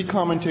have the three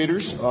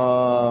commentators.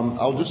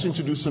 I'll just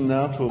introduce them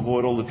now to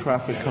avoid all the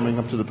traffic coming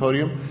up to the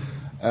podium.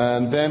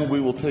 And then we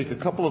will take a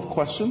couple of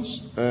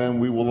questions,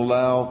 and we will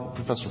allow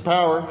Professor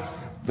Power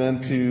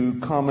then to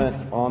comment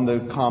on the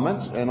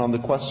comments and on the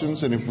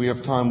questions, and if we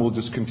have time, we'll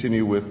just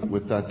continue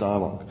with that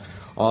dialogue.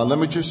 Let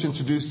me just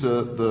introduce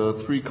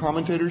the three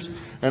commentators,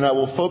 and I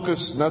will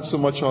focus not so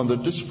much on the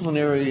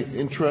disciplinary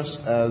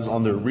interests as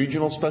on their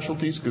regional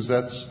specialties, because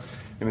that's,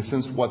 in a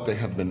sense, what they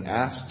have been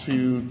asked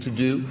to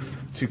do,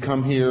 to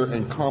come here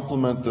and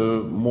complement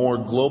the more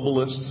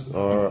globalist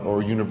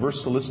or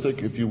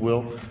universalistic, if you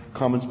will,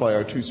 comments by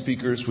our two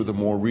speakers with a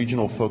more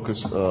regional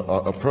focused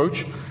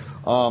approach.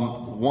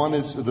 One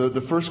is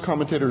the first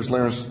commentator is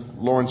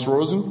Lawrence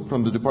Rosen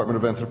from the Department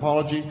of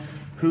Anthropology,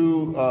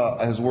 who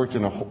has worked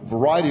in a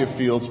variety of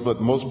fields,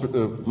 but most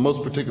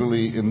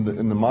particularly in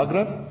the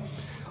Maghreb.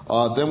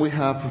 Then we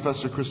have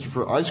Professor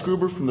Christopher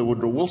Eisgruber from the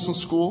Woodrow Wilson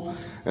School,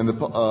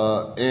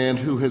 and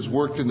who has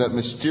worked in that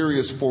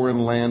mysterious foreign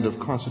land of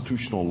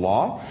constitutional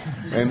law,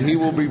 and he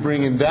will be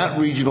bringing that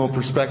regional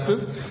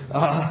perspective.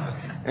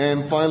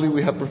 And finally,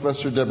 we have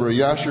Professor Deborah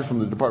Yasher from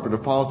the Department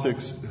of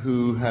Politics,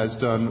 who has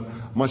done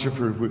much of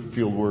her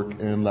field work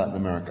in Latin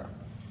America.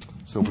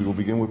 So we will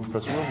begin with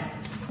Professor Rosen.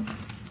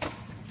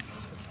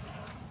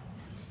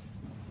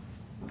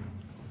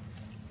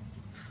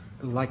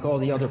 Like all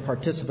the other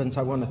participants,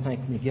 I want to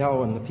thank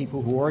Miguel and the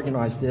people who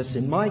organized this.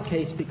 In my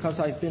case, because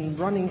I've been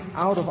running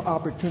out of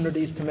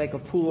opportunities to make a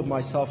fool of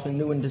myself in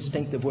new and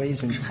distinctive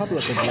ways in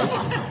public again.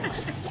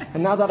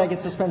 And now that I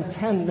get to spend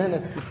 10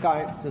 minutes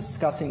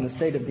discussing the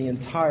state of the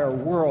entire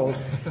world,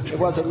 it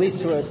was, at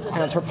least to an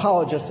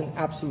anthropologist, an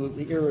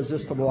absolutely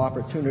irresistible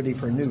opportunity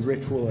for a new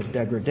ritual of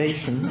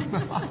degradation.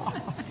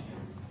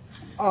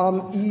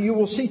 You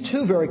will see,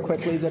 too, very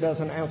quickly that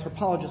as an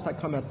anthropologist, I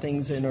come at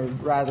things in a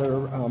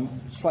rather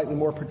slightly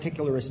more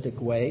particularistic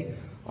way.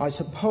 I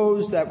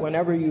suppose that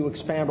whenever you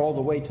expand all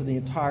the way to the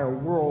entire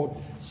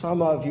world,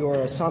 some of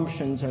your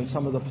assumptions and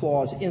some of the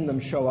flaws in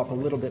them show up a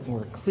little bit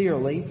more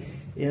clearly.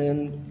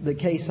 In the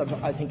case of,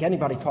 I think,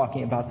 anybody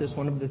talking about this,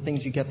 one of the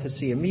things you get to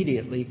see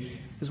immediately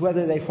is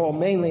whether they fall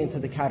mainly into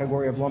the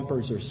category of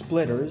lumpers or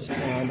splitters,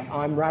 and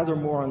I'm rather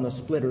more on the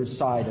splitters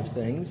side of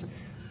things.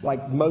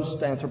 Like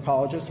most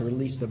anthropologists, or at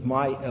least of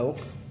my ilk,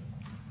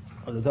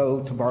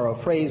 though, to borrow a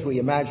phrase, we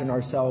imagine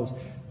ourselves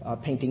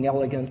painting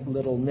elegant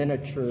little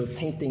miniature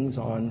paintings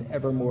on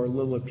ever more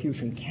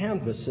Lilliputian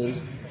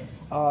canvases,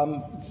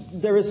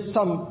 there is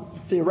some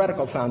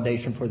theoretical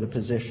foundation for the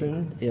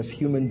position. If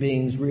human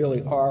beings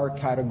really are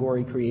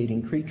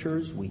category-creating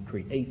creatures, we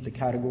create the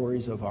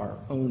categories of our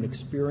own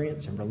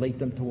experience and relate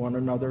them to one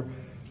another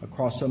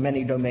across so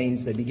many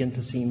domains they begin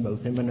to seem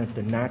both immanent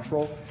and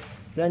natural,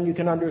 then you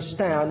can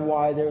understand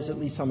why there's at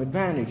least some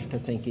advantage to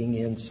thinking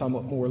in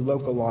somewhat more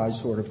localized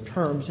sort of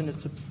terms, and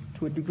it's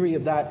to a degree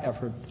of that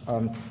effort,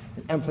 an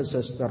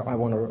emphasis that I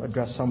want to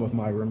address some of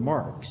my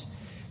remarks.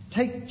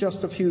 Take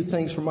just a few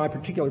things from my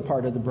particular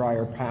part of the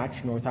briar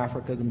patch, North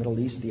Africa, the Middle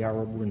East, the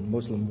Arab and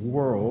Muslim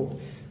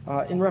world,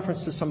 in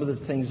reference to some of the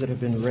things that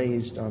have been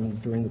raised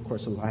during the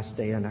course of the last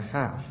day and a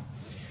half.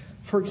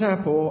 For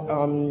example,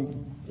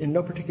 in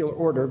no particular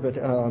order, but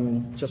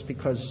just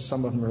because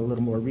some of them are a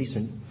little more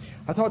recent,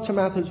 I thought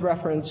Samantha's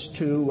reference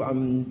to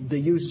the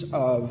use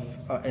of,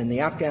 in the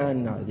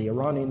Afghan, the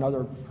Iranian,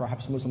 other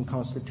perhaps Muslim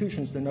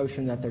constitutions, the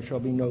notion that there shall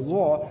be no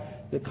law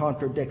that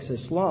contradicts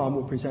Islam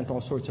will present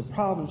all sorts of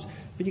problems.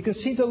 But you can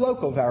see the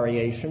local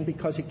variation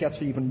because it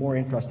gets even more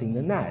interesting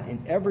than that.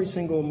 In every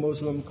single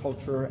Muslim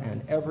culture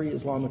and every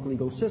Islamic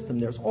legal system,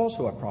 there's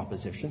also a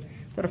proposition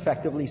that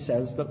effectively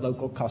says that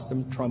local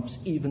custom trumps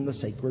even the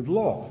sacred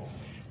law.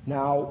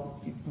 Now,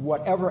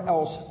 whatever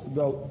else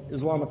the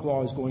Islamic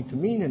law is going to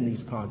mean in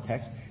these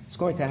contexts, it's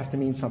going to have to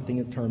mean something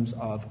in terms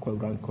of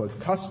quote-unquote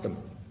custom.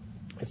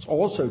 It's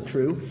also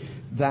true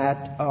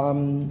that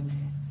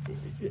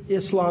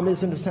Islam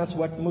is, in a sense,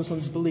 what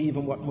Muslims believe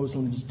and what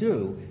Muslims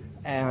do.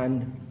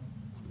 And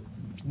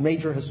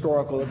major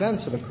historical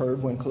events have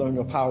occurred when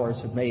colonial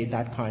powers have made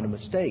that kind of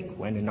mistake.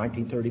 When in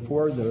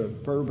 1934 the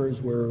Berbers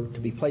were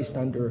to be placed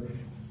under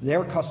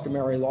their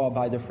customary law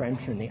by the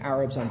French and the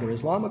Arabs under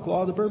Islamic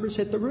law, the Berbers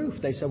hit the roof.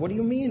 They said, what do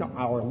you mean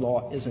our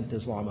law isn't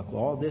Islamic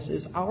law? This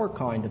is our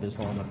kind of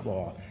Islamic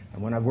law.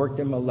 And when I've worked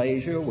in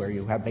Malaysia, where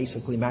you have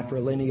basically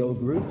matrilineal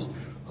groups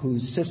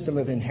whose system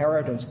of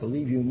inheritance,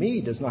 believe you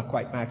me, does not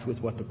quite match with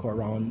what the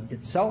Quran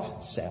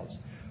itself says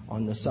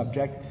on the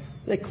subject,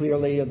 they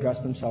clearly address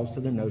themselves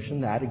to the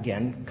notion that,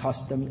 again,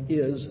 custom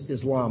is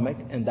Islamic,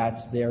 and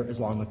that's their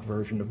Islamic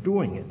version of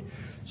doing it.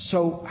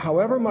 So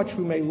however much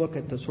we may look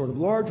at the sort of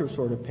larger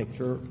sort of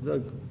picture,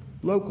 the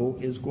local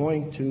is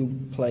going to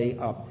play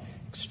up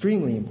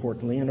extremely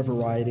importantly in a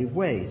variety of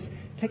ways.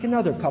 Take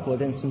another couple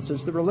of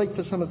instances that relate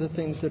to some of the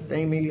things that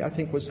Amy, I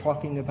think, was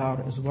talking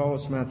about, as well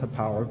as Samantha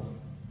Power.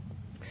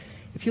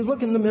 If you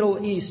look in the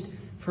Middle East,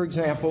 for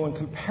example, and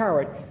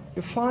compare it,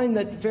 you find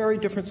that very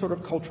different sort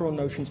of cultural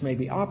notions may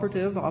be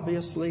operative,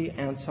 obviously,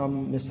 and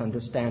some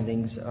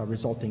misunderstandings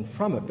resulting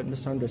from it, but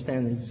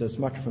misunderstandings as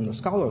much from the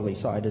scholarly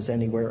side as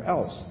anywhere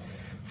else.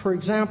 For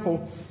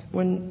example,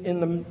 when in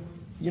the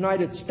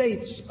United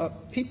States,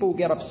 people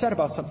get upset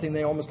about something,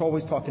 they almost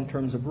always talk in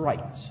terms of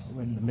rights.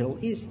 In the Middle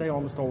East, they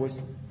almost always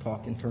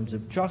talk in terms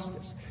of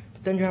justice.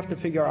 But then you have to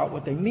figure out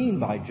what they mean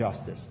by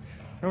justice.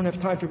 I don't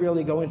have time to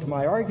really go into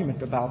my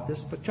argument about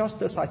this, but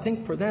justice, I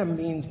think, for them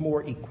means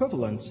more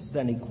equivalence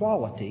than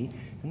equality.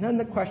 And then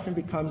the question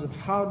becomes of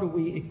how do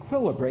we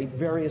equilibrate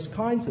various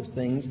kinds of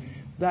things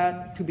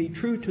that, to be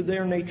true to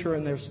their nature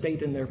and their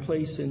state and their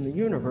place in the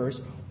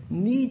universe,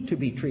 need to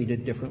be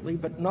treated differently,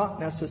 but not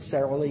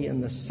necessarily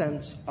in the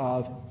sense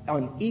of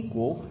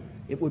unequal.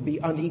 It would be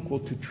unequal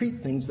to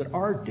treat things that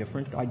are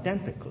different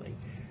identically.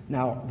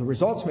 Now, the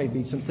results may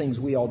be some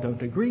things we all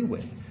don't agree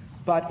with,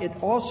 but it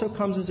also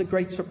comes as a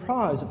great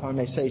surprise, if I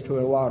may say, to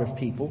a lot of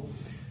people.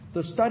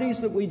 The studies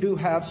that we do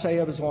have, say,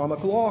 of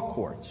Islamic law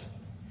courts,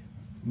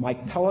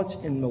 Mike Pellet's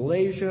in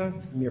Malaysia,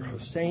 Mir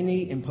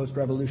Hosseini in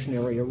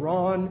post-revolutionary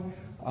Iran,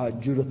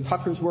 Judith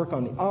Tucker's work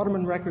on the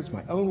Ottoman records,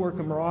 my own work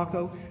in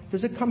Morocco.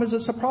 Does it come as a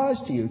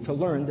surprise to you to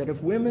learn that if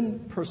women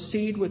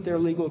proceed with their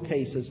legal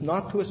cases,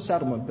 not to a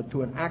settlement, but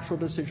to an actual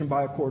decision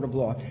by a court of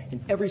law,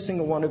 in every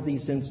single one of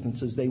these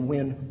instances, they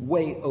win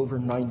way over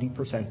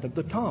 90% of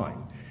the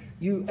time?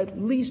 You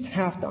at least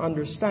have to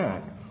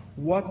understand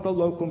what the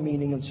local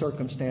meaning and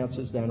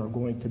circumstances then are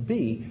going to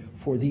be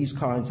for these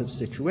kinds of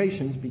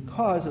situations,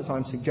 because, as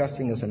I'm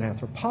suggesting as an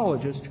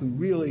anthropologist who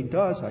really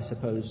does, I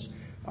suppose,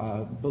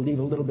 believe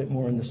a little bit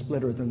more in the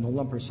splitter than the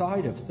lumper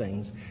side of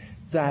things,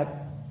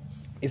 that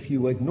if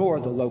you ignore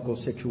the local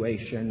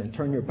situation and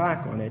turn your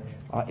back on it,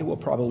 it will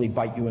probably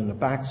bite you in the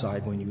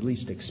backside when you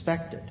least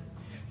expect it.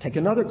 Take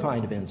another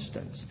kind of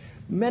instance.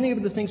 Many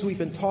of the things we've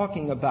been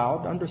talking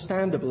about,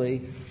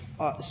 understandably,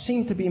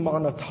 seem to be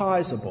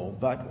monetizable,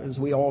 but as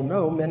we all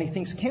know, many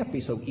things can't be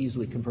so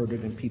easily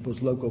converted in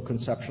people's local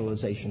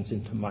conceptualizations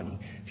into money.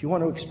 If you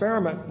want to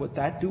experiment with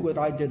that, do what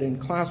I did in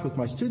class with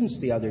my students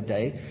the other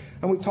day,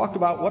 and we talked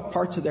about what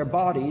parts of their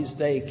bodies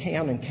they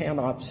can and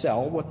cannot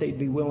sell, what they'd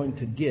be willing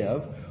to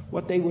give,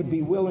 what they would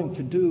be willing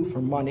to do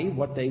for money,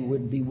 what they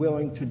would be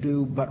willing to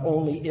do, but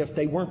only if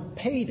they weren't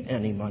paid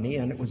any money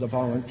and it was a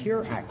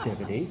volunteer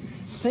activity.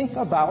 Think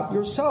about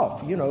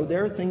yourself. You know,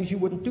 there are things you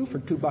wouldn't do for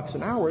 $2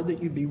 an hour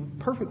that you'd be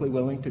perfectly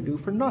willing to do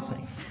for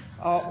nothing.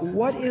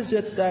 What is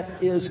it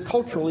that is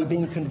culturally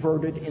being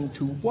converted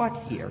into what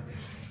here?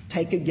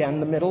 Take again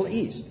the Middle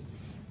East.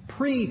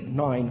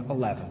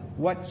 Pre-9/11,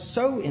 what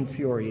so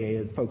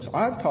infuriated folks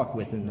I've talked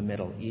with in the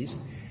Middle East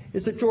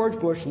is that George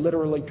Bush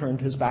literally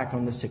turned his back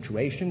on the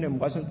situation and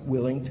wasn't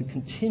willing to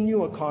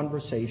continue a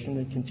conversation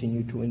and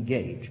continue to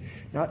engage.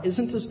 Now, it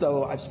isn't as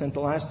though I've spent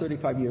the last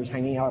 35 years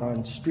hanging out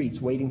on streets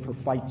waiting for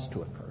fights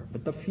to occur,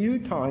 but the few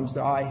times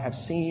that I have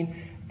seen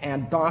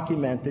and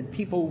documented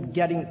people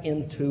getting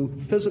into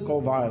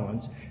physical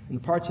violence in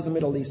the parts of the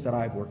Middle East that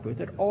I've worked with,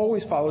 it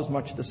always follows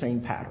much the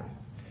same pattern.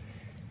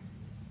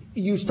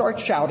 You start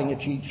shouting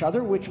at each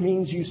other, which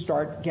means you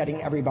start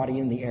getting everybody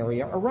in the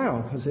area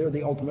around, because they're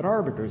the ultimate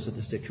arbiters of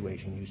the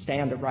situation. You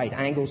stand at right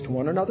angles to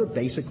one another,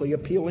 basically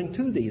appealing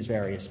to these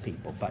various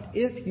people. But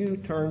if you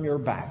turn your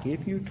back,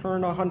 if you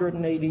turn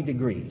 180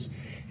 degrees,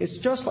 it's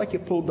just like you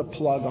pulled the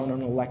plug on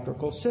an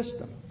electrical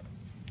system.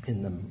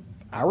 In the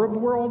Arab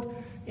world,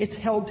 it's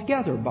held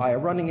together by a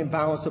running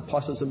imbalance of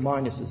pluses and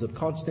minuses, of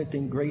constant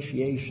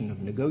ingratiation,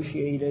 of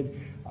negotiated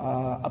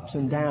ups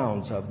and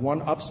downs, of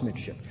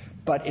one-upsmanship.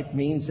 But it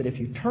means that if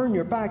you turn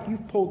your back,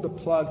 you've pulled the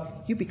plug,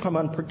 you become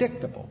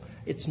unpredictable.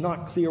 It's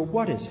not clear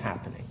what is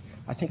happening.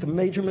 I think a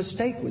major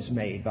mistake was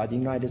made by the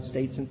United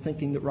States in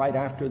thinking that right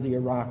after the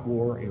Iraq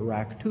War,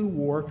 Iraq II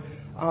war,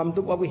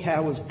 that what we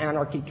had was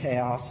anarchy,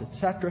 chaos,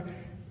 etc.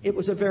 It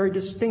was a very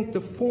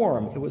distinctive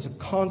form. It was a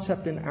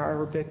concept in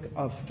Arabic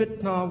of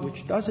fitna,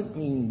 which doesn't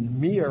mean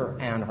mere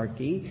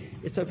anarchy.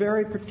 It's a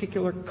very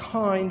particular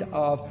kind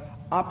of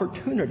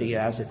opportunity,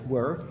 as it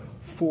were,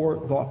 for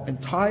the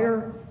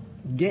entire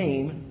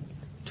game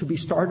to be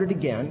started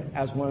again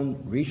as one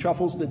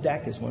reshuffles the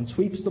deck, as one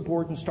sweeps the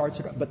board and starts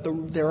it up. But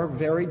there are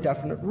very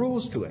definite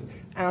rules to it.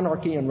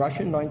 Anarchy in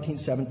Russia in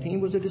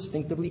 1917 was a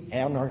distinctively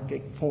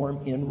anarchic form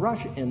in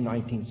Russia in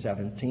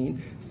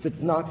 1917.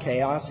 Fitna,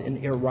 chaos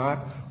in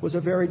Iraq was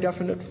a very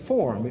definite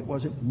form. It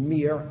wasn't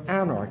mere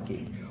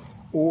anarchy.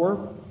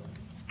 Or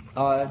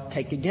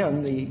take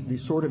again the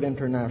sort of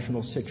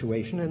international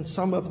situation and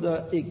some of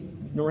the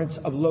ignorance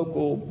of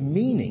local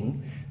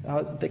meaning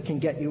that can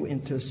get you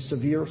into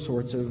severe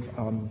sorts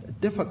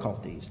of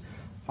difficulties.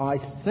 I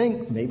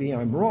think, maybe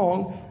I'm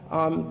wrong,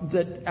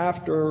 that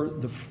after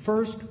the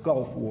first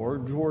Gulf War,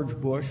 George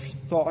Bush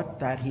thought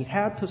that he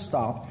had to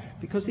stop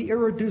because the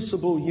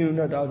irreducible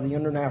unit of the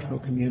international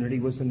community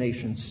was the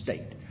nation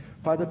state.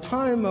 By the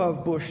time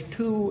of Bush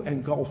II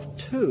and Gulf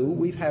II,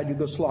 we've had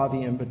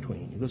Yugoslavia in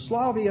between.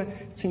 Yugoslavia,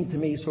 it seemed to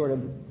me, sort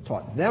of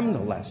taught them the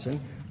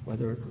lesson,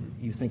 whether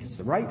you think it's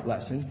the right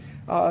lesson,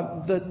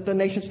 that the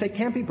nation state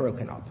can't be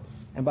broken up.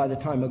 And by the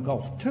time of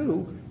Gulf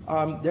II,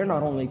 they're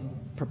not only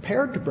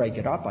prepared to break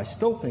it up. I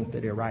still think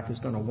that Iraq is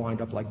going to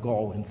wind up like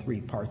Gaul in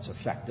three parts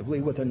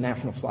effectively, with a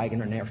national flag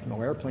and a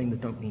national airplane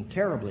that don't mean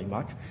terribly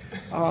much,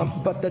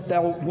 but that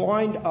they'll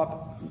wind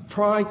up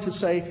trying to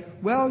say,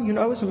 well, you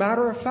know, as a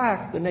matter of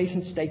fact, the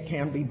nation state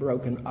can be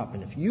broken up.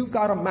 And if you've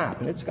got a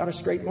map and it's got a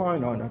straight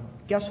line on it,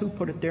 guess who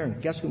put it there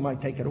and guess who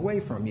might take it away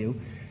from you?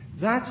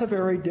 That's a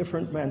very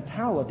different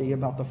mentality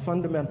about the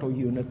fundamental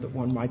unit that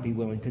one might be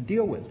willing to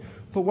deal with.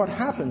 But what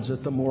happens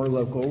at the more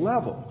local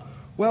level?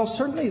 Well,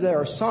 certainly there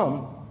are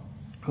some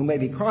who may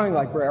be crying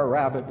like Brer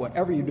Rabbit,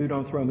 whatever you do,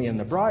 don't throw me in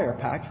the briar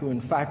patch, who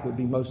in fact would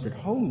be most at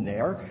home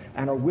there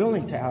and are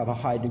willing to have a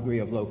high degree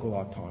of local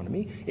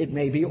autonomy. It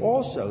may be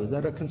also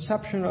that a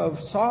conception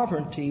of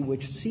sovereignty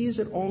which sees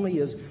it only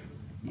as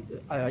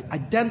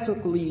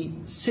identically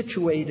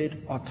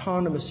situated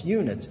autonomous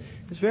units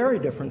is very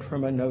different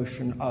from a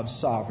notion of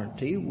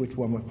sovereignty, which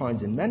one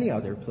finds in many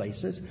other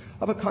places,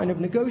 of a kind of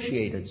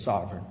negotiated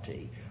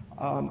sovereignty.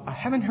 I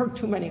haven't heard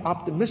too many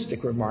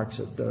optimistic remarks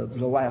at the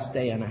last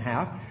day and a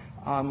half.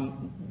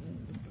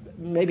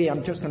 Maybe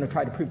I'm just going to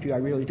try to prove to you I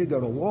really did go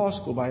to law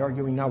school by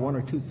arguing now one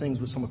or two things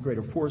with somewhat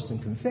greater force than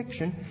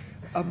conviction.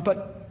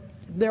 But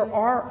there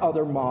are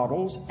other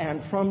models,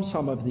 and from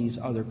some of these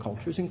other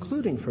cultures,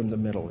 including from the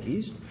Middle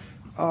East,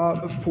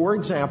 for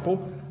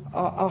example,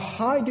 a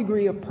high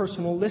degree of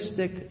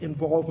personalistic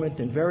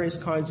involvement in various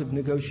kinds of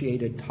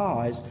negotiated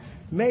ties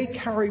may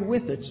carry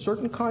with it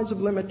certain kinds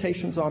of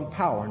limitations on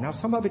power. Now,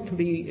 some of it can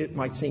be, it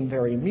might seem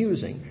very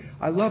amusing.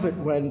 I love it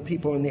when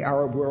people in the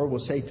Arab world will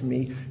say to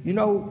me, you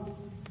know,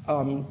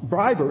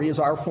 bribery is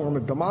our form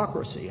of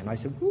democracy. And I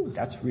say, ooh,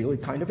 that's really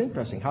kind of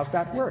interesting. How's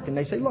that work? And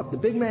they say, look, the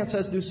big man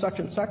says do such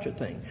and such a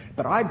thing,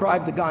 but I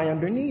bribe the guy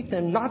underneath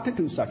him not to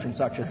do such and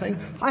such a thing.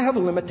 I have a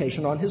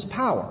limitation on his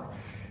power.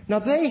 Now,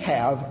 they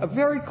have a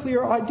very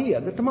clear idea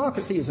that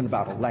democracy isn't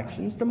about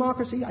elections.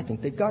 Democracy, I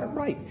think they've got it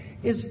right,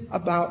 is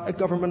about a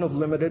government of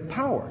limited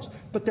powers.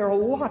 But there are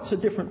lots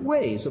of different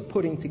ways of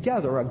putting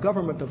together a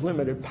government of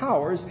limited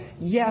powers.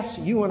 Yes,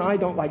 you and I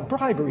don't like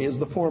bribery as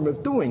the form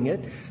of doing it,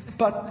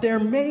 but there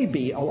may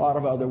be a lot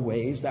of other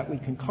ways that we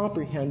can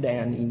comprehend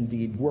and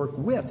indeed work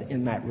with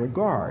in that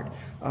regard.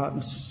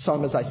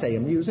 Some, as I say,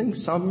 amusing,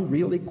 some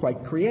really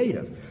quite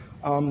creative.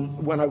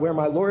 When I wear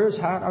my lawyer's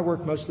hat, I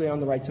work mostly on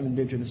the rights of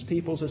indigenous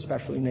peoples,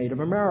 especially Native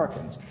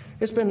Americans.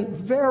 It's been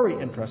very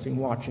interesting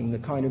watching the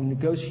kind of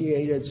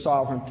negotiated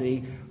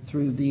sovereignty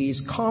through these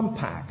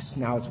compacts.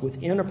 Now, it's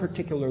within a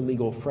particular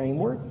legal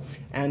framework,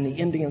 and the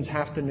Indians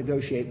have to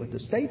negotiate with the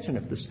states, and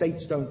if the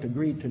states don't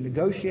agree to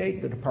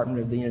negotiate, the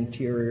Department of the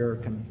Interior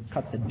can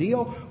cut the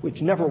deal,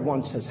 which never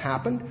once has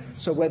happened.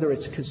 So whether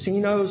it's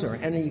casinos or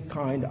any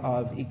kind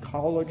of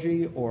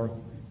ecology or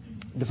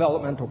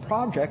developmental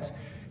projects,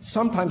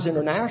 sometimes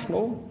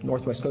international,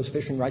 Northwest Coast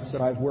fishing rights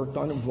that I've worked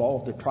on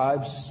involve the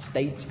tribes,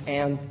 states,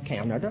 and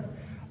Canada.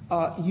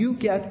 You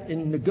get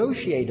in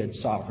negotiated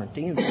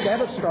sovereignty,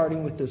 instead of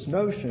starting with this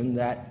notion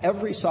that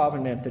every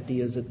sovereign entity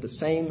is at the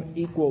same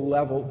equal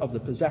level of the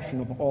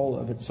possession of all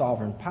of its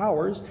sovereign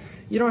powers,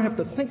 you don't have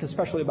to think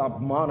especially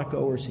about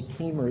Monaco or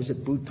Sikkim or is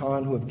it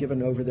Bhutan, who have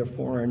given over their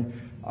foreign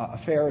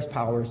affairs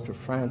powers to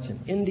France and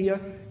India.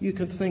 You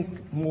can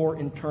think more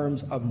in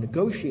terms of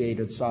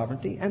negotiated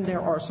sovereignty, and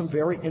there are some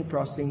very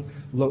interesting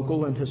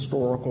local and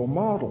historical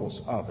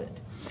models of it.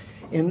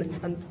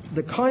 In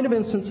the kind of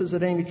instances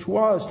that Amy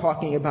Chua is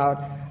talking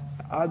about,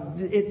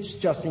 it's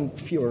just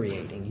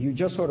infuriating. You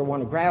just sort of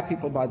want to grab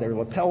people by their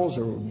lapels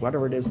or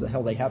whatever it is the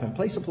hell they have in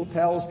place of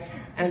lapels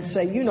and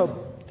say, you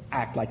know,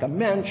 act like a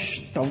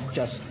mensch. Don't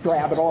just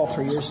grab it all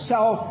for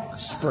yourself.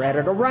 Spread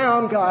it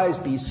around, guys.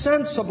 Be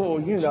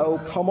sensible. You know,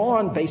 come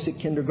on, basic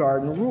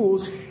kindergarten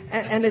rules.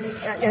 And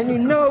you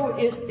know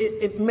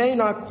it may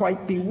not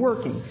quite be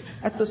working.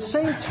 At the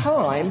same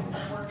time,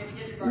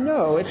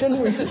 no, it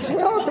didn't.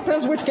 Well, it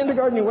depends which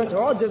kindergarten you went to.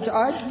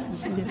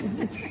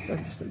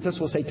 This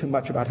will say too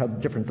much about how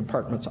different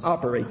departments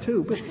operate,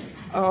 too. But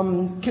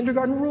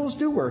kindergarten rules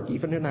do work,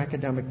 even in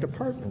academic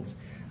departments.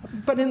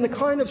 But in the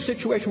kind of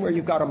situation where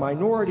you've got a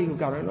minority who've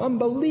got an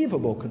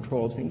unbelievable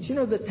control of things, you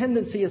know, the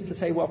tendency is to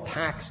say, well,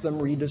 tax them,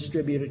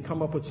 redistribute it,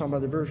 come up with some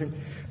other version.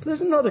 But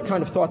there's another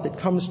kind of thought that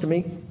comes to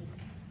me.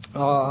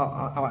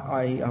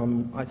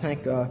 I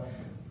thank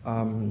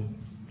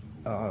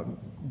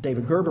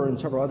David Gerber and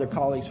several other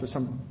colleagues for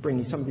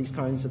bringing some of these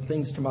kinds of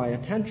things to my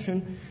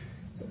attention.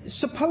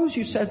 Suppose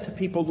you said to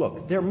people,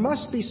 look, there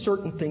must be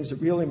certain things that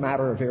really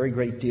matter a very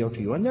great deal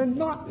to you, and they're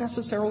not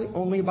necessarily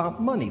only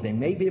about money. They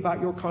may be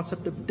about your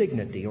concept of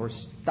dignity or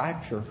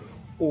stature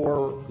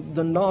or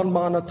the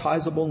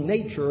non-monetizable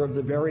nature of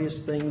the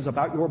various things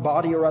about your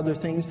body or other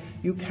things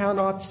you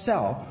cannot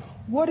sell.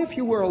 What if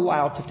you were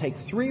allowed to take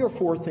 3 or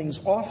 4 things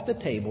off the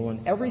table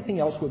and everything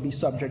else would be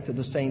subject to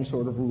the same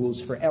sort of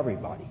rules for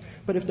everybody?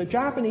 But if the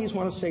Japanese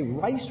want to say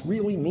rice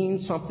really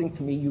means something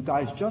to me, you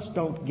guys just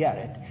don't get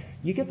it,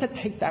 you get to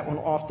take that one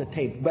off the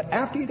table. But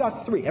after you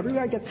got 3,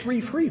 everybody get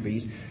 3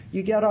 freebies,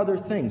 you get other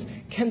things.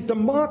 Can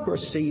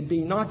democracy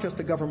be not just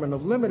a government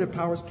of limited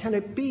powers? Can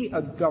it be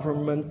a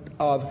government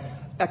of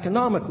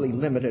economically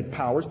limited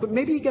powers? But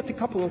maybe you get a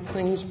couple of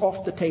things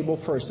off the table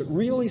first that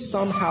really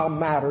somehow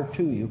matter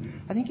to you.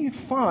 I think you'd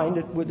find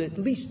it would at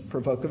least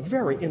provoke a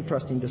very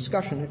interesting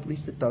discussion, at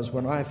least it does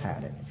when I've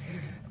had it.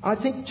 I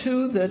think,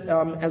 too, that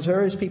as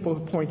various people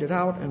have pointed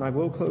out, and I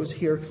will close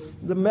here,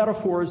 the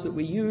metaphors that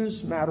we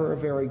use matter a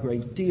very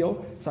great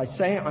deal. As I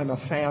say, I'm a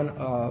fan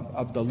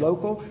of the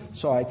local,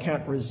 so I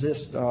can't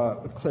resist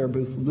Claire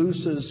Booth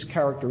Luce's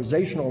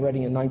characterization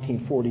already in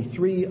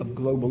 1943 of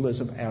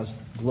globalism as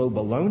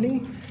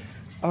globaloney.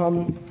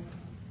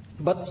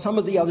 But some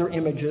of the other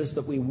images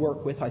that we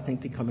work with, I think,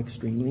 become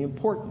extremely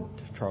important.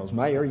 Charles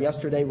Mayer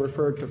yesterday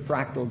referred to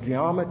fractal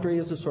geometry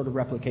as a sort of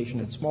replication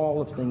at small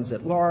of things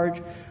at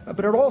large,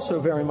 but it also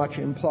very much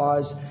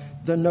implies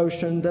the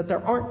notion that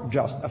there aren't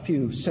just a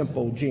few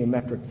simple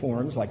geometric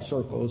forms like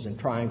circles and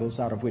triangles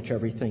out of which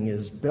everything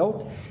is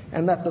built,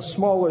 and that the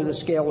smaller the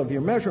scale of your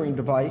measuring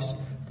device,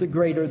 the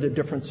greater the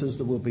differences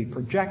that will be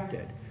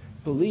projected.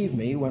 Believe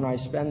me, when I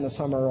spend the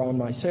summer on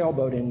my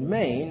sailboat in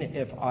Maine,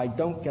 if I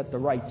don't get the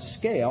right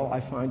scale,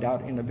 I find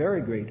out in a very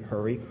great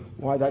hurry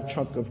why that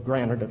chunk of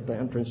granite at the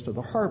entrance to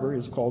the harbor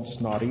is called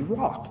Snotty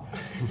Rock.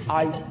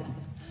 I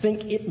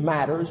think it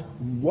matters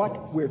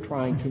what we're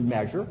trying to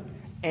measure,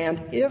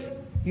 and if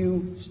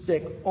you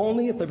stick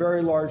only at the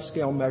very large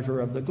scale measure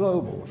of the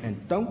global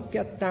and don't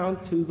get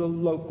down to the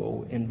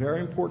local in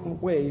very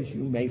important ways,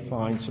 you may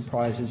find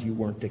surprises you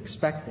weren't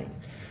expecting.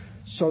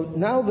 So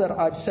now that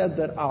I've said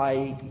that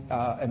I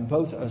am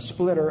both a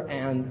splitter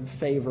and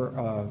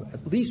favor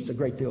at least a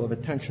great deal of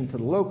attention to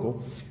the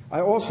local,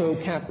 I also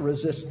can't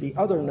resist the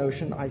other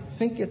notion. I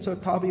think it's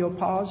Octavio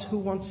Paz who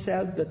once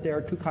said that there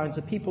are 2 kinds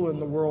of people in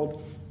the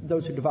world,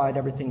 those who divide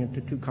everything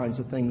into 2 kinds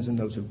of things and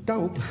those who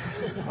don't.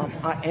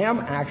 I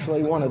am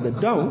actually one of the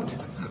don't.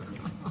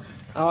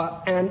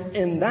 And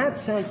in that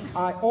sense,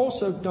 I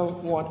also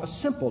don't want a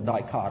simple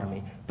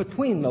dichotomy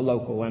between the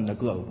local and the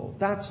global.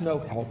 That's no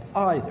help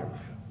either.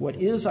 What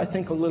is, I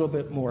think, a little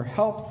bit more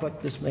help,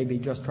 but this may be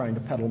just trying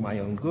to peddle my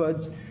own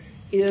goods,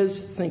 is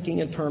thinking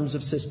in terms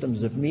of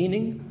systems of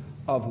meaning,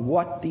 of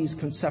what these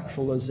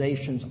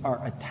conceptualizations are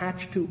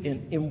attached to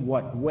in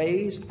what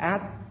ways,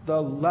 at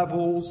the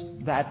levels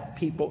that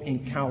people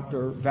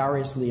encounter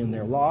variously in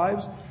their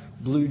lives.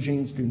 Blue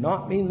jeans do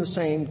not mean the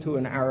same to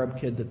an Arab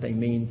kid that they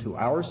mean to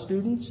our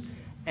students,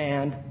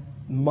 and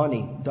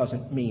money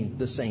doesn't mean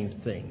the same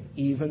thing.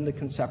 Even the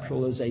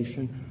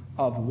conceptualization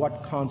of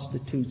what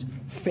constitutes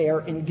fair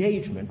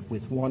engagement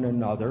with one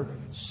another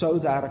so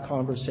that a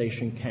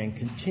conversation can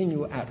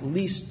continue at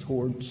least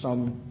toward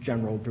some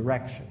general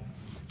direction.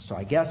 So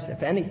I guess,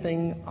 if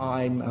anything,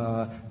 I'm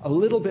a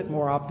little bit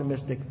more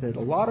optimistic that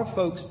a lot of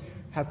folks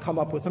have come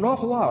up with an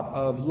awful lot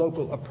of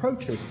local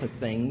approaches to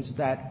things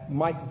that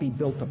might be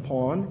built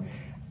upon,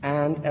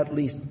 and at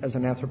least as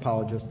an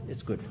anthropologist,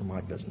 it's good for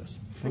my business.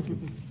 Thank you.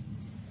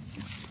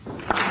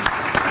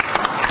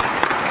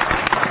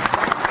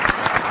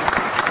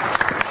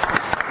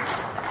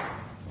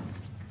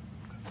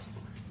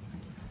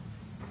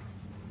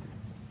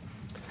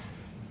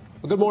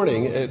 Well, good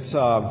morning. It's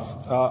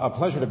a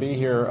pleasure to be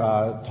here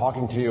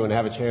talking to you and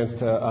have a chance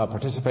to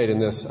participate in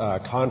this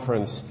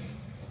conference.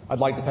 I'd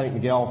like to thank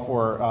Miguel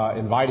for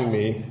inviting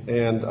me,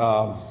 and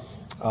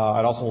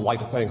I'd also like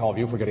to thank all of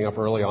you for getting up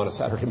early on a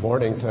Saturday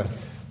morning to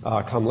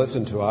come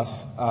listen to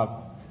us.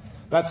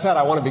 That said,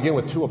 I want to begin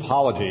with 2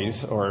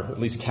 apologies, or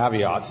at least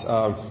caveats.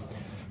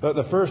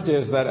 The first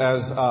is that,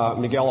 as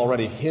Miguel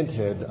already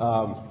hinted,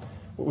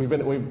 we've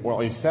been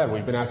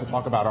asked to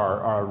talk about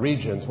our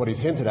regions. What he's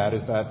hinted at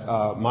is that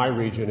my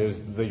region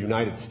is the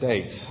United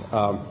States.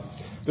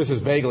 This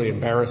is vaguely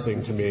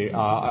embarrassing to me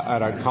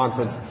at a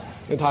conference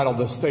entitled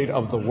The State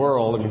of the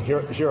World. I mean,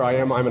 here I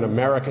am, I'm an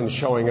American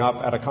showing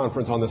up at a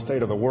conference on the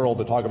state of the world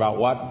to talk about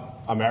what?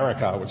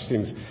 America, which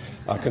seems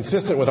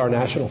consistent with our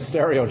national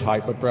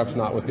stereotype, but perhaps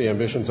not with the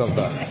ambitions of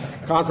the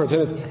conference.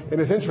 In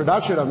its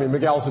introduction, I mean,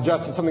 Miguel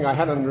suggested something I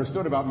hadn't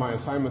understood about my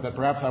assignment, that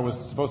perhaps I was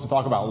supposed to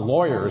talk about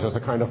lawyers as a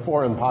kind of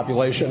foreign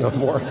population of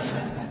more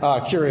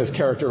curious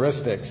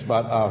characteristics,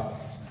 but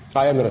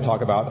I am going to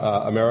talk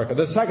about America.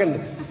 The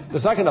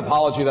second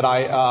apology that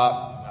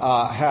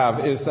I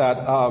have is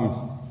that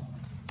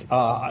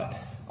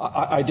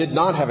I did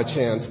not have a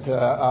chance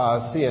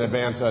to see in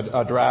advance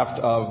a draft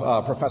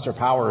of Professor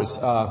PIIRS'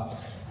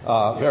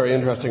 very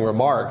interesting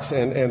remarks,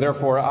 and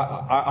therefore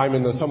I'm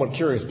in the somewhat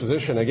curious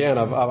position again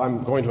of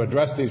I'm going to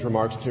address these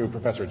remarks to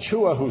Professor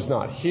Chua, who's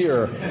not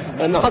here,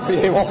 and not be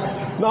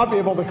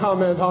able to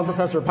comment on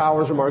Professor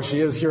PIIRS' remarks.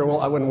 She is here,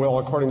 and will,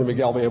 according to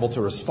Miguel, be able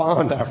to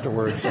respond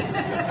afterwards.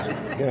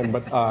 Again,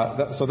 but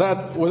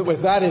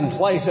with that in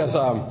place as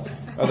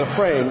a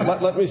frame,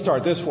 let me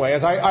start this way.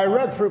 As I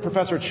read through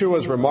Professor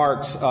Chua's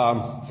remarks,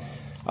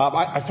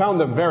 I found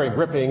them very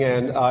gripping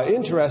and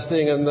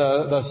interesting, and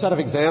the set of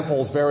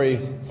examples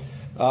very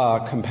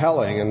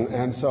compelling.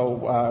 And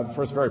so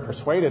first very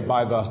persuaded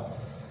by the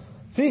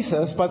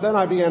thesis, but then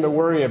I began to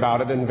worry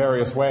about it in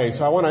various ways.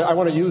 So I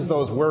want to use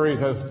those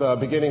worries as the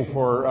beginning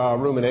for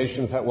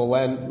ruminations that will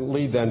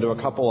lead then to a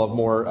couple of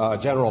more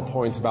general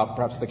points about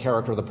perhaps the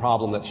character of the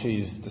problem that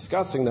she's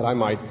discussing that I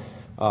might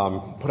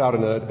put out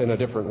in a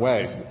different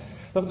way.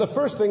 The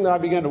first thing that I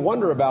began to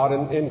wonder about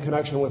in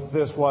connection with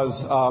this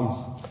was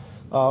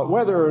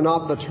whether or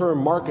not the term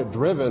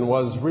market-driven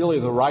was really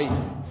the right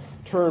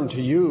term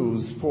to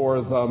use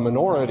for the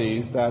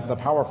minorities, the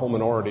powerful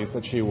minorities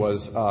that she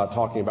was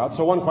talking about.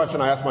 So one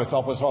question I asked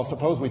myself was, well,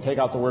 suppose we take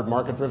out the word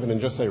market-driven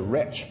and just say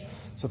rich.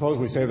 Suppose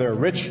we say they're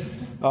rich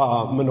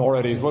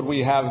minorities. Would we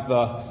have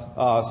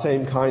the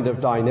same kind of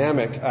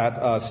dynamic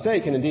at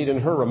stake? And indeed, in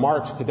her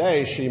remarks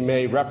today, she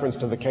made reference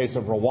to the case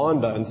of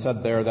Rwanda and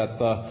said there that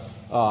the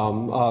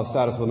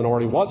status of the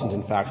minority wasn't,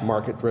 in fact,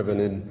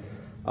 market-driven in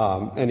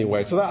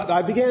anyway. So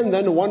I began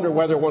then to wonder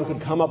whether one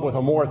could come up with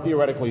a more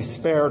theoretically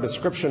spare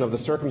description of the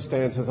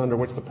circumstances under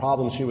which the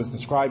problem she was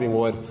describing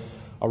would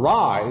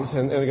arise.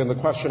 And again, the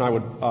question I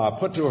would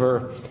put to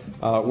her,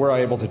 were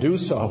I able to do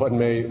so, and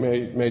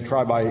may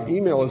try by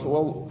email, is,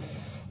 well,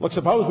 look,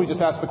 suppose we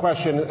just ask the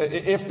question,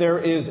 if there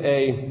is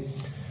a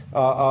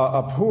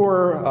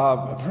poor,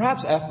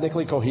 perhaps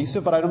ethnically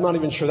cohesive, but I'm not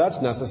even sure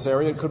that's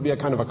necessary. It could be a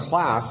kind of a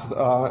class,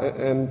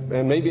 and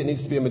maybe it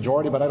needs to be a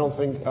majority, but I don't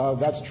think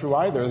that's true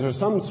either. There's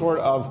some sort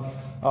of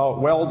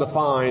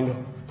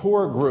well-defined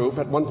poor group.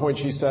 At one point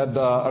she said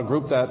a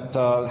group that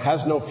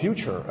has no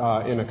future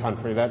in a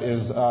country, that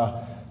is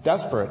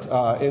desperate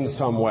in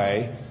some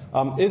way.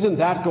 Isn't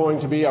that going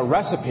to be a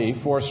recipe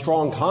for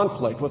strong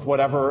conflict with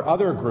whatever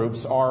other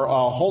groups are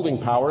holding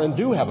power and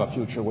do have a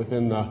future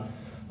within the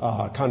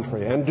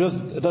country? And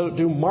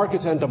do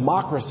markets and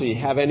democracy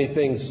have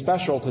anything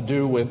special to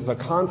do with the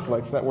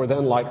conflicts that we're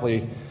then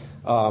likely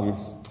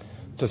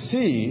to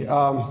see?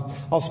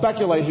 I'll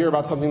speculate here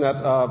about something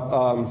that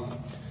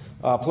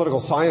political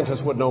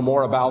scientists would know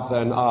more about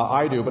than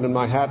I do, but in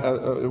my hat,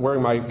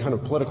 wearing my kind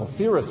of political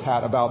theorist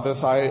hat about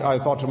this, I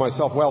thought to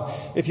myself,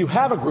 well, if you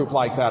have a group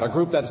like that, a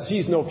group that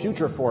sees no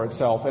future for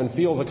itself and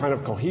feels a kind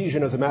of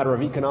cohesion as a matter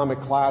of economic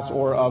class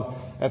or of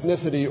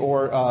ethnicity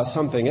or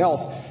something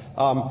else,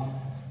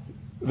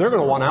 they're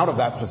going to want out of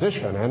that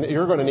position, and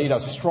you're going to need a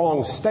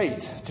strong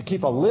state to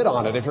keep a lid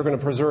on it if you're going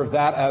to preserve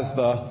that as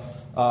the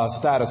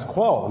status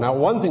quo. Now,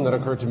 one thing that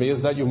occurred to me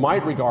is that you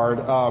might regard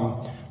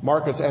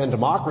markets and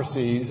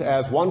democracies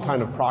as one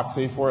kind of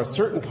proxy for a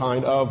certain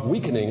kind of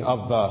weakening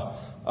of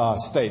the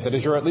state. That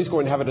is, you're at least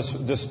going to have a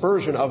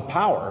dispersion of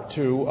power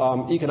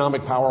to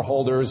economic power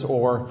holders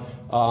or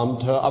to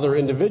other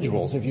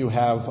individuals if you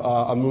have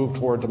a move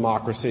toward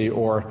democracy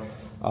or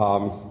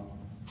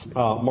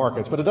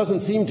markets. But it doesn't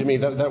seem to me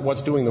that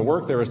what's doing the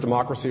work there is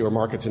democracy or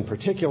markets in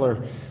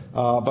particular,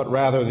 but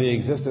rather the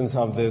existence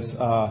of this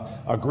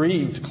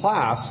aggrieved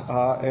class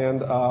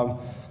and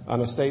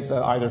a state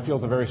that either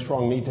feels a very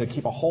strong need to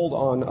keep a hold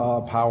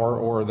on power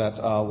or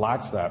that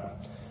lacks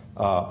that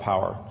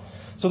power.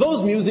 So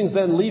those musings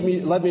then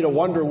led me to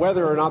wonder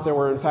whether or not there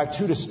were in fact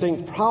two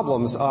distinct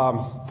problems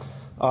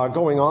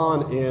going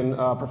on in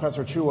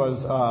Professor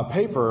Chua's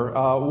paper,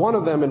 one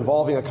of them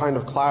involving a kind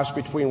of clash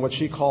between what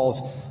she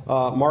calls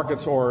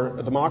markets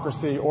or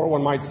democracy, or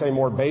one might say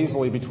more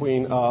basally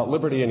between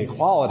liberty and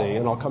equality,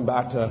 and I'll come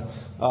back to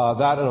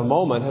that in a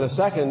moment, and a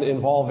second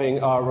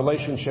involving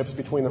relationships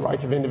between the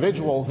rights of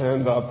individuals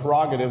and the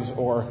prerogatives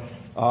or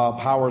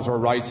powers or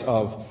rights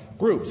of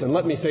groups. And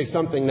let me say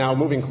something now,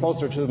 moving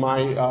closer to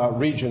my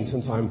region,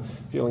 since I'm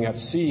feeling at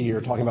sea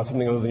here, talking about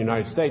something other than the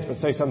United States, but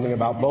say something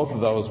about both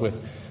of those with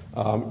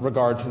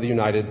regard to the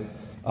United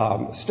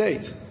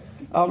States.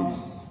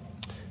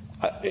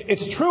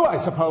 It's true, I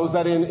suppose,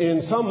 that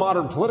in some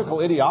modern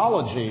political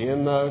ideology,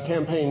 in the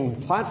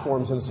campaign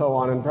platforms and so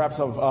on, and perhaps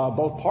of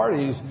both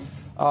parties,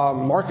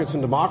 markets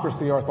and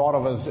democracy are thought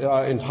of as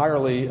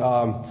entirely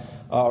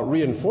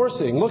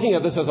reinforcing. Looking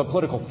at this as a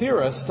political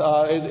theorist,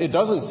 it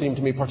doesn't seem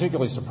to me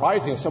particularly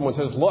surprising if someone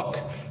says, look,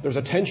 there's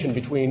a tension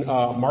between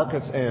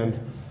markets and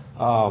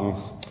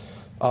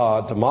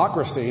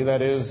democracy,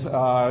 that is,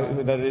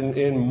 that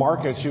in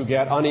markets you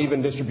get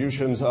uneven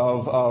distributions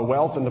of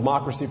wealth, and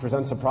democracy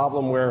presents a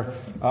problem where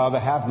the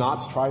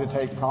have-nots try to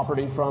take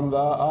property from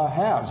the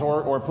haves.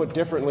 Or put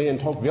differently, in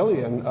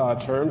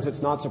Tocquevillian terms,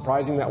 it's not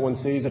surprising that one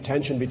sees a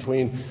tension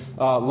between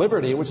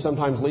liberty, which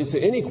sometimes leads to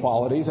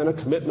inequalities, and a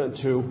commitment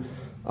to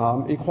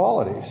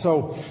equality.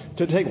 So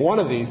to take one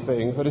of these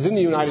things, that is, in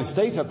the United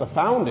States at the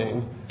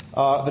founding,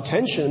 the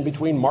tension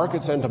between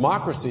markets and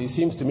democracy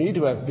seems to me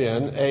to have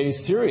been a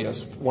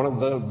serious, one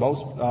of the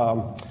most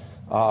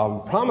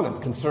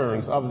prominent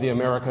concerns of the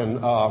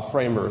American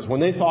framers. When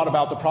they thought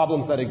about the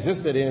problems that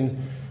existed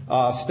in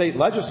state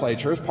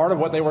legislatures, part of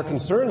what they were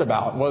concerned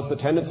about was the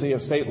tendency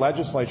of state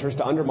legislatures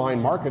to undermine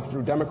markets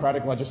through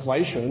democratic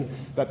legislation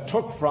that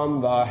took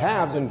from the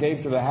haves and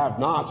gave to the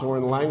have-nots, or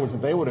in the language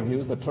that they would have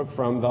used, that took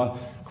from the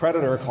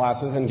creditor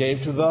classes and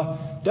gave to the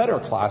debtor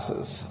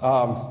classes.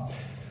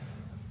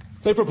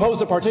 They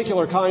proposed a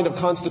particular kind of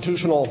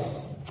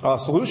constitutional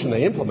solution.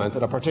 They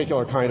implemented a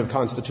particular kind of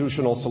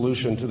constitutional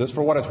solution to this.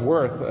 For what it's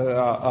worth,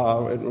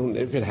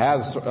 if it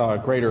has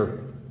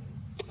greater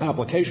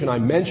application, I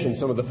mentioned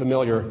some of the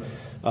familiar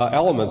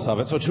elements of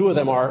it. So two of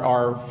them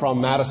are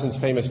from Madison's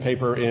famous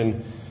paper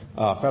in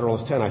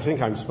Federalist 10. I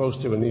think I'm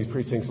supposed to, in these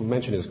precincts,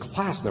 mention his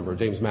class number,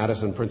 James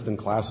Madison, Princeton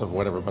class of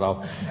whatever, but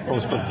I'll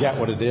always forget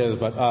what it is.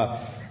 But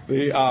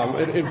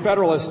in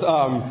Federalist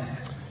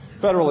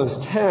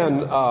 10,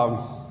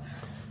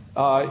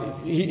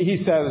 he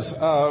says,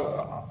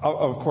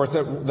 of course,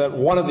 that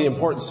one of the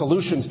important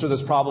solutions to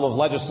this problem of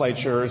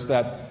legislatures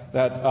that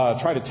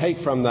try to take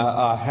from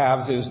the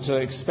haves is to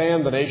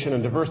expand the nation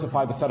and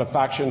diversify the set of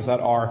factions that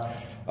are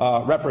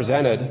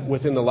represented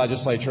within the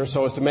legislature,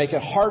 so as to make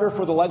it harder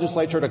for the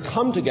legislature to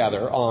come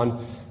together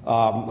on,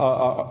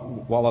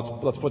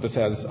 let's put this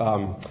as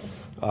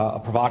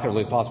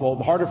provocatively as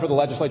possible, harder for the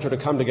legislature to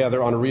come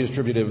together on a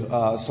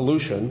redistributive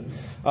solution.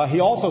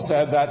 He also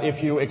said that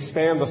if you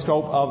expand the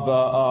scope of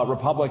the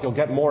republic, you'll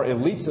get more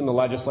elites in the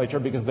legislature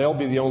because they'll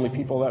be the only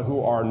people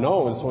who are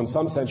known. So in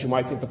some sense, you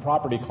might think the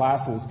property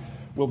classes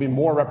will be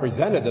more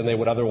represented than they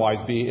would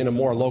otherwise be in a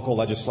more local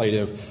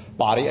legislative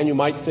body. And you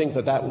might think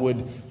that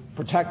would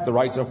protect the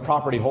rights of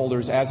property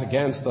holders as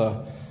against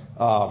the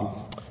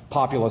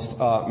populist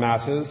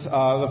masses.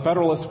 The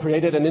Federalists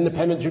created an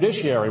independent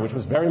judiciary, which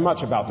was very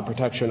much about the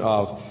protection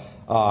of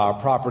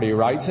property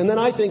rights. And then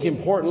I think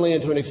importantly,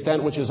 and to an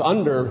extent which is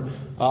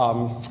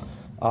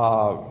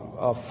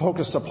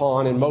focused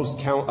upon in most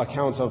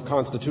accounts of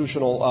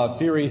constitutional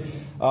theory,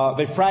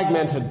 they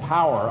fragmented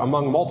power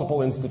among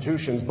multiple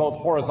institutions, both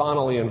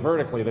horizontally and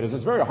vertically. That is,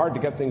 it's very hard to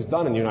get things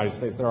done in the United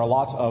States. There are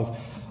lots of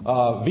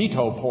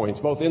veto points,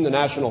 both in the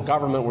national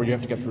government, where you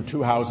have to get through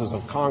two houses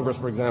of Congress,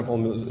 for example,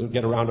 and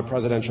get around a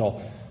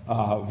presidential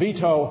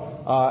veto,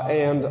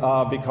 and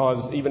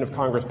because even if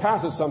Congress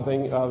passes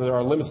something, there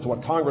are limits to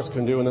what Congress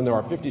can do, and then there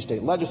are 50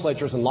 state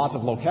legislatures and lots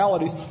of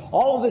localities.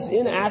 All of this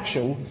in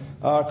action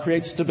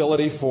creates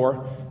stability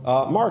for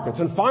markets.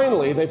 And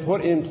finally, they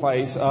put in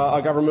place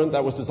a government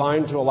that was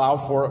designed to allow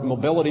for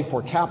mobility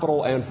for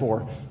capital and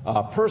for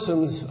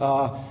persons.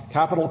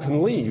 Capital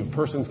can leave.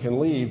 Persons can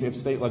leave if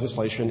state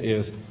legislation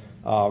is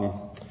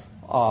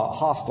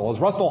hostile. As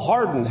Russell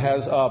Hardin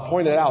has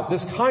pointed out,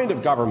 this kind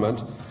of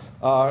government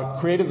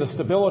created the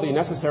stability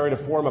necessary to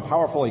form a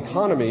powerful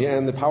economy,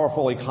 and the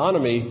powerful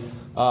economy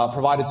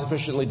provided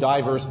sufficiently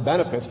diverse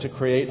benefits to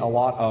create a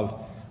lot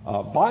of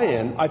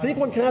buy-in. I think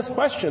one can ask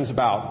questions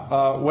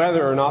about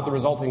whether or not the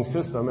resulting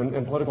system,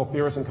 and political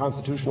theorists and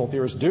constitutional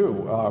theorists do,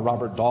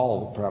 Robert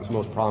Dahl perhaps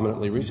most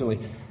prominently recently,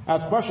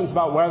 ask questions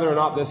about whether or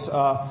not this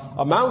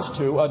amounts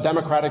to a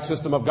democratic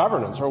system of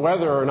governance, or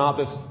whether or not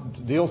this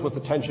deals with the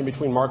tension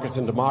between markets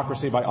and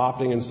democracy by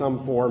opting in some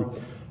form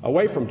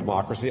away from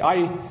democracy.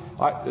 I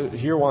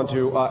here want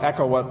to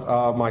echo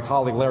what my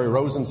colleague Larry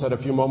Rosen said a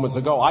few moments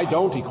ago. I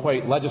don't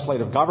equate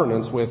legislative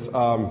governance with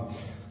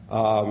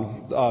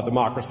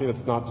democracy.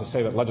 That's not to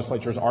say that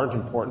legislatures aren't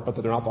important, but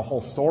that they're not the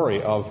whole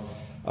story of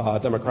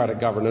democratic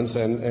governance,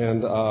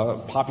 and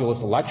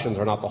populist elections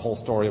are not the whole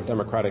story of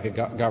democratic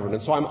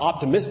governance. So I'm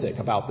optimistic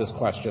about this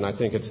question. I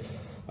think it's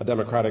a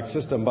democratic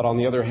system, but on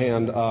the other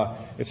hand,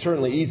 it's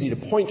certainly easy to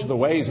point to the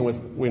ways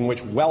in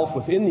which wealth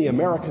within the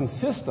American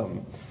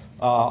system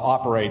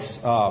operates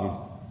in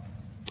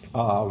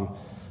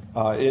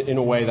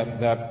a way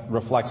that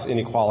reflects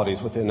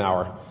inequalities within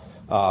our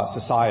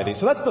society.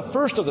 So that's the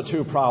first of the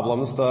two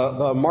problems,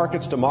 the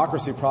markets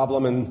democracy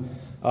problem and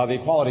the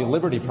equality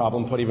liberty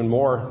problem, put even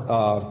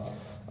more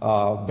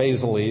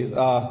basally.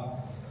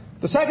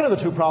 The second of the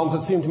two problems,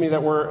 it seemed to me,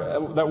 that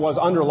was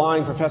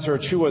underlying Professor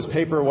Chua's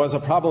paper was a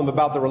problem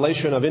about the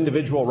relation of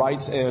individual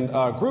rights and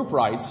group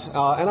rights. And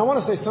I want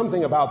to say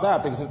something about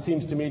that because it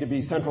seems to me to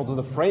be central to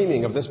the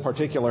framing of this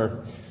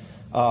particular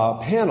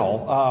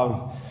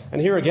panel. And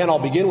here again, I'll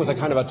begin with a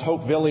kind of a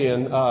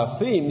Tocquevillian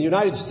theme. The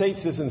United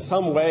States is in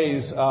some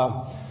ways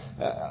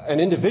an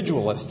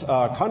individualist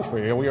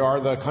country. We are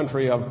the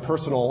country of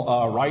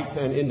personal rights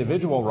and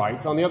individual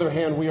rights. On the other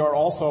hand, we are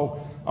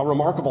also a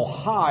remarkable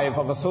hive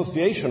of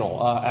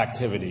associational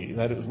activity.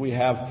 That is, we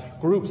have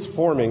groups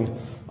forming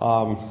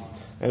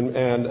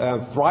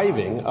and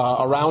thriving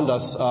around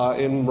us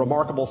in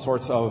remarkable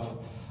sorts of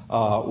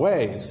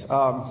ways.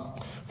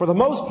 For the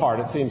most part,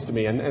 it seems to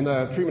me, and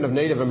the treatment of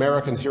Native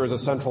Americans here is a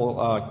central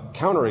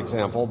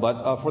counterexample,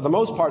 but for the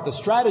most part, the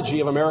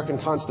strategy of American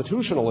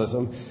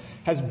constitutionalism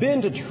has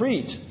been to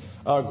treat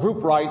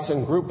group rights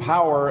and group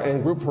power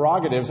and group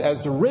prerogatives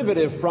as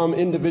derivative from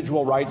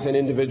individual rights and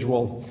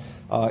individual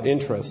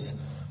interests.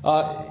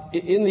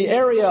 In the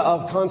area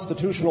of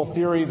constitutional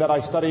theory that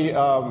I study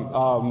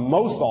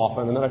most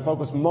often and that I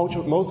focus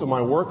most of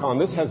my work on,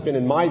 this has been,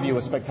 in my view,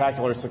 a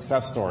spectacular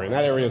success story, and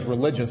that area is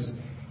religious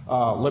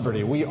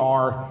liberty. We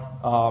are,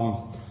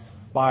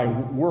 by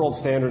world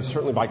standards,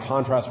 certainly by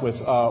contrast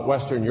with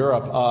Western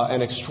Europe,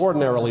 an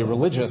extraordinarily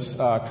religious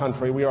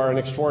country. We are an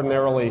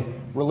extraordinarily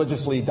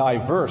religiously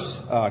diverse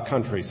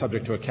country,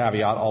 subject to a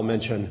caveat I'll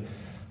mention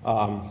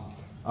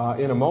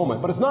in a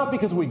moment. But it's not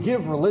because we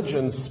give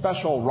religions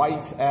special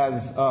rights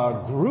as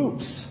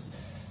groups.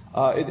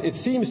 It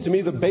seems to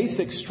me the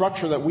basic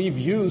structure that we've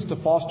used to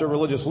foster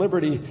religious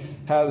liberty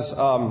has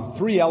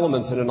three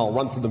elements in it, and I'll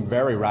run through them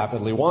very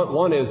rapidly.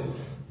 One is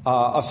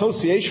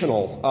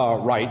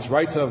associational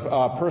rights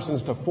of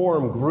persons to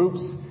form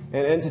groups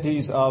and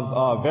entities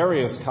of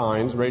various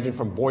kinds, ranging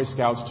from Boy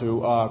Scouts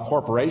to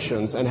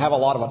corporations, and have a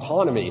lot of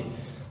autonomy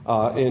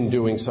in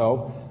doing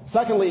so.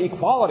 Secondly,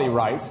 equality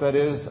rights, that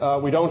is,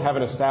 we don't have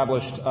an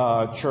established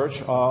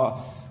church.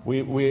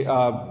 We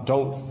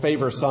don't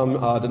favor some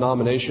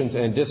denominations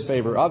and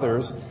disfavor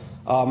others.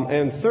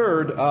 And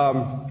third,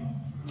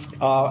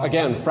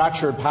 again,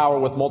 fractured power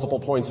with multiple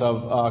points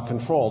of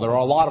control. There are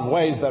a lot of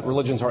ways that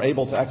religions are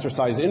able to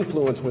exercise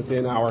influence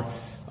within our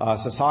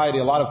society,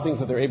 a lot of things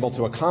that they're able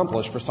to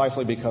accomplish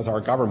precisely because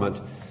our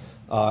government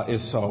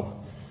is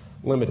so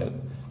limited.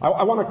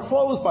 I want to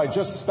close by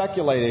just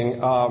speculating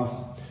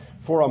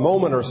for a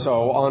moment or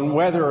so on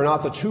whether or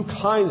not the two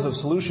kinds of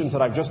solutions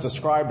that I've just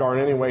described are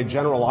in any way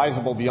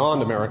generalizable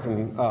beyond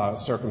American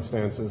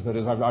circumstances. That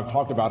is, I've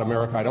talked about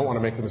America. I don't want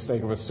to make the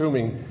mistake of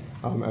assuming,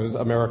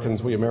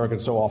 as we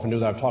Americans so often do,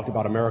 that I've talked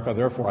about America,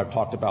 therefore I've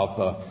talked about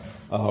the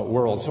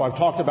world. So I've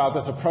talked about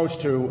this approach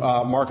to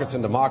markets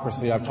and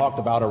democracy. I've talked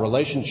about a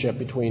relationship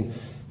between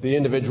the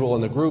individual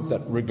and the group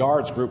that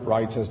regards group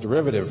rights as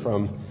derivative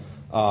from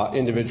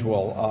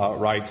individual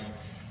rights.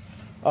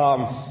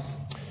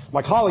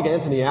 My colleague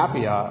Anthony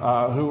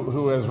Appia,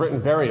 who has written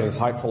very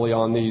insightfully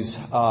on these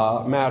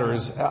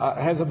matters,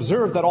 has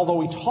observed that although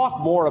we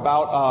talk more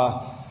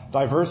about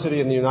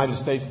diversity in the United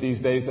States these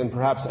days than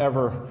perhaps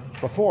ever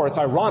before, it's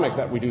ironic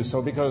that we do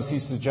so because he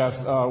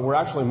suggests we're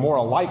actually more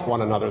alike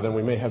one another than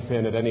we may have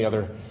been at any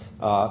other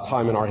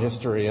time in our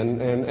history.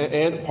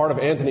 And part of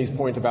Anthony's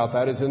point about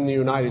that is in the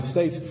United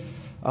States,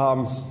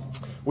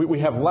 we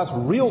have less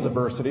real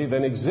diversity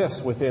than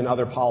exists within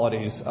other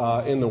polities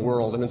in the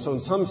world. And so in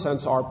some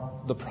sense,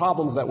 the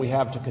problems that we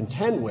have to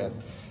contend with,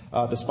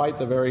 despite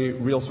the very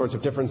real sorts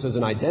of differences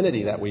in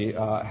identity that we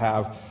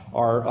have,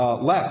 are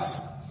less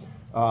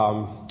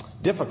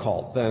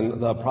difficult than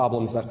the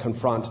problems that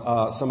confront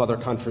some other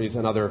countries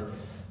and other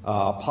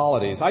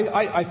polities.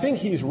 I think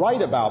he's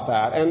right about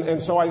that.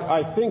 And so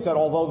I think that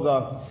although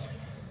the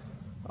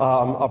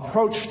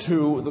approach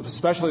to,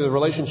 especially the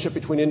relationship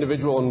between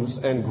individuals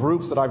and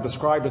groups that I've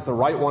described as the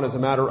right one as a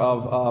matter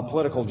of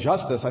political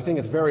justice, I think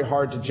it's very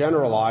hard to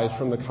generalize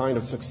from the kind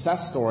of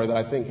success story that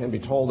I think can be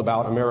told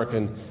about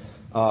American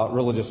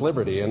religious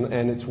liberty.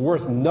 And it's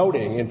worth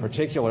noting in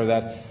particular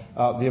that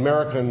the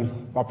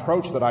American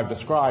approach that I've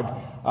described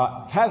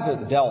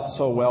hasn't dealt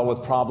so well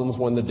with problems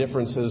when the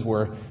differences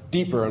were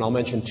deeper. And I'll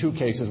mention two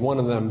cases. One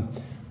of them,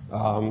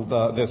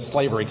 the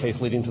slavery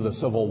case leading to the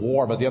Civil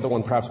War, but the other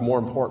one perhaps more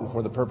important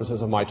for the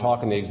purposes of my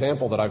talk and the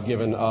example that I've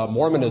given,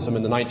 Mormonism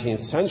in the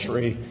 19th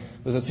century,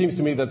 because it seems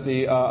to me that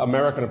the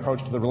American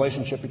approach to the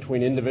relationship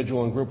between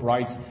individual and group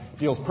rights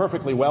deals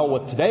perfectly well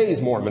with today's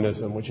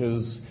Mormonism, which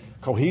is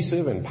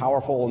cohesive and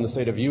powerful in the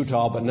state of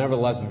Utah, but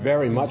nevertheless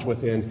very much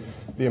within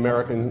the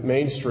American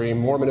mainstream.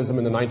 Mormonism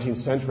in the 19th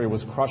century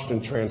was crushed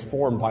and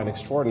transformed by an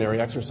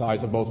extraordinary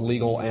exercise of both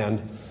legal and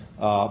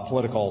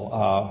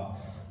political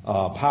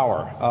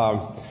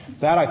power.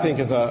 That, I think,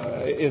 is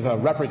a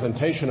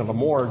representation of a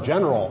more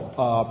general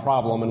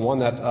problem, and one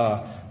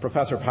that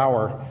Professor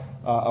Power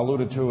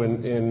alluded to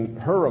in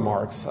her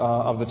remarks,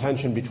 of the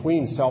tension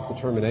between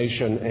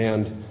self-determination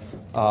and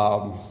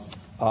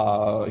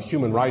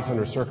human rights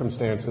under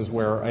circumstances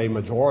where a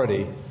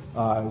majority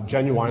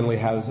genuinely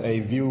has a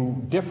view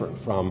different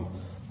from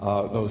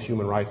those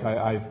human rights.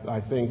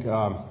 I think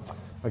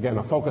again,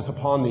 a focus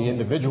upon the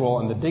individual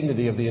and the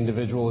dignity of the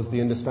individual is the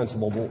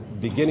indispensable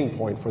beginning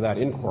point for that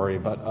inquiry,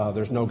 but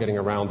there's no getting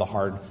around the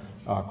hard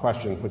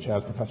questions, which,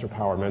 as Professor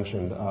Power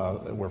mentioned,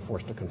 we're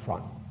forced to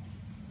confront.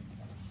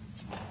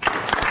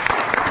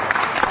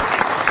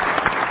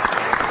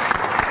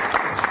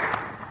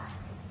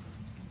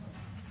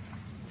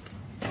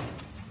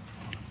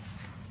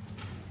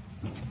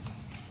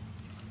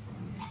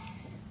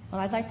 Well,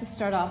 I'd like to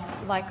start off,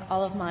 like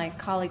all of my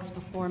colleagues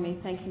before me,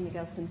 thanking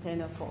Miguel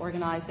Centeno for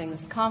organizing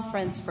this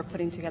conference, for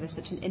putting together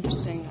such an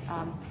interesting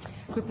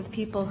group of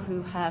people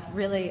who have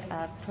really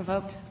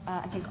provoked,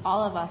 I think,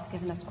 all of us,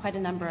 given us quite a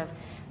number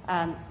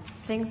of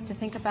things to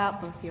think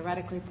about, both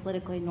theoretically,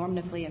 politically,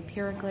 normatively,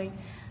 empirically,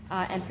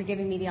 and for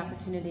giving me the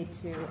opportunity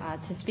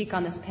to speak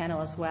on this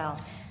panel as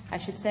well. I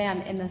should say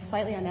I'm in the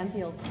slightly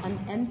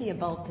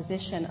unenviable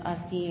position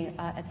of being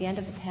at the end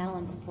of the panel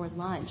and before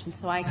lunch. And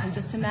so I can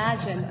just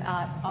imagine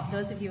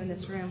those of you in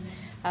this room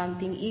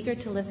being eager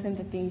to listen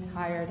but being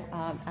tired,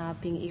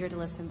 being eager to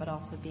listen but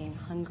also being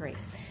hungry.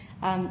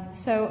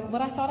 So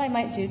what I thought I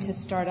might do to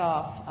start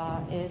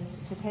off is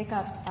to take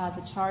up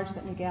the charge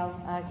that Miguel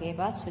gave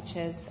us, which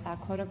is,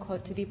 quote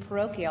unquote, to be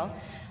parochial.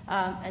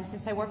 And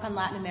since I work on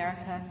Latin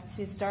America,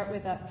 to start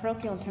with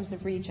parochial in terms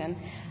of region,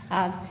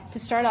 to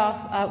start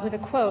off with a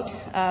quote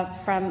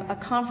from a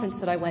conference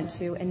that I went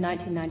to in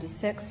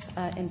 1996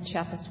 in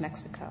Chiapas,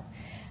 Mexico.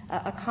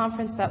 A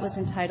conference that was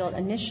entitled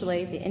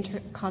initially the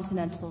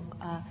Intercontinental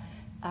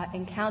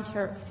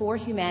encounter for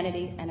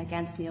humanity and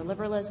against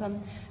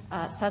neoliberalism,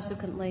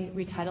 subsequently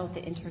retitled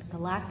the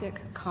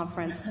Intergalactic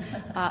Conference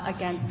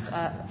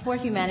for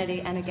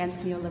Humanity and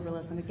Against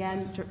Neoliberalism,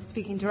 again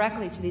speaking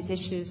directly to these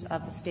issues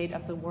of the state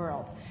of the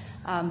world.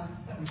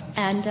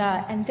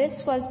 And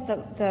this was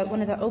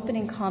one of the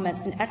opening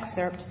comments, an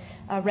excerpt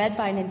read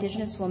by an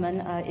indigenous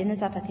woman in the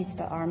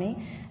Zapatista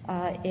army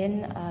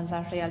in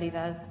La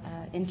Realidad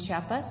in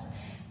Chiapas.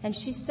 And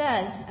she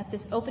said at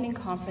this opening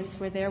conference,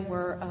 where there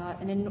were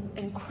an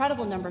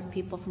incredible number of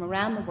people from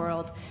around the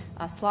world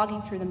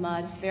slogging through the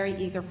mud,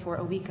 very eager for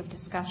a week of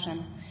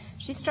discussion,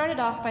 she started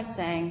off by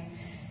saying,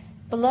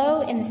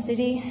 "Below in the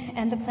city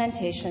and the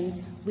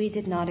plantations, we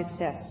did not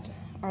exist.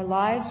 Our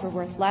lives were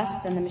worth less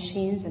than the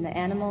machines and the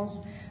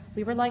animals.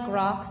 We were like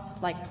rocks,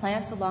 like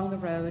plants along the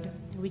road.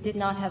 We did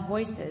not have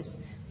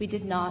voices. We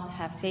did not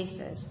have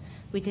faces.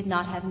 We did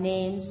not have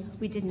names.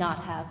 We did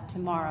not have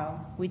tomorrow.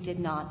 We did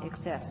not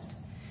exist."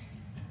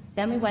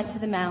 Then we went to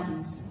the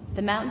mountains.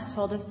 The mountains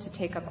told us to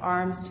take up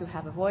arms to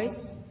have a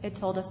voice. It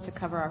told us to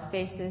cover our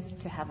faces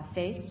to have a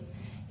face.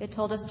 It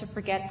told us to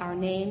forget our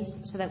names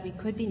so that we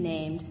could be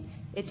named.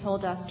 It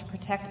told us to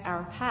protect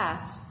our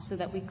past so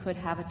that we could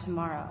have a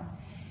tomorrow.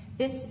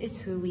 This is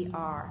who we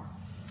are.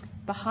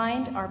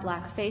 Behind our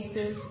black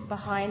faces,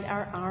 behind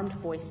our armed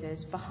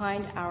voices,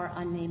 behind our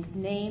unnamed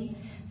name,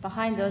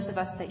 behind those of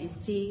us that you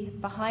see,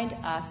 behind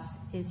us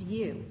is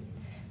you.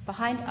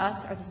 Behind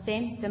us are the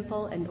same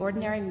simple and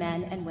ordinary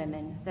men and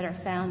women that are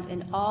found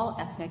in all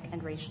ethnic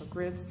and racial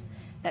groups,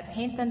 that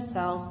paint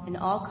themselves in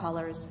all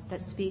colors,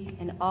 that speak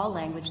in all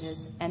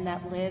languages, and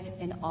that live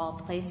in all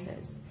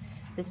places.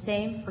 The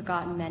same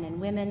forgotten men and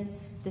women,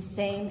 the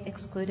same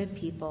excluded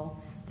people,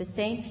 the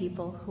same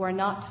people who are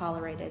not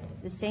tolerated,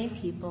 the same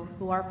people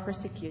who are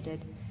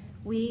persecuted.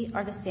 We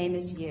are the same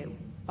as you.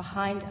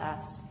 Behind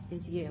us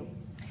is you.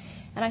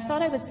 And I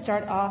thought I would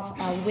start off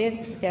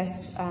with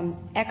this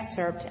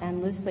excerpt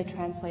and loosely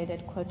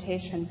translated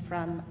quotation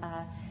from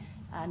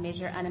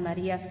Major Ana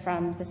Maria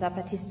from the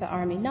Zapatista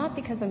Army, not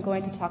because I'm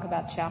going to talk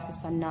about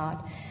Chiapas, I'm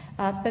not,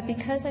 but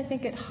because I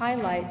think it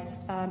highlights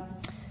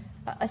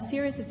a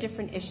series of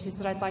different issues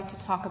that I'd like to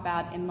talk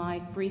about in my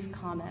brief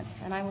comments.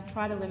 And I will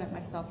try to limit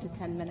myself to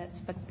 10 minutes,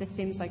 but this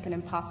seems like an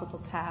impossible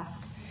task.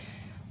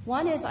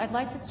 One is I'd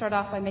like to start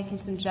off by making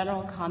some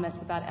general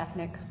comments about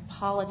ethnic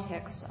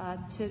politics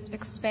to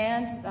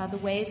expand the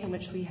ways in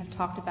which we have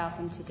talked about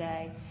them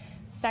today.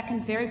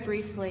 Second, very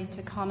briefly,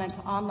 to comment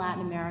on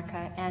Latin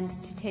America and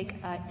to take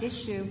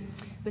issue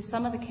with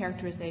some of the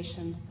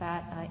characterizations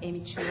that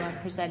Amy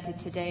Chua presented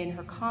today in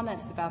her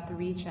comments about the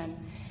region.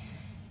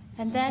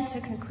 And then to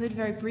conclude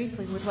very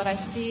briefly with what I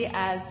see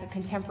as the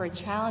contemporary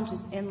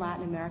challenges in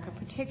Latin America,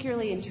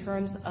 particularly in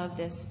terms of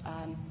this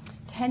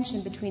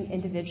tension between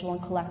individual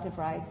and collective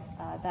rights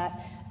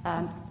that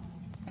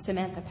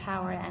Samantha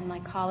Power and my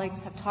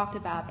colleagues have talked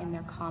about in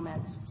their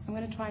comments. So I'm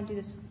going to try and do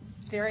this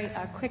very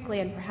quickly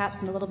and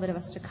perhaps in a little bit of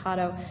a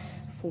staccato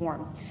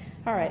form.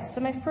 All right, so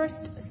my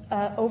first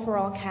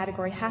overall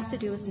category has to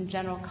do with some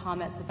general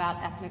comments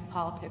about ethnic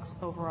politics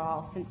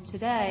overall, since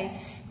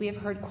today we have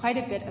heard quite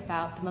a bit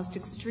about the most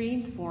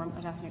extreme form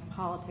of ethnic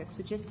politics,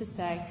 which is to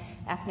say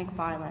ethnic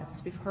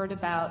violence. We've heard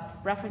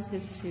about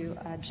references to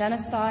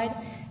genocide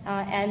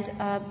and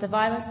the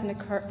violence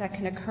that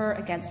can occur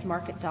against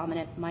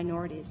market-dominant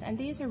minorities. And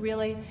these are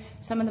really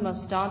some of the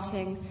most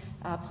daunting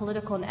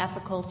political and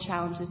ethical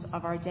challenges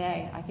of our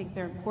day. I think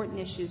they're important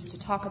issues to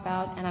talk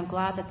about, and I'm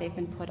glad that they've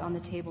been put on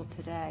the table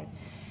today.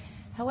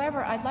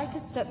 However, I'd like to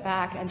step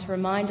back and to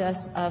remind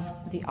us of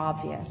the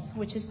obvious,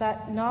 which is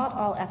that not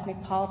all ethnic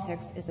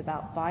politics is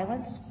about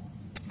violence.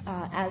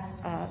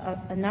 As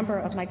a number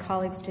of my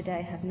colleagues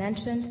today have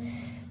mentioned,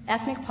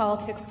 ethnic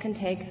politics can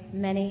take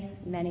many,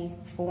 many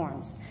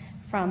forms,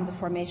 from the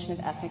formation of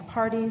ethnic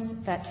parties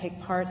that take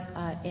part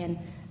in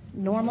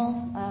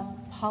normal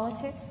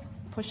politics,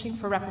 pushing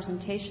for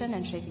representation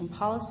and shaping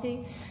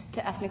policy,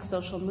 to ethnic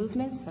social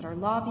movements that are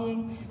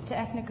lobbying, to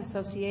ethnic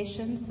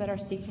associations that are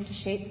seeking to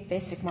shape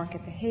basic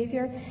market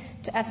behavior,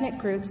 to ethnic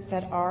groups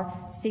that are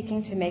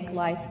seeking to make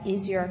life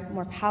easier,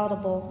 more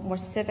palatable, more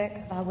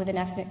civic within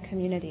ethnic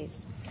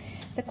communities.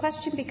 The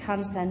question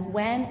becomes then,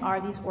 when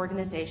are these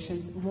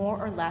organizations more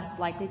or less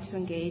likely to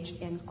engage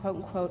in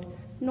quote-unquote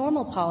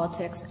normal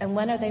politics, and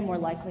when are they more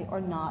likely or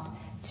not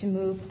to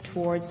move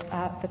towards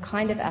the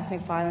kind of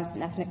ethnic violence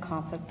and ethnic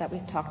conflict that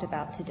we've talked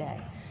about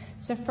today?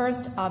 So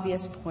first,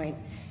 obvious point,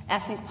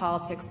 ethnic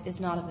politics is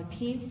not of a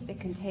piece. It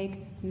can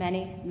take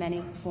many,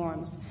 many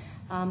forms.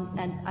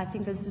 And I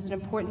think this is an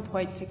important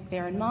point to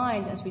bear in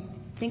mind as we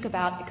think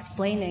about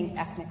explaining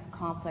ethnic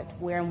conflict,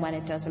 where and when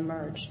it does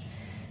emerge.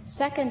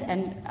 Second,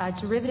 and a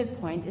derivative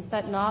point, is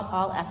that not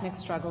all ethnic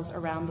struggles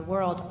around the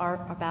world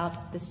are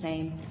about the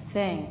same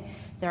thing.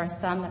 There are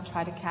some that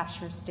try to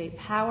capture state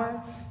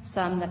power,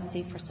 some that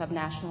seek for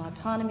subnational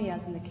autonomy,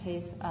 as in the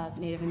case of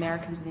Native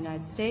Americans in the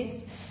United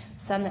States,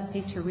 some that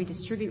seek to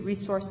redistribute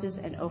resources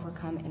and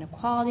overcome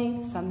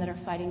inequality, some that are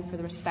fighting for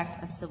the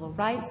respect of civil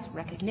rights,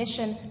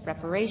 recognition,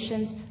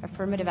 reparations,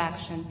 affirmative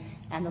action,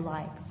 and the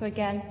like. So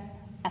again,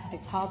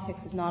 ethnic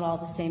politics is not all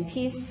the same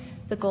piece.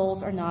 The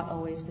goals are not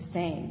always the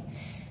same.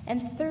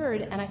 And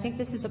third, and I think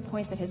this is a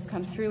point that has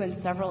come through in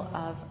several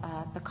of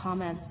the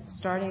comments,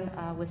 starting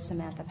with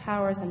Samantha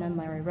Powers and then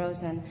Larry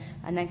Rosen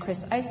and then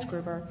Chris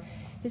Eisgruber,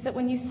 is that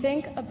when you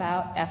think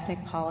about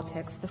ethnic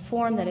politics, the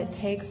form that it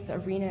takes, the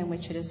arena in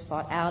which it is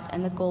fought out,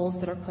 and the goals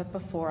that are put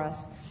before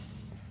us,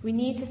 we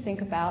need to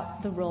think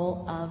about the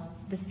role of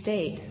the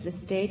state. The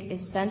state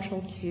is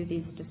central to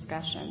these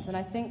discussions. And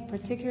I think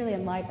particularly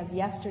in light of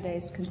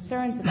yesterday's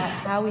concerns about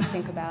how we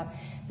think about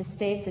the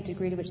state, the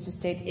degree to which the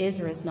state is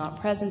or is not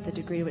present, the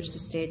degree to which the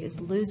state is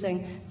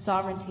losing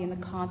sovereignty in the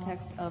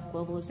context of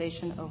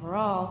globalization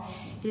overall,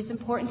 it is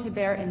important to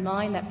bear in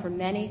mind that for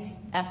many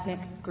ethnic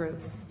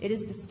groups, it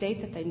is the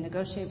state that they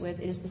negotiate with,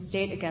 it is the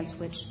state against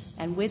which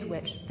and with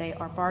which they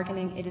are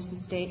bargaining, it is the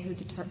state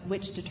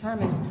which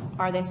determines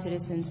are they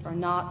citizens or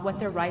not, what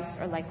their rights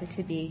are likely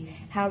to be,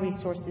 how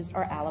resources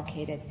are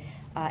allocated,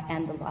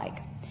 and the like.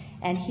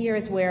 And here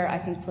is where I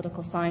think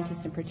political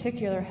scientists in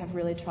particular have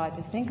really tried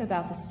to think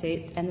about the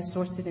state and the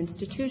sorts of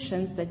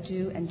institutions that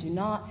do and do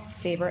not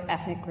favor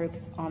ethnic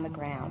groups on the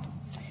ground.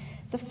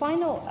 The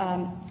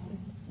final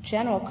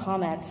general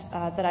comment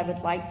that I would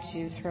like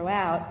to throw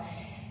out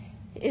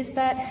is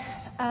that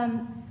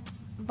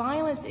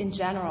violence in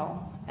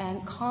general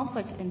and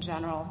conflict in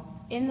general,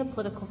 in the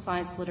political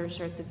science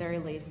literature at the very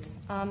least,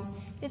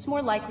 is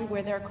more likely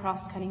where there are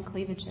cross-cutting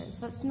cleavages.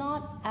 So it's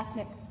not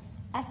ethnic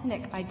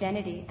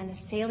identity and the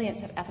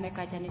salience of ethnic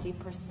identity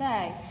per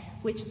se,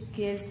 which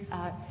gives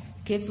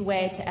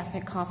way to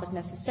ethnic conflict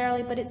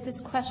necessarily, but it's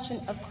this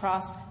question of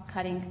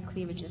cross-cutting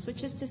cleavages,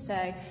 which is to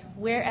say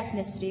where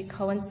ethnicity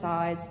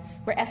coincides,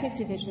 where ethnic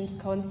divisions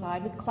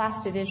coincide with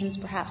class divisions,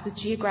 perhaps with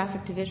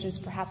geographic divisions,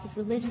 perhaps with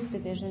religious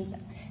divisions,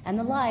 and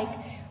the like,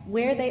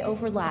 where they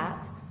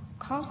overlap,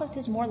 conflict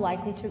is more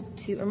likely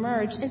to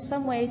emerge in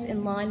some ways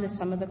in line with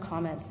some of the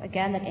comments,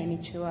 again, that Amy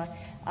Chua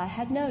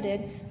had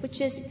noted,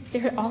 which is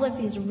there are all of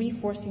these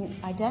reinforcing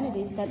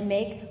identities that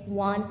make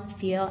one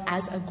feel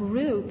as a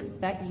group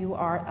that you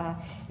are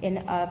in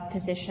a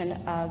position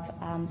of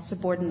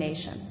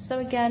subordination. So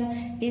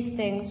again, these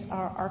things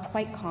are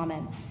quite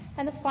common.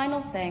 And the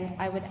final thing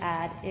I would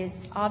add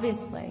is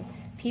obviously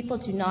people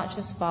do not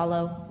just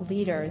follow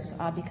leaders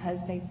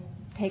because they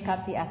take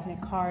up the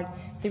ethnic card.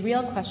 The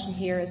real question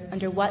here is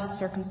under what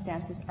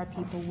circumstances are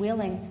people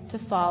willing to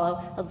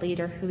follow a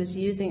leader who is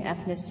using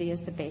ethnicity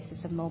as the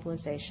basis of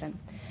mobilization.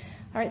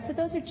 All right, so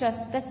that's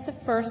the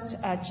first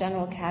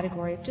general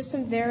category, just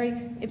some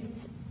very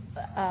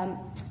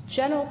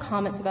general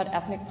comments about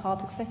ethnic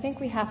politics I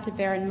think we have to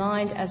bear in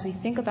mind as we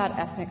think about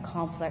ethnic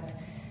conflict,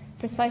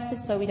 precisely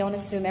so we don't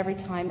assume every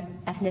time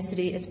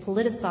ethnicity is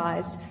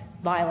politicized,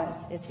 violence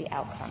is the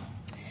outcome.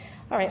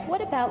 All right,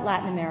 what about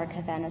Latin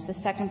America then as the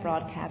second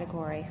broad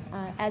category?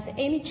 As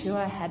Amy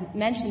Chua had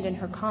mentioned in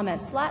her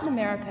comments, Latin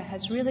America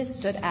has really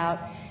stood out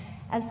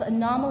as the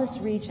anomalous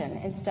region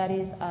in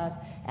studies of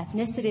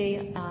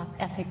ethnicity,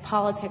 ethnic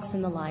politics,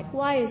 and the like.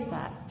 Why is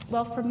that?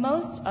 Well, for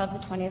most of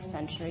the 20th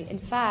century, in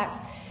fact,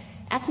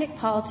 ethnic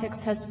politics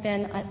has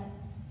been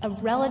a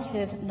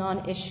relative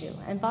non-issue.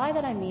 And by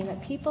that I mean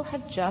that people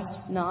have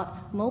just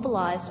not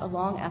mobilized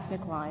along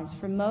ethnic lines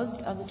for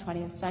most of the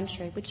 20th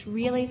century, which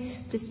really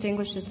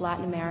distinguishes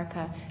Latin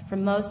America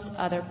from most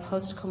other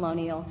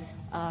post-colonial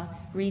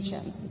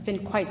regions. It's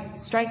been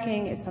quite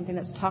striking. It's something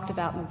that's talked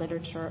about in the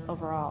literature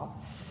overall.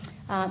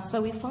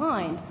 So we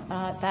find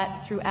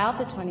that throughout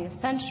the 20th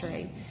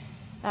century,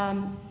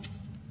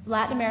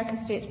 Latin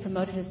American states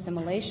promoted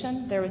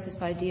assimilation. There was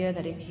this idea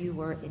that if you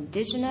were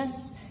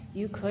indigenous,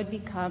 you could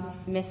become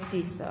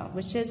mestizo,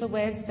 which is a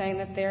way of saying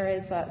that there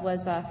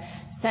was a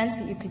sense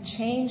that you could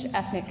change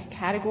ethnic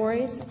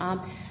categories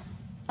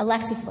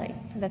electively,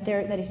 that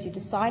if you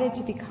decided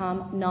to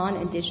become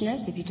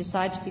non-indigenous, if you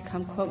decided to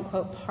become,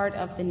 quote-unquote, part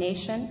of the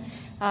nation,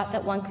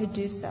 that one could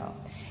do so.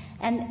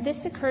 And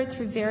this occurred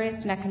through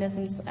various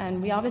mechanisms,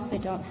 and we obviously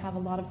don't have a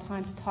lot of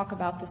time to talk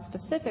about the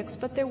specifics,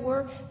 but there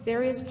were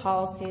various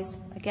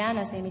policies, again,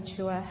 as Amy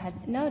Chua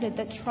had noted,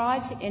 that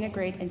tried to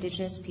integrate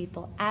indigenous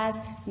people as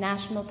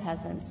national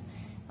peasants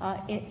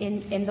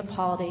in the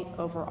polity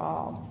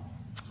overall.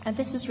 And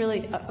this was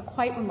really a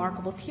quite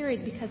remarkable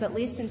period because, at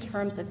least in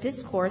terms of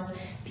discourse,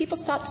 people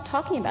stopped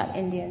talking about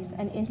Indians,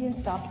 and Indians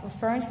stopped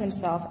referring to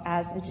themselves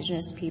as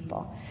indigenous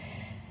people.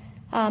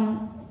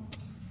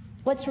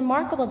 What's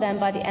remarkable then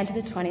by the end of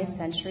the 20th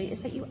century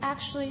is that you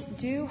actually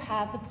do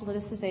have the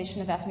politicization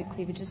of ethnic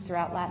cleavages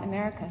throughout Latin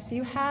America. So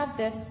you have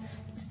this,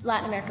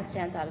 Latin America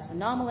stands out as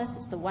anomalous.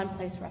 It's the one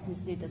place where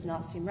ethnicity does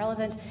not seem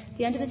relevant. At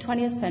the end of the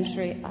 20th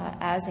century,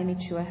 as Amy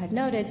Chua had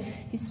noted,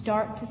 you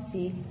start to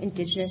see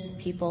indigenous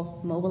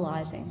people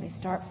mobilizing. They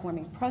start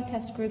forming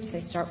protest groups. They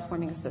start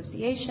forming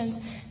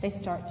associations. They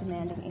start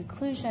demanding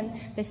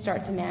inclusion. They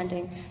start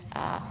demanding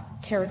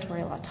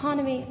territorial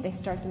autonomy. They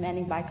start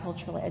demanding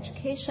bicultural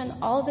education.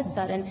 All of a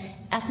sudden,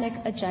 ethnic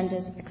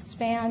agendas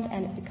expand,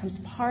 and it becomes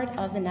part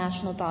of the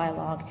national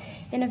dialogue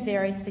in a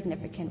very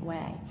significant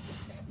way.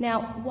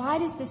 Now, why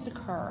does this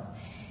occur?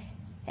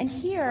 And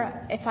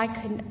here, if I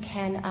can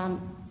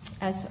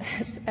as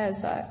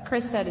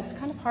Chris said, it's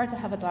kind of hard to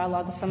have a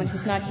dialogue with someone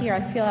who's not here.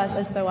 I feel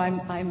as though I'm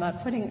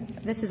putting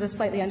this is a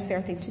slightly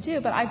unfair thing to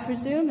do, but I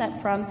presume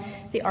that from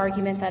the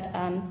argument that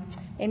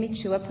Amy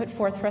Chua put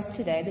forth for us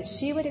today, that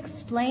she would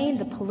explain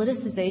the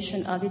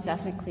politicization of these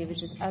ethnic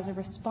cleavages as a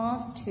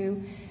response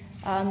to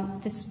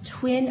this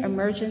twin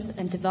emergence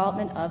and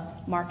development of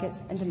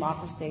markets and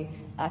democracy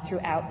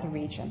throughout the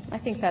region. I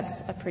think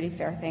that's a pretty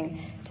fair thing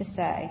to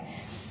say.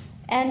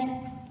 And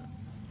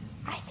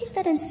I think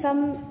that in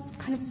some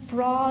kind of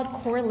broad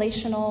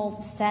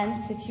correlational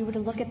sense, if you were to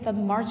look at the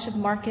march of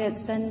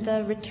markets and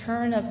the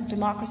return of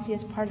democracy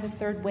as part of the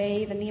third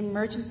wave and the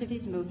emergence of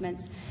these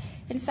movements,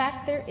 in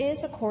fact, there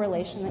is a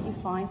correlation that you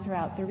find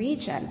throughout the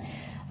region.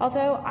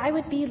 Although I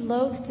would be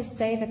loath to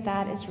say that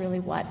that is really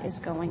what is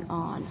going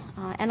on.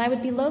 And I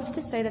would be loath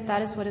to say that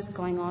that is what is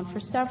going on for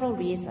several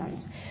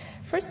reasons.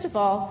 First of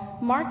all,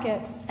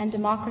 markets and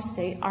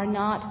democracy are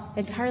not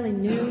entirely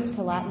new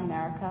to Latin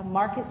America.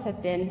 Markets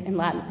have been in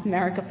Latin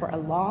America for a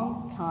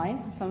long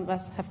time. Some of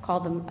us have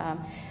called them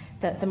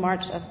the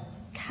march of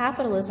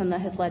capitalism that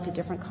has led to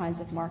different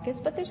kinds of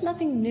markets, but there's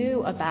nothing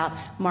new about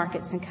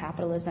markets and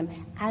capitalism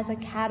as a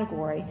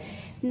category,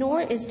 nor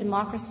is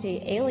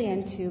democracy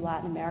alien to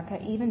Latin America,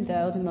 even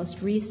though the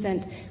most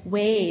recent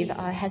wave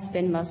has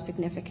been most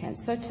significant.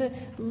 So to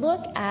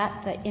look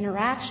at the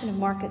interaction of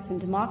markets and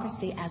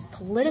democracy as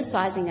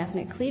politicizing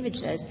ethnic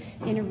cleavages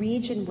in a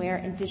region where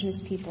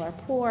indigenous people are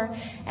poor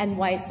and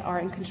whites are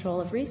in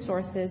control of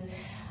resources,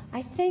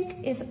 I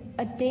think is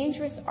a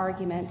dangerous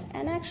argument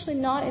and actually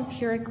not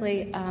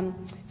empirically,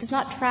 does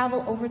not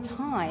travel over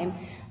time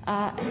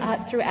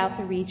throughout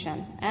the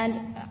region.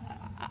 And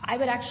I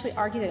would actually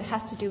argue that it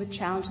has to do with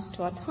challenges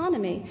to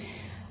autonomy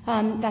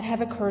that have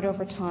occurred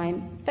over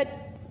time. But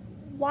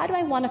why do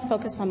I want to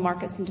focus on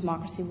markets and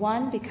democracy?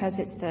 One, because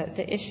it's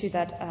the issue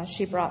that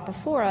she brought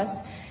before us.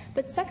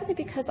 But secondly,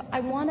 because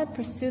I want to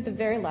pursue the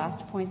very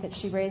last point that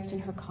she raised in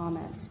her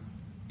comments,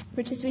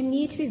 which is we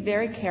need to be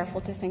very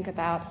careful to think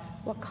about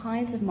what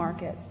kinds of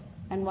markets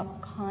and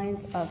what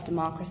kinds of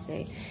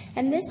democracy.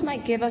 And this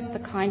might give us the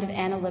kind of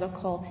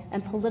analytical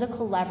and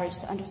political leverage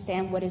to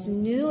understand what is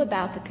new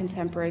about the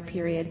contemporary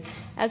period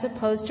as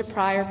opposed to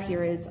prior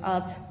periods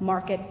of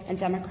market and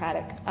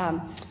democratic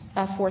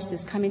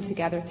forces coming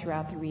together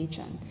throughout the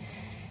region.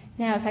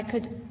 Now, if I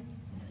could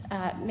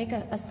make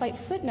a slight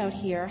footnote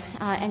here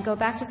and go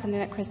back to something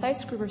that Chris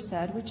Eisgruber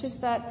said, which is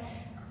that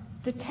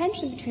the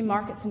tension between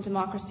markets and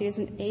democracy is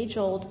an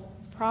age-old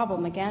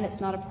problem. Again,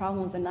 it's not a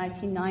problem of the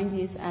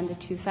 1990s and the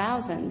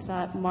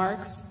 2000s.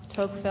 Marx,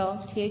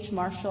 Tocqueville, T.H.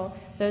 Marshall,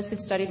 those who've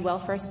studied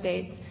welfare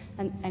states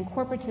and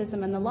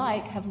corporatism and the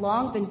like have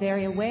long been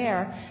very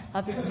aware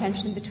of this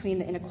tension between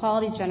the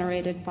inequality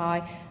generated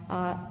by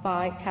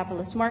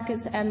capitalist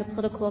markets and the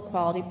political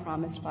equality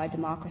promised by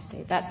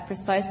democracy. That's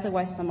precisely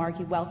why some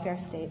argue welfare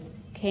states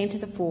came to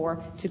the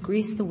fore to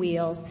grease the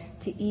wheels,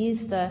 to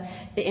ease the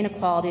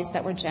inequalities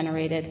that were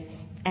generated,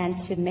 and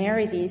to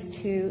marry these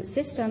two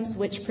systems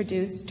which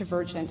produce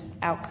divergent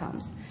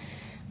outcomes.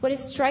 What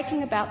is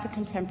striking about the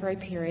contemporary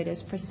period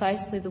is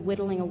precisely the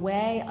whittling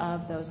away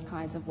of those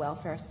kinds of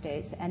welfare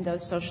states and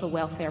those social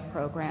welfare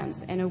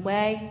programs in a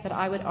way that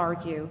I would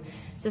argue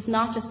does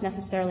not just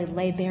necessarily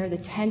lay bare the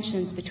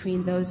tensions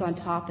between those on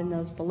top and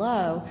those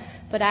below,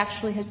 but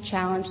actually has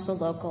challenged the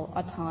local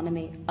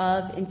autonomy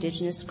of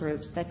indigenous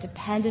groups that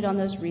depended on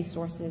those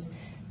resources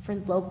for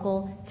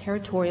local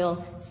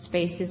territorial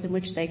spaces in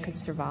which they could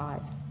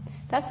survive.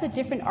 That's a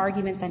different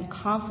argument than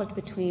conflict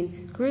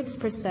between groups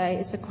per se.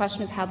 It's a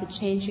question of how the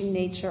changing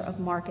nature of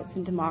markets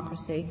and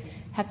democracy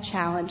have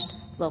challenged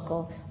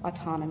local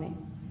autonomy.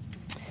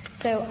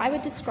 So I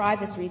would describe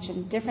this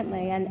region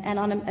differently, and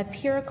on an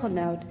empirical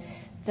note,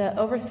 the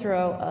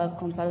overthrow of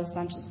Gonzalo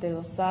Sanchez de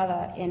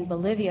Lozada in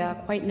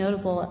Bolivia, quite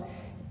notable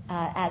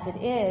as it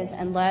is,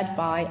 and led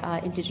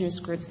by indigenous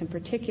groups in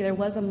particular,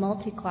 was a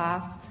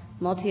multi-class,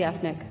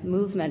 multi-ethnic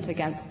movement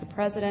against the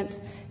president.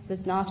 It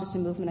was not just a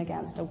movement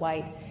against a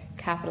white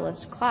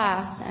capitalist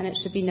class, and it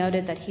should be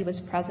noted that he was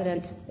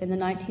president in the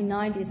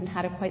 1990s and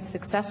had a quite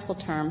successful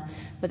term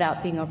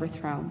without being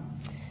overthrown.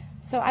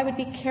 So I would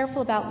be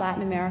careful about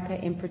Latin America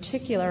in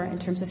particular in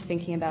terms of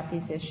thinking about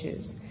these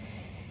issues.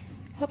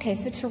 Okay,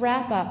 so to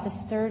wrap up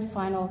this third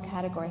final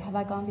category, have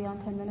I gone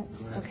beyond 10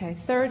 minutes? Okay,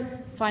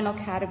 third final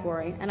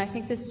category, and I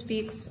think this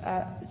speaks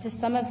to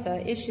some of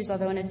the issues,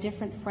 although in a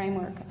different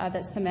framework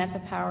that Samantha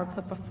Power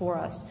put before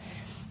us.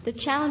 The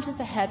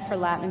challenges ahead for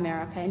Latin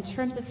America in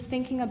terms of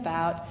thinking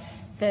about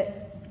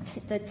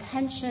the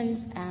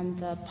tensions and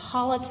the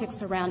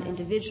politics around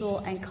individual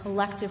and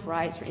collective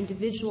rights, or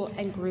individual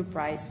and group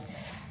rights,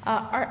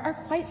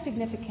 are quite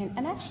significant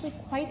and actually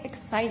quite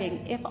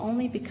exciting, if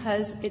only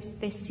because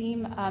they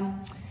seem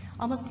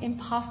almost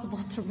impossible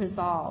to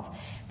resolve.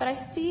 But I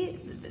see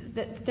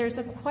that there's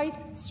a quite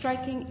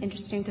striking,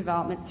 interesting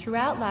development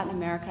throughout Latin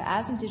America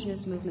as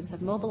indigenous movements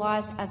have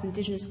mobilized, as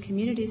indigenous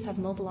communities have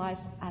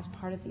mobilized as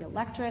part of the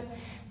electorate.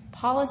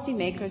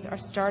 Policymakers are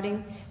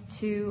starting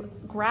to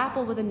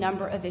grapple with a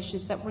number of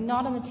issues that were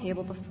not on the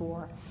table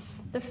before.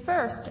 The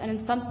first, and in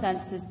some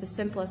senses the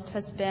simplest,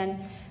 has been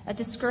a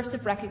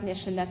discursive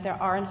recognition that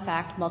there are in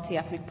fact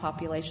multi-ethnic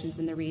populations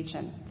in the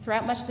region.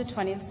 Throughout much of the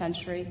 20th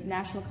century, the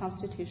national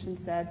constitution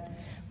said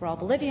we're all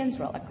Bolivians,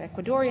 we're all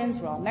Ecuadorians,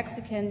 we're all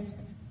Mexicans.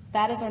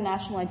 That is our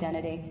national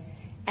identity.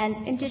 And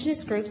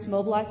indigenous groups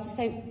mobilized to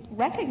say,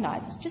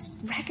 recognize us, just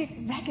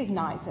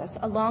recognize us,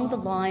 along the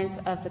lines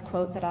of the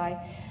quote that I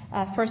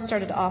first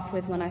started off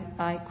with when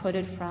I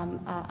quoted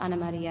from Ana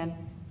Maria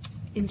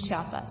in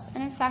Chiapas.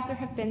 And in fact, there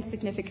have been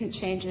significant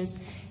changes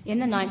in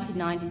the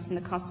 1990s in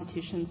the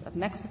constitutions of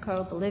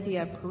Mexico,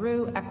 Bolivia,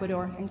 Peru,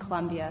 Ecuador, and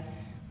Colombia,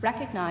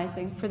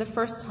 recognizing for the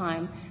first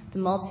time the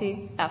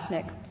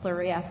multi-ethnic,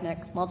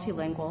 pluriethnic,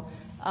 multilingual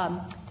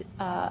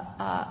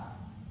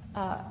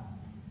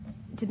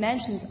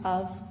dimensions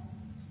of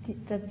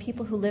the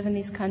people who live in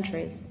these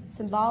countries.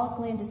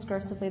 Symbolically and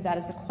discursively, that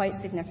is a quite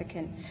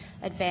significant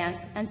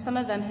advance, and some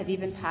of them have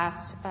even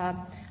passed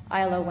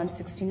ILO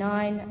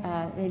 169,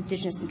 the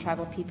Indigenous and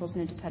Tribal Peoples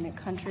in Independent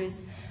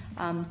Countries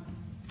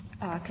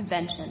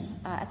Convention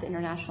at the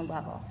international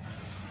level.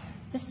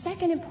 The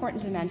second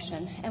important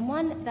dimension, and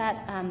one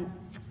that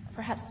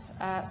perhaps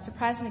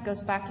surprisingly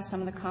goes back to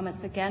some of the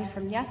comments again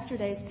from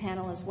yesterday's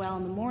panel as well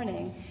in the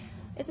morning,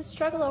 is a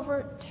struggle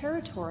over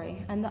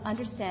territory and the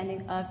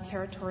understanding of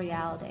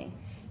territoriality.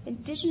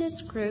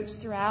 Indigenous groups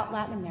throughout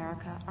Latin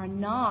America are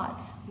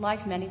not,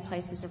 like many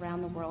places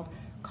around the world,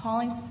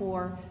 calling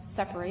for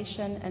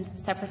separation and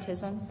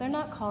separatism. They're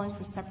not calling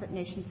for separate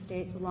nation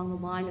states along the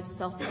line of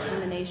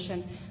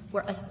self-determination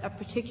where a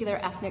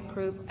particular ethnic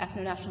group,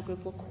 ethno-national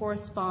group, will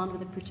correspond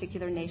with a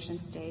particular nation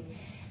state.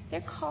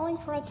 They're calling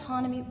for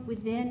autonomy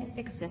within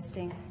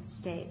existing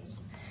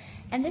states.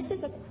 And this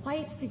is a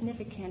quite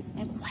significant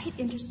and quite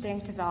interesting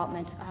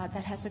development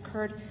that has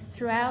occurred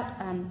throughout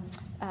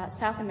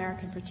South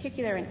America in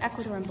particular. In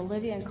Ecuador and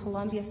Bolivia and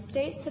Colombia,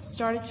 states have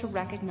started to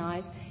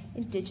recognize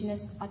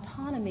indigenous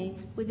autonomy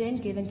within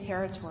given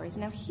territories.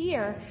 Now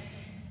here,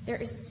 there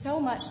is so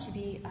much to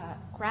be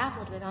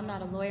grappled with. I'm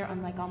not a lawyer,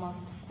 unlike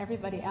almost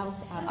everybody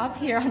else up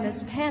here on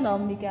this panel.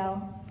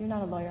 Miguel, you're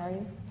not a lawyer, are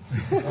you?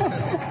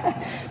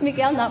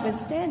 Miguel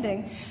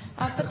notwithstanding.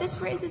 But this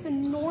raises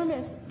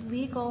enormous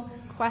legal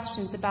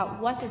questions about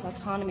what does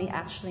autonomy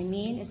actually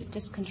mean. Is it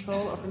just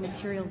control over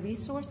material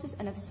resources?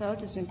 And if so,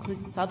 does it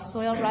include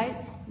subsoil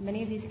rights?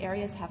 Many of these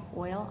areas have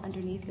oil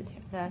underneath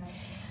the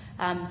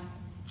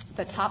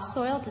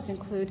topsoil. Does it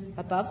include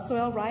above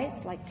soil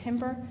rights like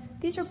timber?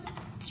 These are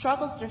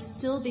struggles that are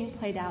still being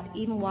played out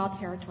even while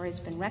territory has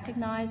been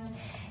recognized.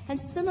 And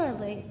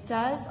similarly,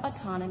 does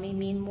autonomy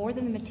mean more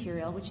than the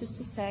material, which is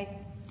to say,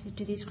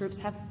 do these groups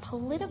have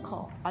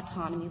political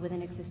autonomy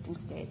within existing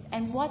states?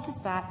 And what does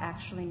that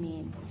actually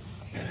mean?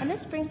 And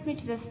this brings me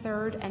to the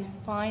third and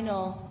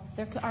final,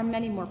 there are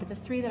many more, but the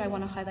three that I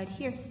want to highlight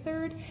here.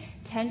 Third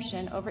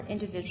tension over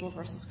individual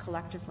versus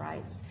collective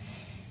rights,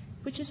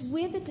 which is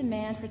with the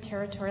demand for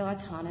territorial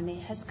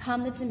autonomy has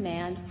come the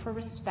demand for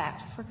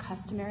respect for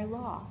customary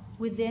law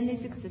within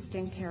these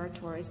existing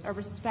territories, a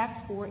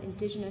respect for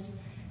indigenous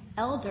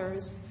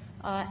elders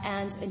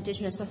and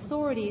indigenous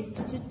authorities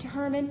to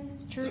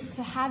determine,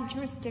 to have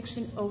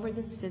jurisdiction over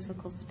this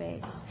physical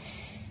space.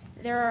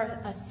 There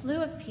are a slew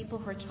of people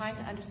who are trying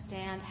to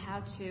understand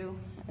how to,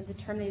 the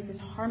term they use is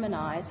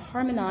harmonize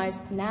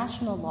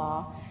national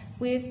law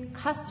with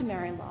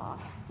customary law.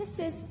 This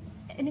is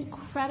an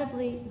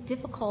incredibly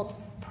difficult,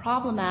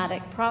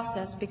 problematic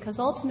process because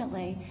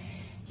ultimately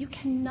you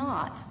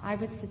cannot, I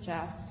would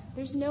suggest,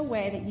 there's no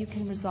way that you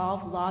can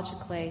resolve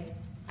logically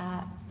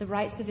the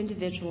rights of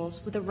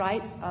individuals with the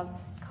rights of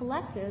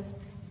collectives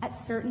at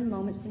certain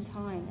moments in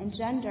time. And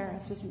gender,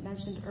 as was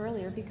mentioned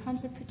earlier,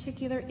 becomes a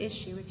particular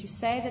issue. If you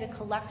say that a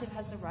collective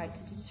has the right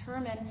to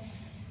determine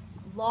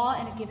law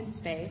in a given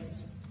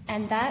space,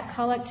 and that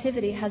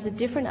collectivity has a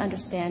different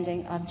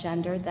understanding of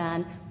gender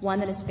than one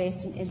that is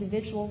based in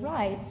individual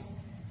rights,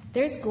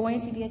 there's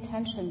going to be a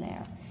tension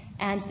there.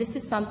 And this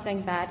is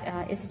something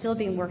that is still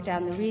being worked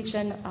out in the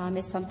region,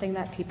 is something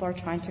that people are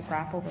trying to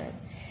grapple with.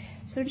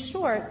 So in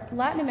short,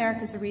 Latin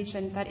America is a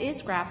region that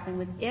is grappling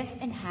with if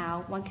and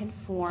how one can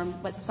form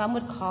what some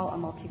would call a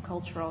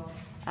multicultural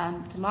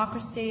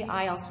democracy.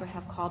 I also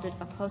have called it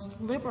a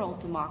post-liberal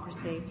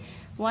democracy,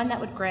 one that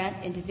would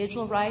grant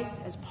individual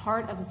rights as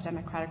part of this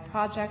democratic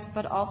project,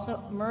 but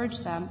also merge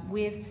them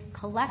with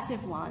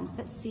collective ones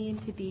that seem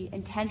to be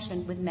in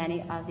tension with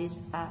many of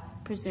these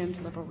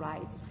presumed liberal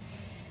rights.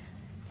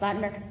 Latin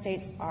American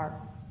states are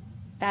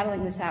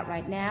battling this out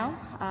right now,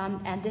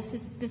 and this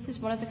is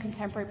one of the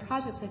contemporary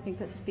projects, I think,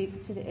 that speaks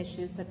to the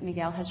issues that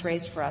Miguel has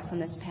raised for us on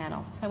this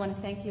panel. So I want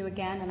to thank you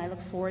again, and I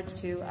look forward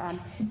to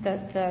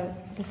the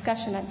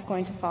discussion that's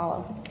going to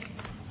follow.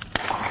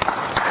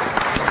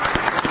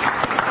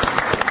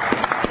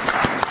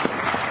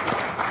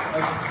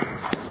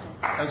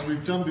 As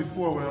we've done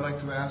before, what I'd like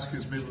to ask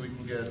is maybe we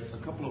can get a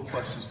couple of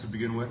questions to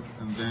begin with,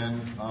 and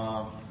then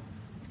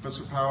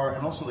Professor Power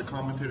and also the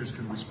commentators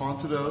can respond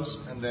to those,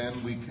 and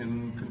then we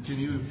can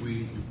continue if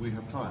we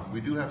have time. We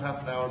do have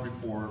half an hour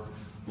before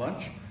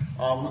lunch.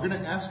 We're going to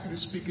ask you to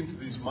speak into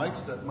these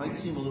mics. That might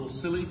seem a little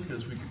silly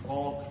because we can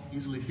all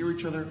easily hear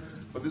each other,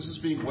 but this is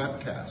being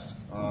webcast,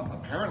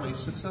 apparently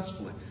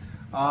successfully.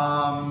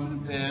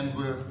 And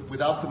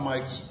without the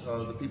mics,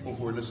 the people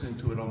who are listening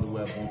to it on the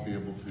web won't be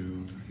able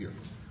to hear.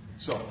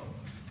 So,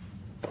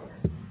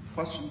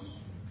 questions?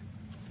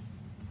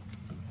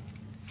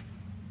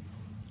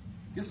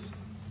 Yes?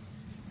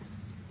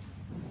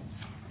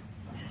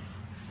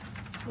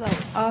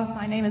 Hello,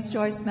 my name is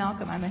Joyce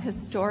Malcolm. I'm a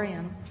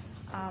historian.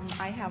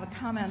 I have a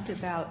comment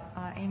about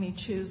Amy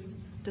Chu's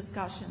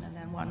discussion and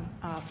then one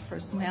for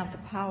Samantha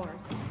Power.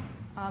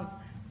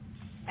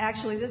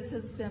 Actually, this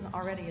has been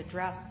already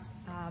addressed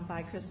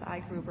by Chris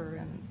Eigruber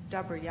and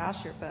Deborah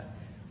Yasher, but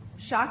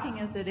shocking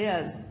as it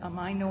is, a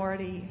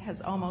minority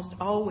has almost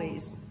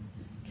always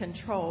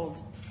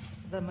controlled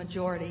the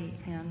majority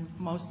in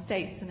most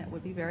states, and it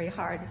would be very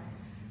hard,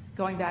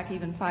 going back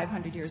even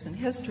 500 years in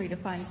history, to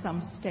find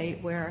some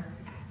state where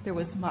there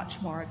was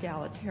much more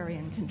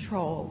egalitarian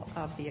control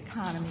of the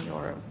economy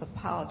or of the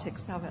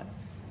politics of it.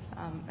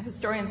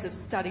 Historians have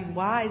studied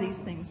why these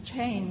things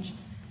change,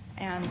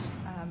 and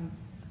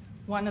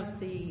one of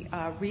the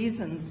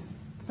reasons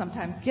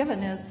sometimes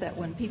given is that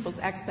when people's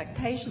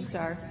expectations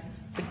are,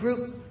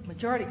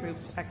 majority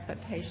group's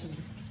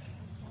expectations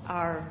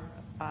are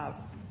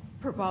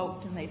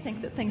provoked and they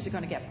think that things are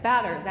going to get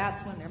better,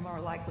 that's when they're more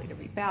likely to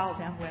rebel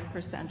than when for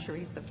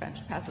centuries the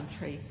French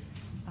peasantry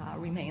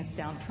remains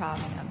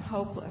downtrodden and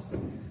hopeless.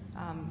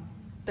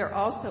 There are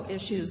also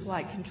issues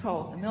like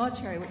control of the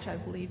military, which I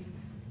believe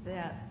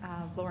that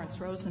Lawrence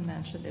Rosen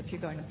mentioned. If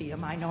you're going to be a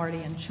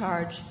minority in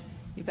charge,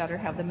 you better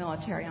have the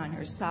military on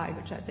your side,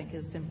 which I think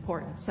is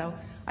important. So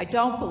I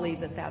don't believe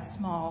that that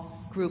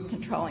small group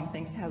controlling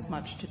things has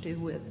much to do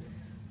with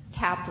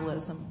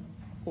capitalism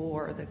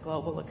or the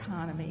global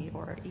economy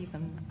or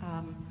even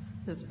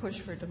this push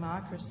for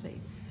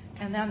democracy.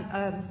 And then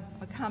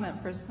a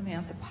comment for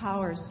Samantha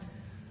Powers.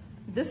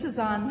 This is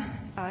on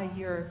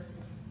your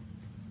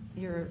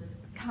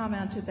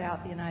comment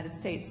about the United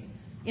States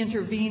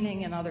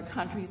intervening in other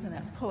countries and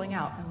then pulling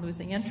out and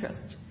losing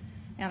interest.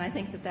 And I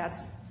think that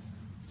that's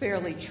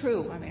fairly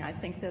true. I mean, I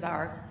think that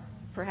our,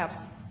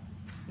 perhaps,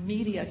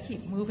 media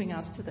keep moving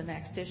us to the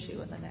next issue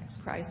and the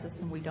next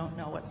crisis, and we don't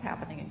know what's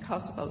happening in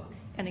Kosovo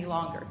any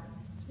longer.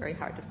 It's very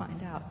hard to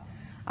find out.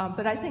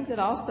 But I think that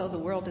also the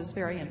world is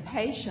very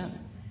impatient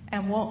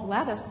and won't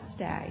let us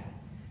stay.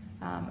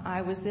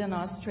 I was in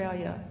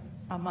Australia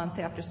a month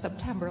after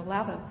September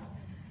 11th,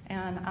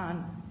 and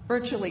on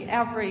virtually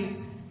every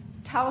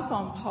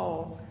telephone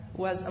pole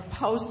was a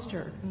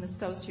poster, and this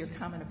goes to your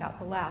comment about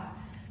the left,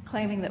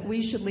 claiming that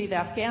we should leave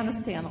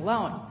Afghanistan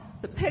alone.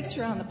 The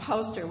picture on the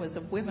poster was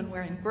of women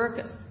wearing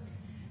burqas,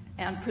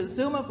 and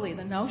presumably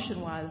the notion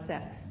was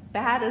that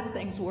bad as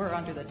things were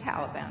under the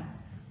Taliban,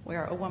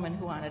 where a woman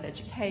who wanted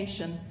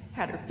education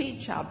had her feet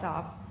chopped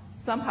off,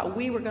 somehow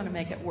we were going to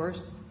make it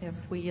worse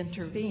if we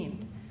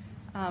intervened.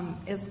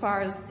 As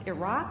far as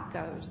Iraq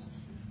goes,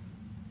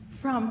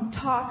 from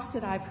talks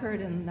that I've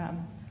heard in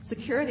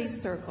security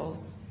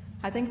circles,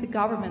 I think the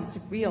government's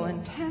real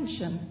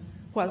intention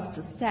was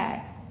to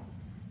stay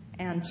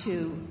and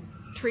to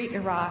treat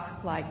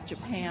Iraq like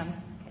Japan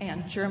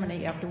and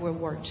Germany after World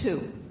War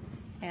II.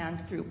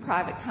 And through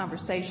private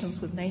conversations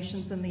with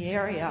nations in the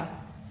area,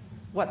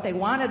 what they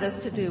wanted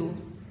us to do,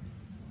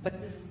 but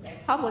didn't say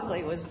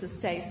publicly, was to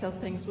stay so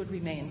things would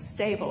remain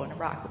stable and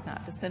Iraq would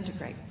not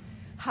disintegrate.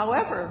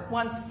 However,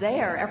 once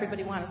there,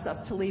 everybody wants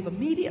us to leave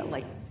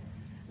immediately.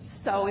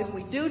 So if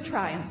we do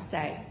try and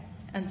stay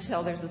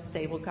until there's a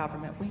stable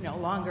government, we no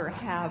longer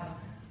have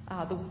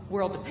the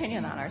world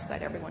opinion on our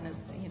side. Everyone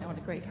is, in a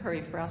great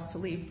hurry for us to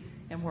leave,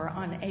 and we're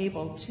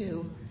unable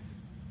to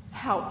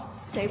help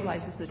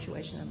stabilize the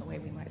situation in the way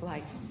we might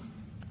like.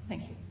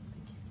 Thank you.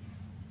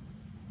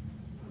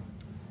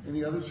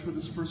 Any others for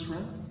this first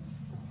round?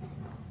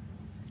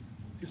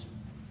 Yes.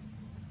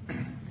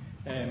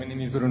 My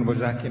name is Bruno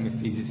Bozzacchi. I'm a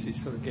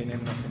physicist, so again,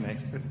 I'm not an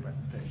expert, but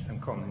some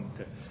comment.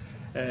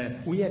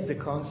 We have the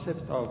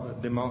concept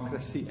of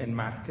democracy and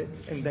market,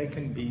 and they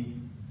can be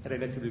a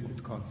relatively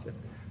good concept.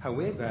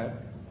 However,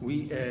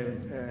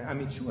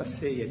 Amichua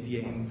say at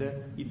the end,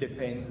 it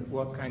depends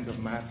what kind of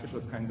market,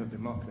 what kind of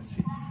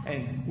democracy.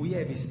 And we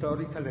have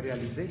historical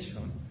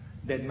realization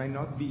that might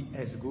not be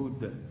as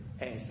good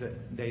as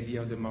the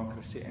idea of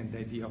democracy and the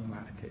idea of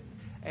market.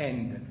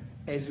 And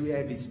as we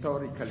have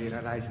historically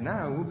realized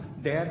now,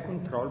 they are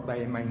controlled by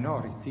a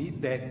minority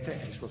that,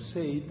 as was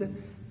said,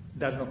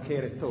 does not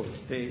care at all.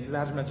 The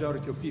large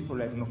majority of people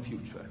have no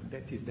future.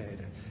 That is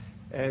there.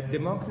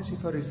 Democracy,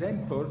 for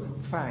example,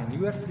 fine,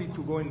 you are free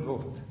to go and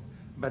vote,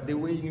 but the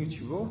way in which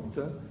you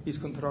vote is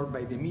controlled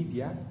by the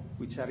media,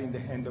 which are in the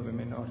hand of a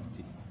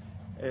minority.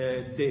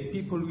 The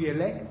people we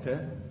elect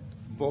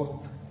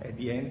vote at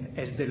the end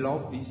as the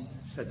lobbyists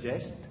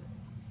suggest,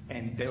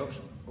 and they are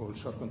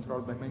also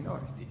controlled by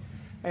minority.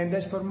 And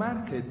as for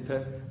market,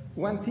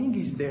 one thing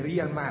is the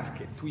real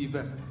market with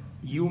a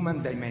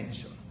human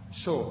dimension.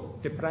 So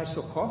the price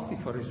of coffee,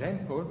 for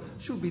example,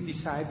 should be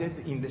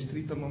decided in the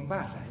street of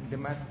Mombasa, in the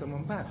market of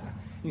Mombasa.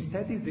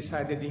 Instead, it's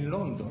decided in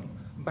London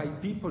by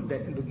people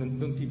that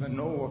don't even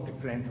know what a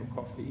plant of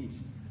coffee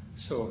is.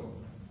 So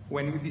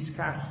when we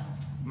discuss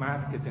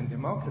market and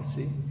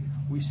democracy,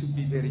 we should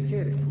be very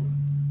careful,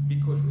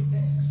 because we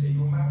tend to say,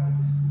 oh, market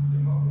is good,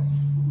 democracy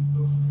is good,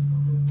 those people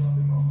don't want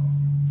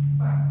democracy.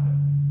 But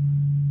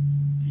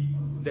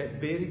people would have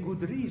very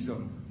good reason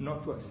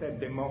not to accept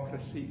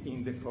democracy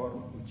in the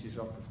form which is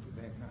offered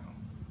to them now.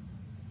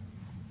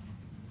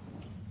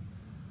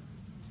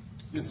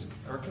 Yes,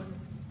 Erica?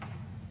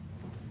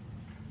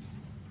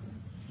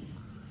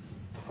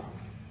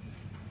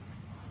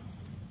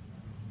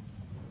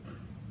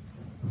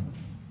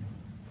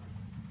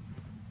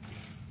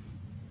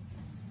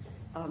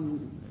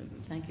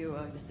 Thank you.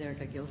 This is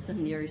Erica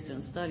Gilson, Near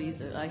Eastern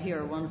Studies. I hear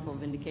a wonderful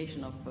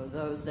vindication of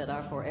those that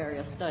are for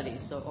area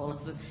studies. So all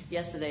of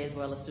yesterday as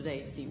well as today,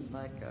 it seems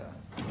like a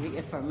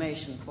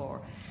reaffirmation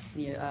for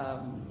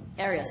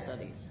area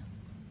studies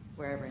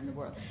wherever in the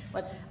world.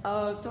 But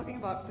talking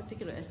about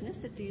particular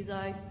ethnicities,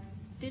 I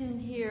didn't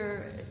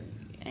hear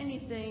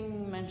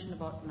anything mentioned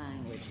about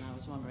language, and I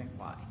was wondering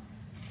why.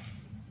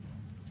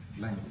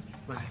 Language.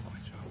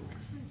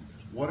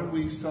 Why don't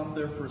we stop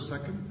there for a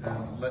second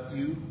and let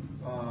you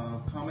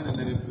comment, and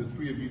then if the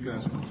three of you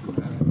guys want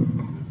to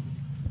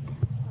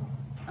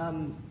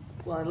add.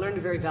 Well, I learned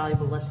a very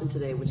valuable lesson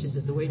today, which is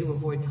that the way to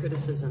avoid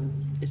criticism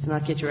is to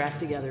not get your act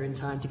together in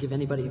time to give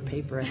anybody a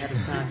paper ahead of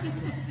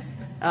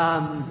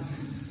time.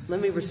 Let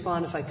me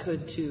respond, if I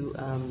could, to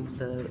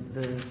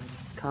the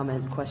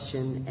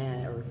question,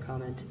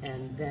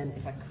 and then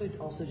if I could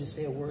also just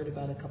say a word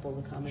about a couple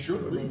of the comments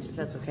that were made, if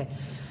that's okay.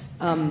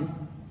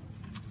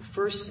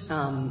 First,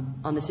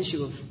 on this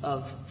issue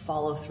of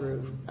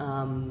follow-through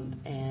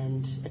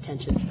and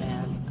attention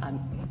span,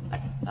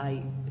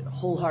 I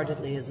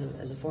wholeheartedly, as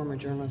a former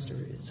journalist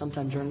or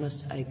sometime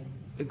journalist, I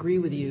agree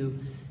with you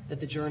that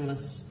the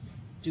journalists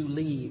do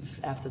leave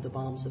after the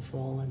bombs have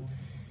fallen.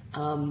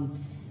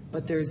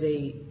 But there's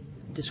a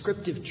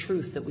descriptive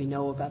truth that we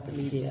know about the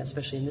media,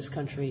 especially in this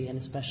country and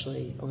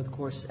especially over the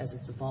course as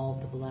it's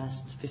evolved over the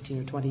last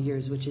 15 or 20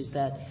 years, which is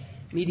that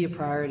media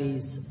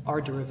priorities are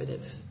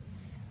derivative.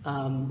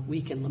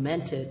 We can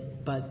lament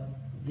it, but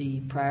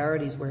the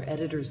priorities where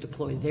editors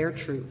deploy their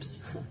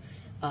troops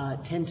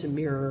tend to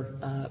mirror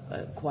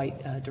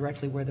quite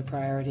directly where the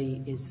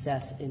priority is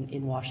set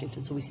in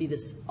Washington. So we see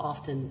this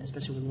often,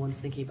 especially when one's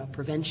thinking about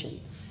prevention.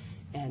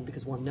 And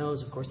because one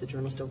knows, of course, the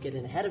journalists don't get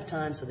in ahead of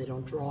time, so they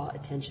don't draw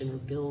attention or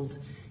build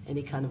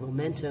any kind of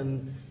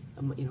momentum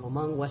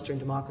among Western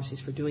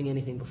democracies for doing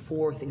anything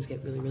before things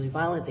get really, really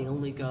violent. They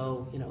only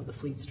go, the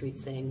Fleet Street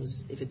saying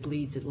was, if it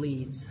bleeds, it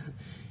leads.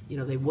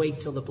 They wait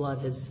till the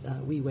blood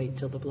we wait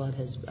till the blood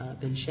has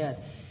been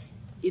shed.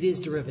 It is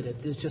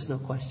derivative. There's just no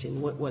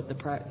question. What the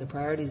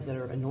priorities that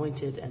are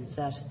anointed and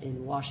set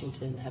in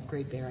Washington have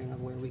great bearing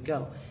on where we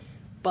go.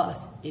 But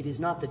it is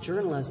not the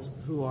journalists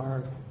who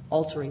are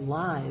altering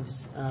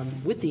lives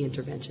with the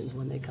interventions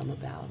when they come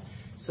about.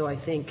 So I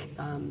think,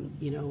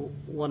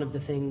 one of the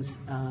things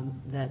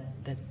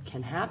that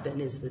can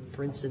happen is that,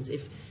 for instance,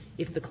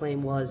 if the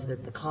claim was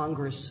that the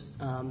Congress,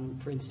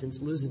 for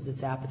instance, loses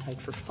its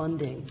appetite for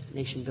funding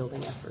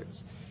nation-building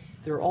efforts,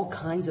 there are all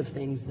kinds of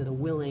things that a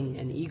willing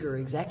and eager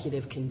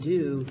executive can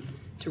do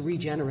to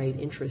regenerate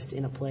interest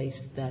in a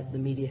place that the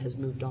media has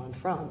moved on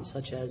from,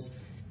 such as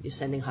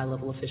sending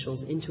high-level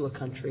officials into a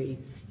country,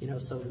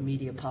 so the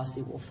media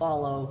posse will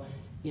follow,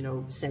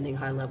 sending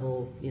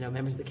high-level,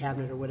 members of the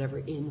cabinet or whatever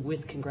in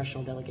with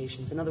congressional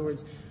delegations. In other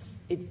words,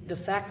 the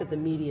fact that the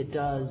media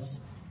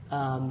does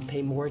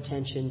pay more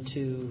attention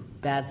to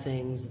bad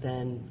things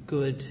than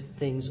good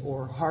things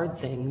or hard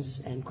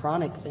things and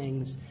chronic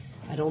things,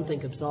 I don't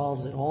think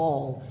absolves at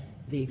all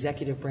the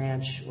executive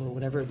branch or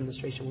whatever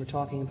administration we're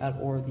talking about,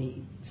 or the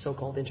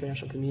so-called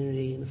international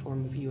community in the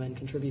form of UN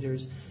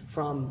contributors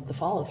from the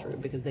follow-through,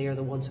 because they are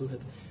the ones who have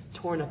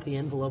torn up the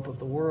envelope of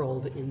the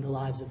world in the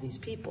lives of these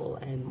people.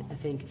 And I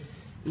think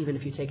even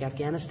if you take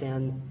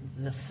Afghanistan,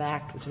 the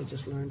fact, which I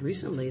just learned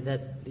recently,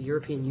 that the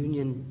European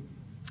Union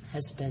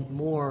has spent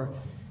more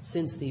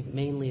since the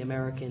mainly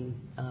American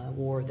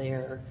war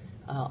there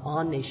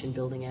on nation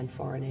building and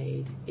foreign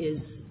aid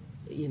is,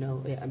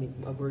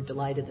 we're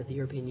delighted that the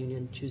European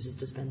Union chooses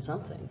to spend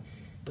something,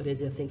 but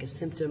is, I think, a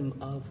symptom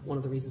of one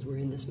of the reasons we're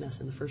in this mess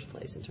in the first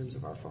place in terms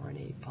of our foreign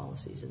aid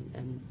policies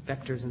and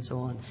vectors and so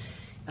on.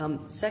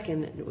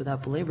 Second,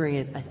 without belaboring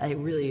it, I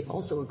really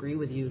also agree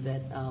with you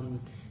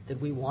that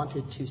we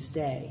wanted to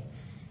stay.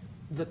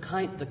 The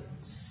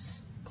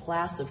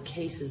class of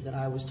cases that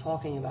I was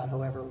talking about,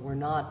 however, were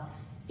not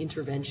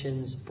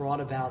interventions brought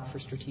about for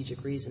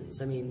strategic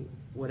reasons.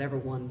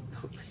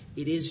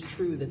 It is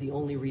true that the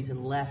only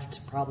reason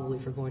left probably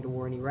for going to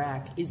war in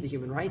Iraq is the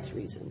human rights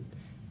reason,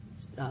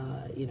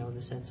 in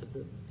the sense of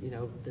the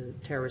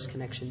terrorist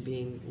connection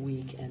being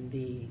weak and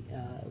the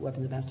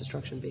weapons of mass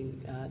destruction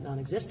being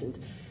non-existent.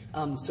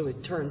 So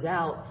it turns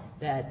out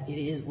that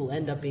will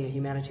end up being a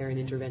humanitarian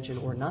intervention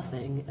or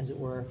nothing, as it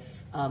were.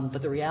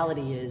 But the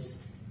reality is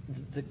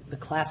the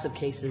class of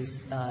cases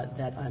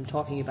that I'm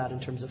talking about in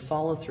terms of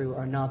follow-through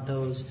are not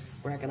those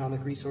where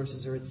economic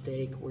resources are at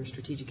stake, where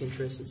strategic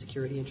interests and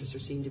security interests are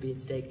seen to be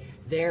at stake.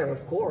 There,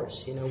 of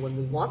course, when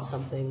we want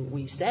something,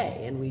 we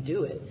stay and we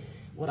do it.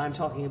 What I'm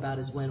talking about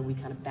is when we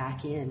kind of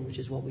back in, which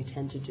is what we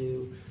tend to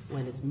do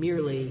when it's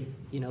merely,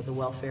 the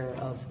welfare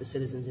of the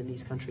citizens in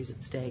these countries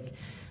at stake.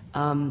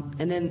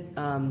 And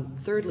then,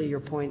 thirdly, your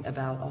point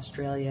about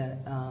Australia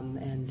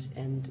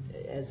and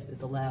as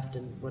the left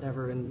and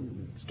whatever,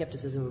 and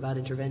skepticism about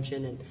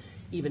intervention, and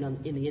even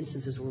in the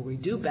instances where we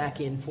do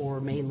back in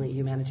for mainly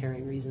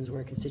humanitarian reasons,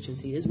 where a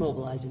constituency is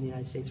mobilized in the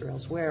United States or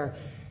elsewhere,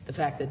 the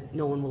fact that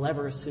no one will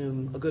ever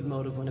assume a good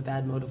motive when a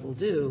bad motive will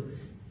do.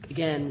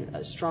 Again,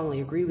 I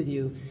strongly agree with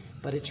you,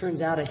 but it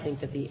turns out, I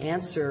think, that the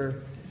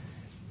answer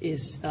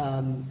is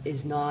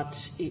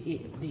not.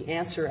 The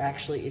answer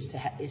actually is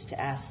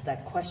to ask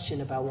that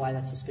question about why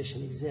that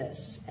suspicion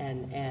exists,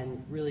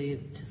 and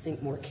really to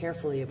think more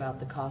carefully about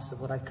the cost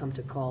of what I've come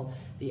to call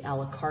the a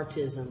la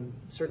carteism,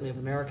 certainly of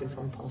American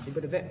foreign policy,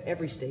 but of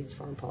every state's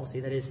foreign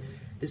policy. That is,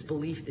 this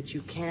belief that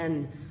you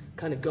can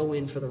kind of go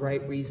in for the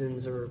right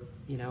reasons, or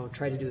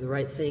try to do the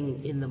right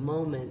thing in the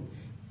moment,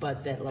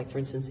 but that, like, for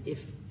instance,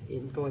 if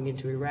in going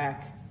into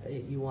Iraq,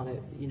 you want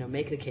to,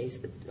 make the case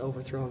that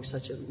overthrowing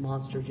such a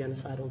monster,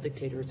 genocidal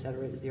dictator, et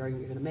cetera, is the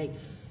argument you're going to make.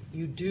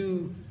 You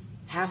do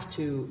have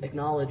to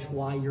acknowledge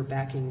why you're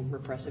backing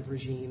repressive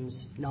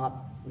regimes,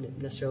 not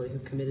necessarily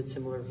who've committed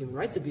similar human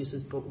rights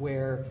abuses, but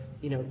where,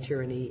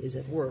 tyranny is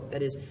at work.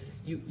 That is,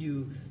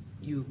 you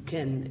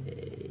can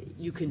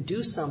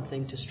do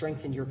something to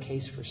strengthen your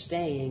case for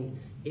staying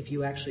if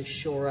you actually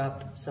shore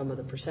up some of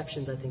the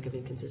perceptions, I think, of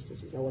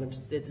inconsistencies. Now,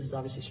 this is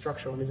obviously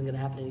structural and isn't going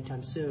to happen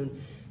anytime soon,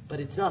 but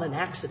it's not an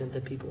accident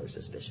that people are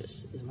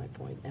suspicious, is my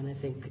point. And I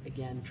think,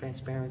 again,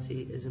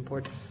 transparency is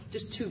important.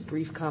 Just two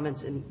brief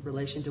comments in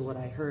relation to what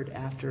I heard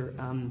after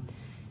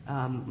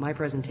my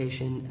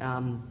presentation.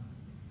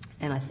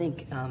 And I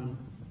think,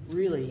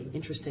 really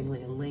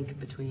interestingly, a link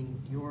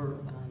between your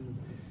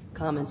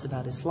comments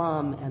about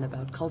Islam and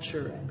about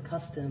culture and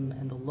custom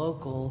and the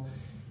local,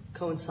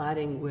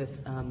 coinciding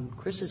with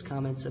Chris's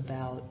comments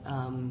about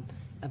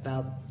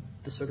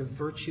the sort of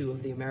virtue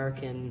of the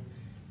American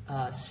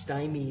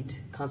stymied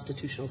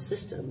constitutional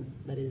system,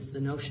 that is the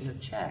notion of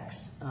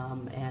checks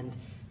and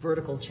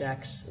vertical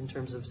checks in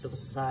terms of civil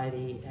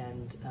society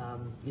and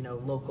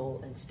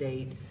local and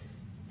state,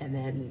 and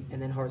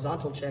then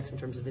horizontal checks in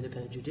terms of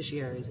independent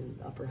judiciaries and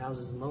upper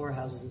houses and lower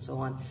houses and so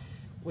on.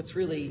 What's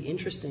really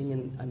interesting,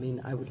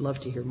 and I would love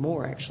to hear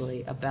more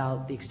actually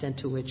about the extent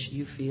to which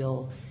you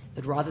feel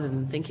that rather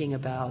than thinking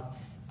about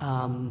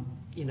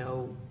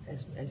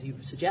as you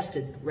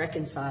suggested,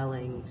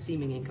 reconciling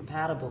seeming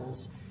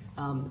incompatibles,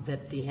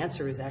 that the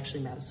answer is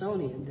actually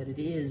Madisonian, that it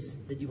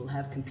is that you will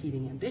have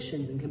competing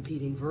ambitions and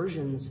competing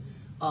versions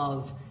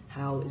of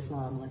how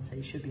Islam, let's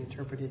say, should be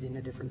interpreted in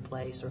a different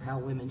place, or how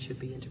women should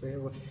be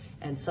integrated,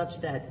 and such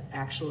that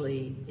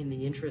actually in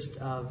the interest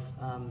of,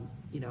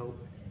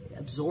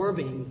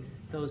 absorbing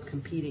those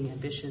competing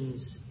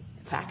ambitions,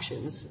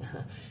 factions,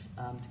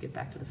 to get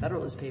back to the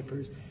Federalist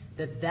Papers,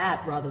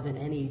 that rather than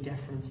any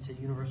deference to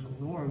universal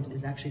norms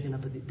is actually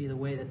going to be the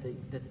way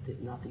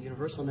that not the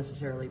universal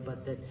necessarily,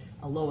 but that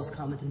a lowest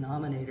common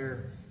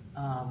denominator,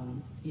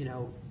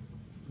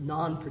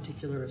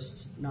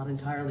 non-particularist, not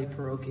entirely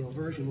parochial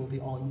version will be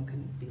all you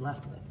can be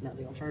left with. Now,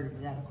 the alternative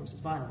to that, of course, is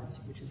violence,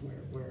 which is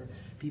where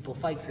people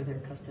fight for their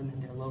custom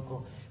and their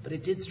local. But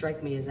it did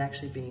strike me as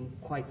actually being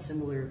quite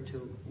similar to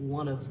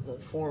one of the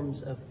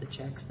forms of the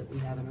checks that we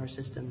have in our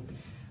system.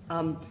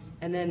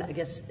 And then, I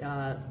guess,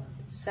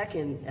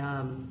 second,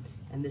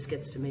 and this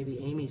gets to maybe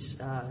Amy's,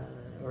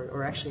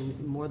 or actually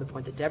more the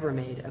point that Deborah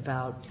made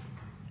about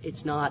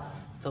it's not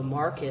the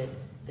market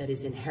that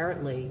is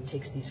inherently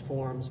takes these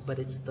forms, but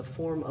it's the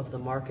form of the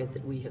market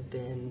that we have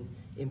been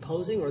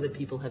imposing or that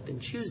people have been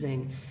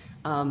choosing.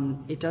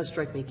 It does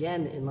strike me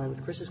again, in line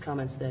with Chris's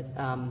comments, that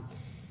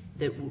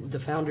the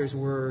founders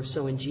were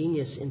so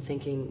ingenious in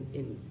thinking,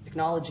 in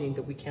acknowledging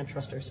that we can't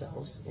trust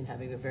ourselves, in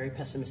having a very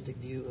pessimistic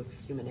view of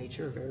human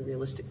nature, a very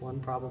realistic one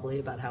probably,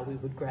 about how we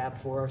would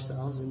grab for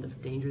ourselves and the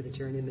danger of the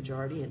tyranny of the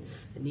majority and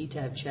the need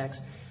to have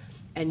checks.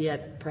 And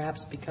yet,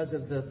 perhaps because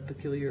of the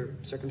peculiar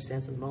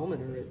circumstance of the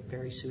moment, or a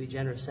very sui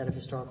generis set of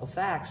historical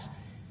facts,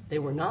 they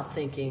were not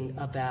thinking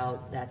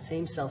about that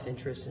same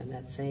self-interest and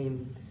that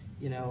same,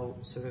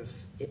 sort of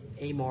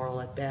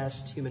amoral at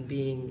best human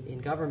being in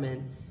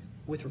government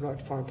with regard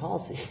to foreign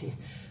policy.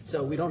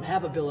 So we don't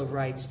have a Bill of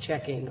Rights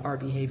checking our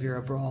behavior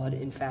abroad.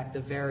 In fact,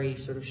 the very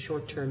sort of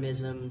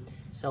short-termism,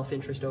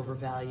 self-interest over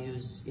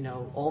values,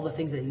 all the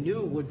things they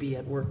knew would be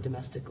at work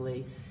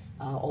domestically,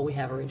 all we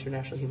have are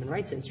international human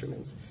rights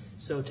instruments.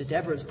 So to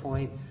Deborah's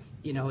point,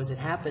 as it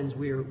happens,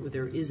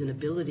 there is an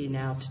ability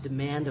now to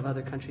demand of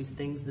other countries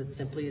things that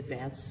simply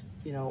advance,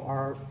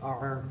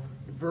 our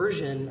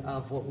version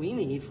of what we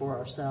need for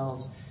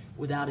ourselves,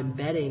 without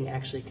embedding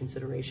actually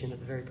consideration of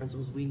the very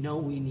principles we know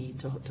we need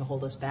to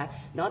hold us back,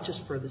 not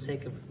just for the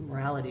sake of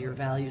morality or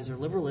values or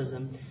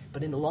liberalism,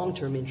 but in the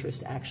long-term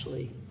interest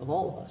actually of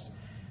all of us.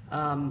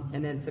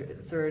 And then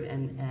third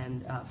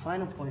and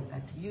final point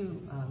back to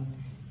you,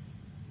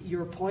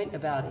 your point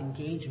about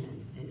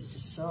engagement is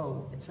just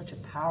it's such a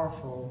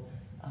powerful,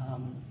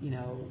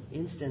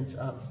 instance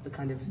of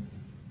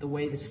the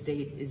way the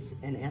state is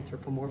an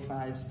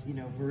anthropomorphized,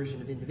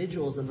 version of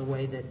individuals, and the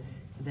way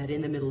that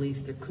in the Middle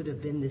East there could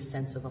have been this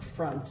sense of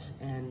affront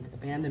and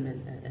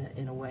abandonment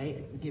in a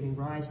way, giving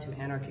rise to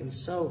anarchy. It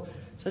was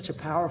such a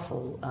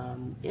powerful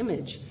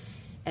image.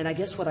 And I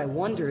guess what I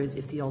wonder is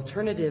if the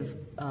alternative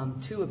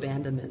to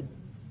abandonment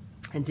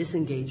and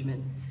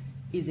disengagement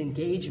is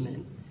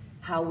engagement,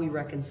 how we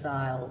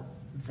reconcile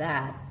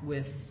that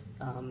with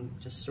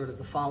just sort of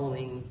the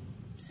following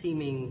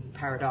seeming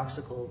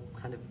paradoxical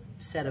kind of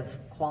set of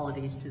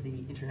qualities to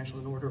the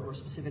international order, or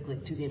specifically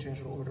to the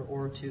international order,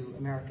 or to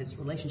America's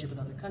relationship with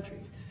other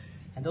countries.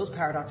 And those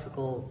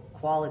paradoxical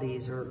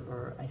qualities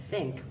are, I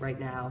think, right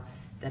now,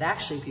 that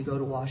actually if you go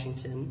to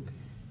Washington,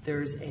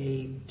 there's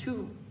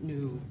two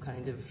new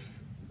kind of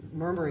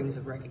murmurings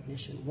of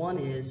recognition. One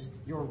is,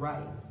 you're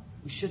right,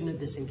 we shouldn't have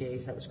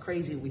disengaged, that was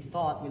crazy. We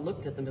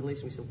looked at the Middle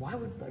East and we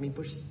said,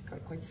 Bush is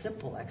quite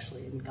simple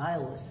actually, and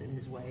guileless in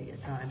his way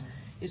at times.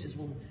 He says,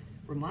 well,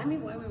 remind me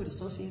why we would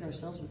associate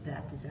ourselves with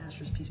that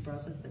disastrous peace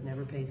process that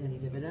never pays any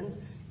dividends.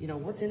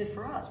 What's in it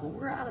for us? Well,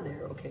 we're out of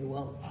there. Okay,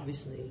 well,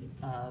 obviously,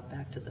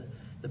 back to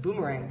the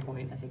boomerang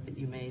point, I think that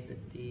you made,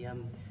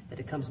 that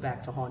it comes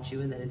back to haunt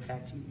you, and that in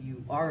fact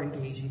you are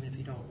engaged even if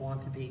you don't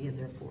want to be, and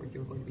therefore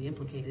you're going to be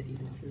implicated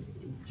even if you're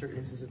in certain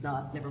instances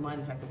not. Never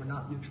mind the fact that we're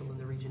not neutral in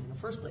the region in the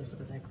first place, so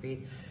that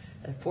creates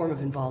a form of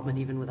involvement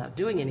even without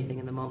doing anything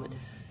in the moment.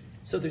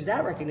 So there's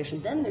that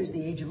recognition. Then there's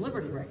the Age of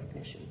Liberty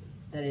recognition.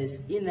 That is,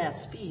 in that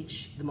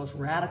speech, the most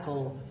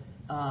radical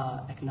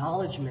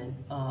acknowledgement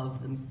of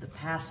the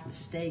past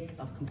mistake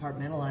of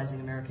compartmentalizing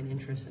American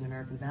interests and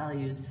American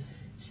values,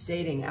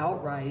 stating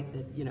outright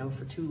that,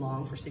 for too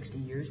long, for 60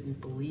 years, we've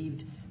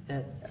believed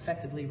that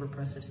effectively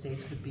repressive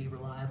states could be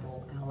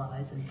reliable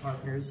allies and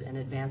partners and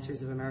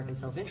advancers of American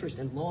self-interest.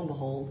 And lo and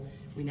behold,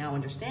 we now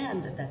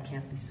understand that that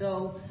can't be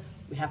so.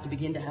 We have to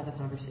begin to have a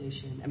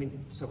conversation.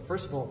 So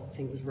first of all, I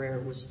think it was rare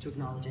was to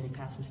acknowledge any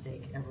past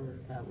mistake ever,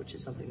 which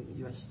is something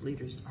U.S.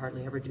 leaders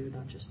hardly ever do,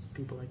 not just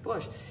people like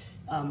Bush.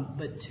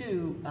 But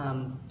two,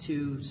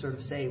 to sort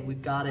of say,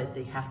 we've got it,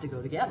 they have to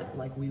go together.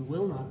 Like, we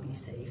will not be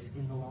safe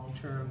in the long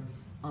term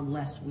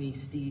unless we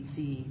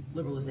see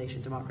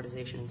liberalization,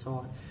 democratization, and so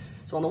on.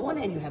 So on the one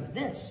hand, you have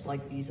this,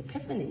 like these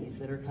epiphanies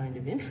that are kind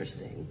of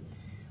interesting.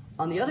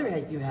 On the other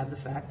hand, you have the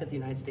fact that the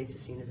United States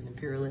is seen as an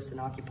imperialist, an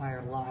occupier,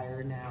 a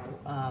liar now,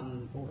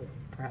 or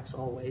perhaps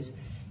always,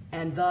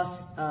 and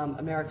thus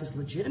America's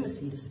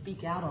legitimacy to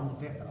speak out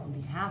on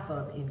behalf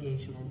of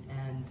engagement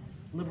and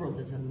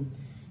liberalism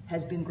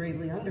has been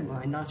gravely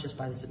undermined, not just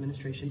by this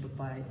administration, but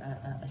by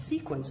a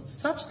sequence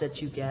such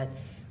that you get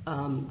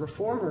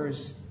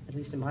reformers, at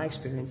least in my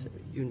experience,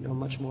 you know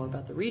much more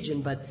about the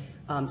region, but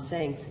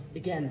saying,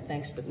 again,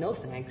 thanks but no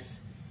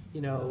thanks.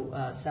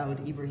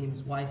 Saud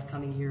Ibrahim's wife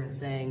coming here and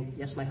saying,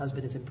 yes, my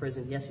husband is in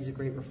prison. Yes, he's a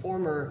great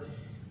reformer.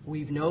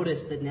 We've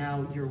noticed that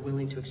now you're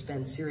willing to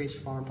expend serious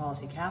foreign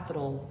policy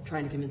capital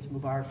trying to convince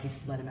Mubarak to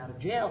let him out of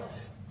jail.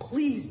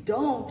 Please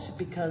don't,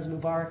 because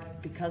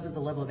Mubarak, because of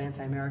the level of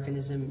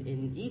anti-Americanism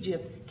in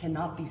Egypt,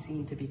 cannot be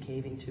seen to be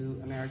caving to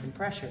American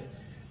pressure.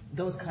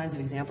 Those kinds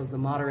of examples, the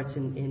moderates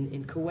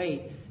in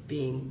Kuwait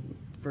being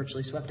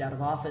virtually swept out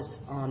of office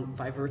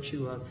by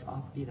virtue of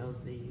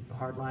the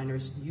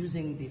hardliners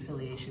using the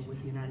affiliation with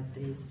the United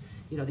States.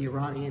 The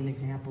Iranian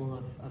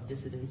example of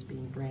dissidents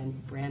being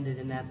branded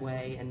in that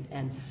way,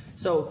 and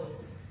so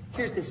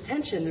here's this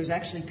tension. There's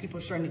actually people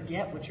are starting to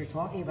get what you're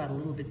talking about a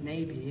little bit.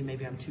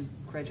 Maybe I'm too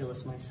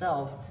credulous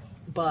myself,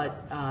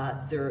 but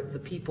they're the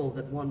people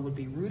that one would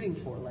be rooting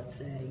for, let's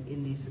say,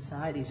 in these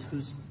societies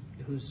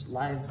whose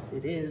lives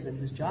it is and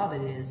whose job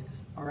it is,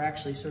 are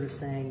actually sort of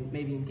saying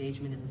maybe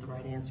engagement isn't the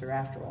right answer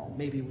after all.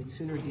 Maybe we'd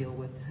sooner deal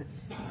with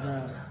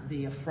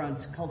the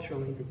affront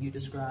culturally that you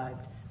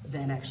described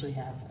than actually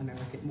have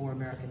more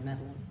American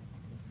meddling.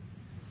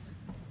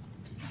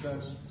 Did you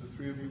guys, the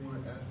three of you,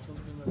 want to add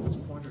something at this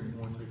point, or you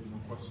want to take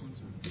more questions?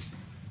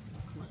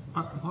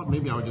 I thought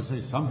maybe I would just say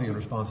something in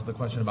response to the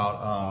question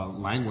about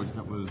language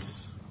that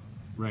was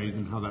raised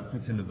and how that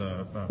fits into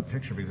the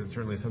picture, because it's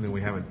certainly something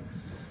we haven't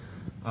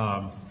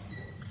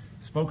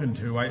spoken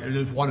to. I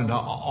just wanted to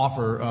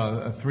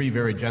offer three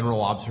very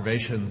general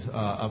observations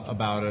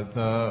about it.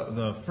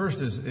 The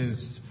first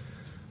is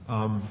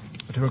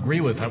to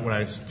agree with what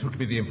I took to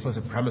be the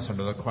implicit premise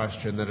under the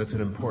question, that it's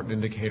an important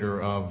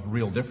indicator of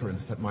real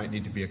difference that might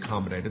need to be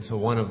accommodated. So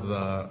one of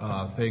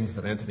the things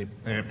that Anthony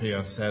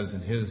Ampia says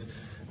in his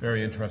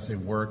very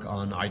interesting work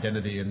on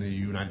identity in the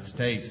United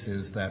States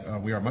is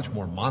that we are much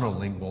more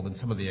monolingual than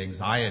some of the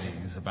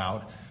anxieties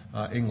about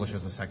English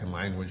as a second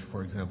language,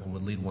 for example,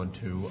 would lead one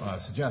to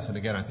suggest. And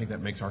again, I think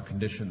that makes our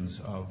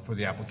conditions for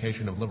the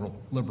application of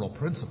liberal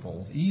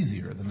principles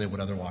easier than they would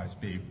otherwise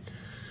be.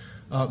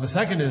 The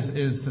second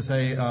is to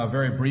say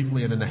very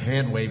briefly and in a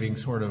hand-waving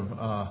sort of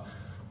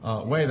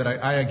way that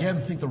I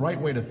again think the right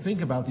way to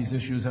think about these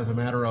issues as a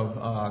matter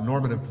of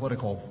normative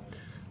political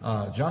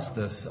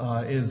justice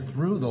is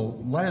through the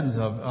lens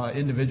of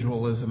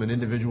individualism and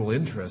individual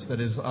interest. That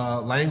is,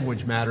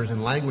 language matters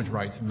and language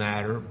rights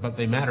matter, but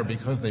they matter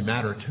because they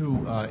matter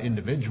to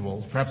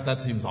individuals. Perhaps that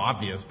seems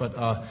obvious, but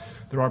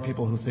there are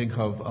people who think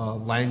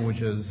of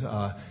languages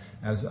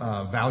as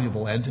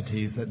valuable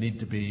entities that need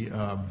to be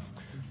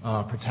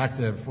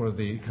protective for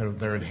the kind of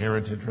their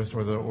inherent interest,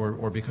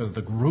 or because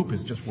the group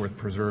is just worth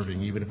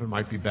preserving, even if it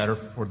might be better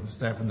for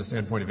the from the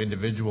standpoint of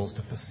individuals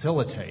to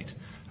facilitate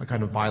a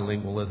kind of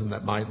bilingualism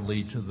that might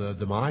lead to the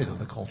demise of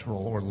the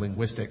cultural or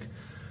linguistic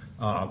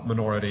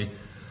minority.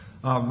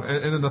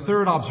 And then the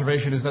third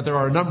observation is that there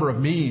are a number of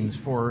means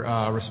for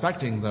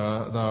respecting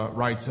the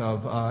rights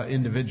of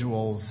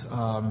individuals,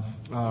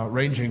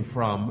 ranging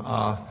from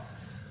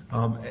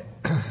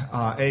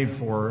aid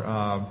for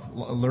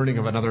learning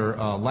of another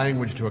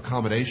language to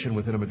accommodation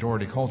within a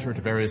majority culture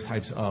to various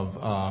types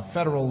of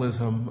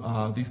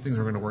federalism. These things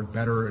are going to work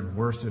better and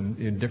worse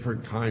in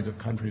different kinds of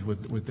countries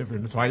with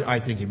different. So I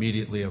think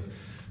immediately of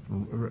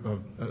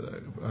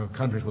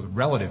countries with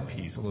relative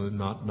peace, although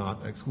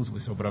not exclusively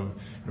so, but of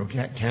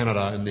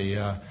Canada and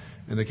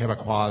the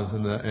Quebecois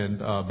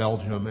and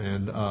Belgium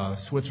and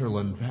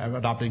Switzerland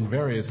adopting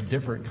various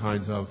different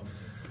kinds of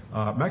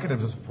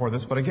mechanisms for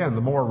this. But again,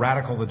 the more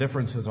radical the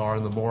differences are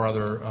and the more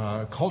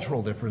other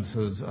cultural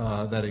differences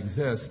that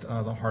exist,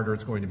 the harder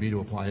it's going to be to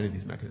apply any of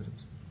these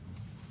mechanisms.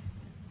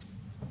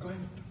 Go ahead.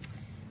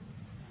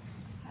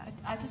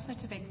 I'd just like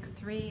to make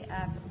three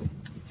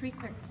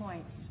quick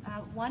points.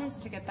 One is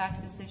to get back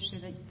to this issue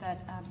that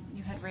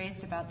you had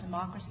raised about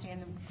democracy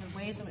and the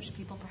ways in which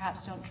people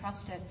perhaps don't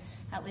trust it,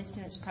 at least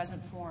in its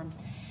present form.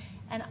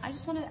 And I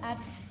just want to add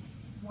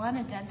one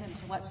addendum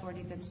to what's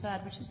already been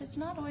said, which is it's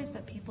not always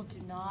that people do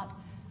not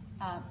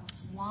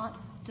want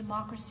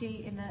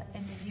democracy in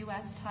the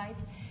U.S. type.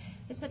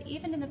 It's that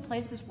even in the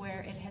places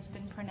where it has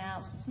been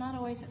pronounced, it's not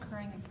always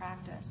occurring in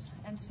practice.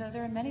 And so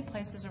there are many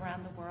places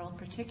around the world,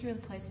 particularly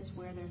places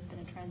where there's been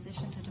a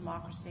transition to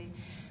democracy,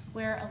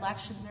 where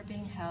elections are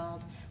being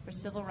held, where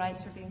civil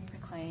rights are being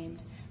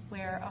proclaimed,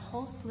 where a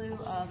whole slew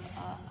of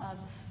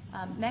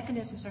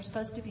mechanisms are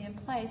supposed to be in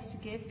place to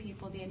give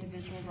people the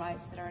individual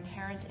rights that are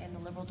inherent in the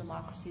liberal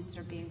democracies that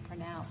are being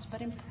pronounced. But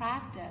in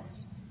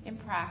practice,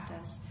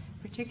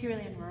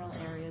 particularly in rural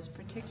areas,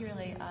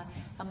 particularly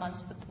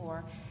amongst the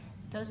poor,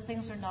 those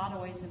things are not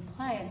always in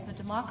play. And so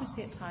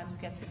democracy at times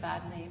gets a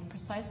bad name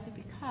precisely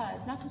because,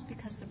 not just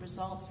because the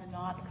results are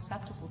not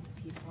acceptable to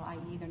people,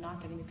 i.e. they're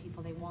not getting the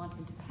people they want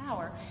into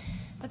power,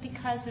 but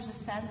because there's a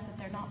sense that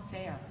they're not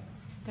fair.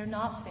 They're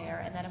not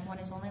fair, and that if one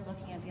is only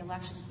looking at the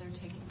elections that are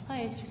taking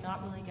place, you're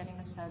not really getting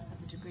a sense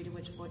of the degree to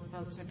which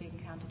votes are being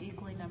counted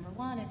equally, number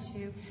one, and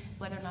two,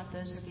 whether or not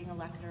those who are being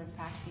elected are in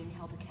fact being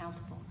held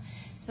accountable.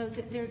 So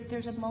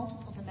there's a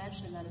multiple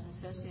dimension that is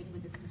associated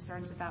with the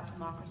concerns about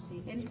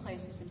democracy in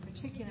places in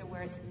particular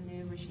where it's a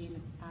new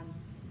regime,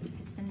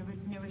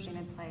 new regime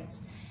in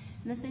place.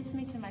 And this leads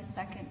me to my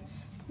second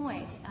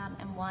point,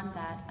 and one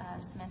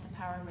that Samantha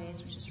Power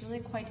raised, which is really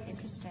quite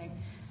interesting.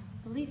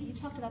 I believe you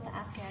talked about the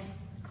Afghan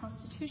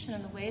Constitution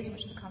and the ways in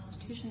which the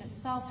Constitution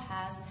itself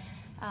has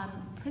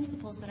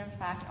principles that in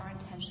fact are in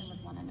tension with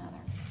one another.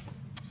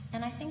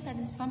 And I think that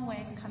in some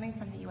ways, coming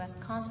from the U.S.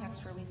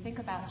 context where we think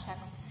about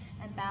checks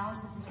and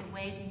balances as a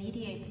way to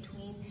mediate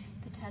between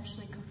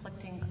potentially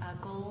conflicting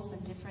goals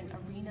and different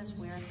arenas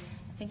where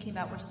thinking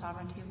about where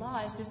sovereignty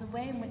lies, there's a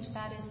way in which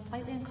that is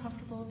slightly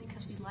uncomfortable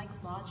because we like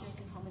logic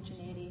and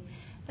homogeneity,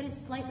 but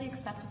it's slightly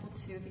acceptable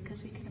too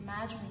because we can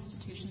imagine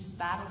institutions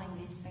battling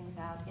these things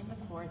out in the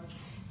courts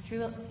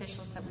through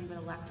officials that we would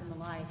elect and the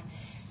like.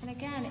 And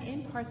again,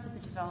 in parts of the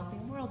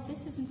developing world,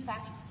 this is in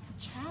fact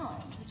the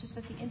challenge, which is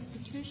that the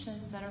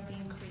institutions that are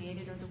being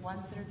created or the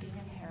ones that are being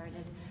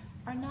inherited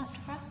are not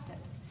trusted.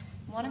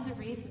 One of the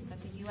reasons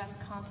that the U.S.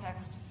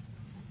 context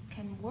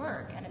can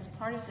work, and it's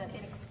part of the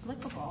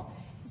inexplicable,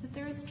 is that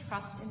there is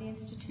trust in the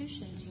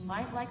institutions. You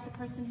might like the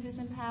person who's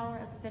in power,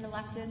 been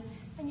elected,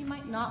 and you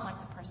might not like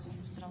the person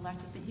who's been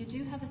elected, but you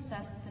do have a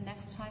sense that the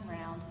next time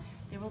round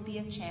there will be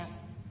a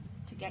chance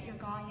to get your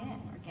guy in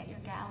or get your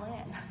gal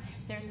in.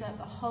 There's a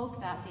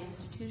hope that the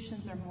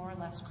institutions are more or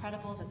less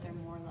credible, that they're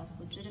more or less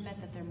legitimate,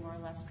 that they're more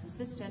or less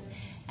consistent,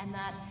 and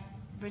that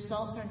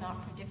results are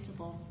not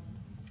predictable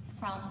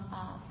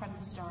from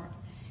the start.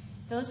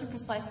 Those are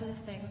precisely the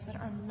things that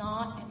are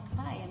not in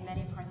play in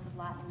many parts of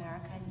Latin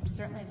America and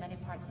certainly in many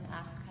parts in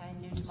Africa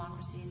and new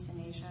democracies in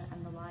Asia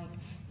and the like.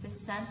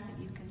 This sense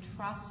that you can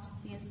trust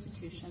the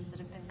institutions that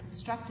have been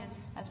constructed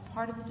as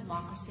part of the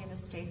democracy and the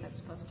state that's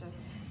supposed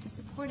to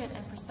support it.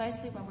 And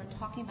precisely when we're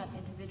talking about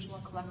individual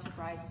and collective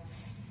rights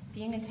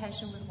being in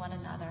tension with one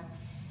another,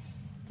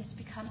 this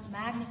becomes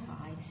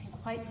magnified in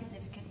quite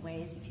significant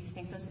ways if you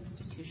think those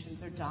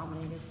institutions are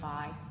dominated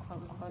by,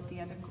 quote unquote, the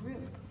other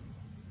group.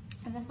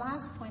 And the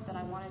last point that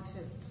I wanted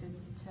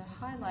to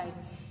highlight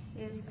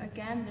is,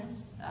 again,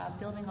 this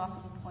building off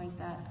of a point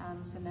that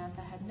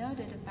Samantha had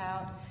noted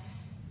about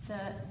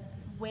the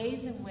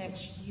ways in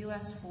which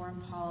U.S.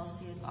 foreign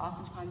policy is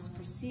oftentimes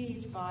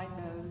perceived by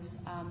those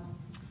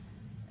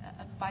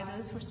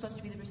who are supposed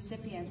to be the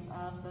recipients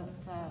of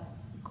the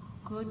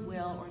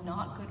goodwill or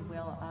not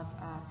goodwill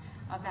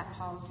of that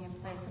policy in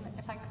place. And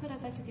if I could,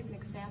 I'd like to give an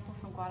example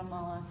from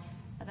Guatemala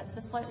that's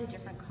a slightly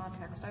different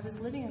context. I was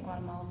living in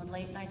Guatemala in the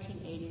late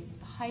 1980s,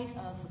 the height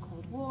of the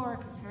Cold War,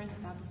 concerns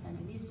about the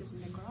Sandinistas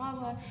in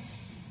Nicaragua.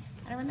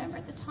 And I remember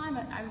at the time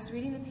I was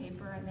reading the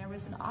paper and there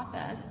was an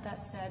op-ed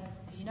that said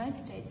the United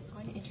States is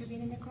going to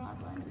intervene in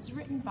Nicaragua. And it was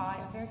written by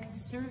a very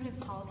conservative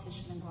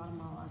politician in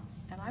Guatemala.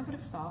 And I would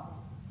have thought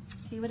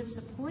he would have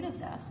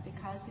supported this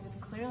because he was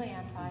clearly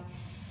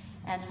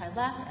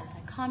anti-left,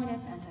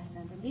 anti-communist,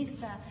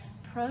 anti-Sandinista,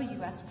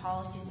 pro-U.S.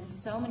 policies in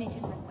so many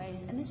different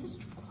ways. And this was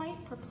quite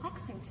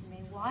perplexing to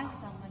me, why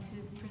someone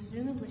who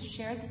presumably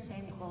shared the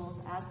same goals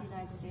as the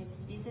United States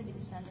vis-a-vis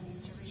the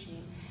Sandinista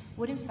regime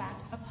would in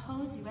fact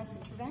oppose U.S.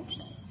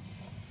 intervention.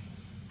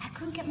 I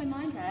couldn't get my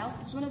mind right.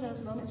 It was one of those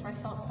moments where I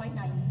felt quite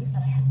naive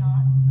that I had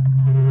not...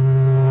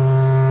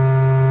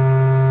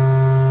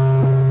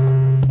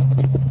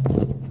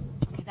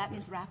 Okay, that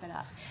means wrap it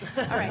up.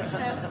 All right,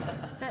 so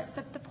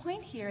the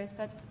point here is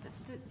that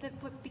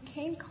what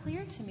became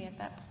clear to me at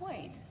that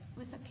point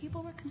was that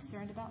people were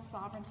concerned about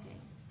sovereignty.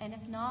 And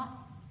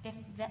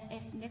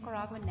if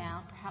Nicaragua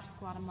now, perhaps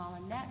Guatemala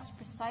next,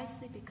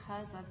 precisely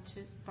because of,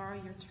 to borrow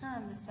your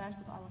term, the sense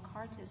of a la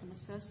carteism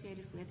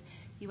associated with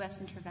U.S.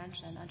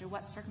 intervention. Under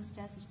what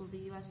circumstances will the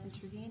U.S.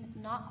 intervene?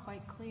 Not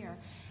quite clear,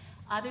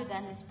 other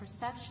than this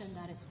perception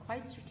that it's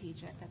quite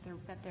strategic,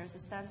 that there's a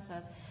sense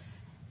of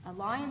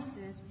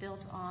alliances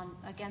built on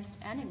against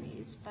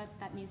enemies, but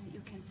that means that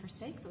you can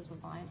forsake those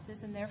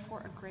alliances, and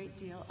therefore a great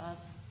deal of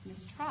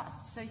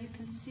mistrust. So you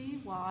can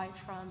see why,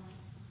 from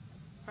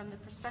the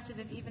perspective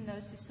of even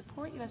those who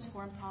support U.S.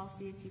 foreign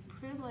policy, if you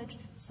privilege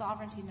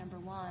sovereignty, number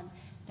one.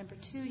 Number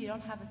two, you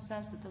don't have a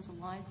sense that those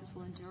alliances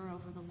will endure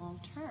over the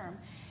long term.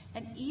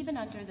 And even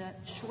under the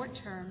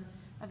short-term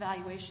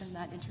evaluation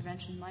that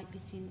intervention might be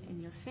seen in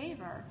your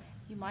favor,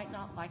 you might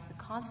not like the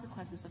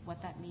consequences of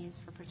what that means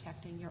for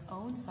protecting your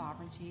own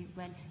sovereignty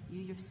when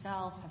you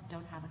yourselves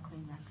don't have a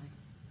clean record.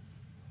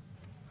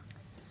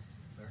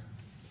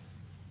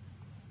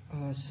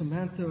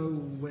 Samantha,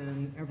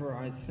 whenever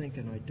I think,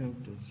 and I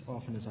don't as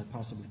often as I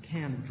possibly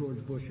can, of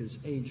George Bush's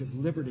Age of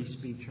Liberty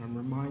speech, I'm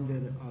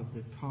reminded of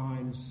the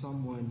time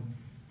someone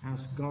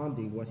asked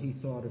Gandhi what he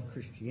thought of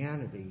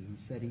Christianity. He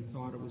said he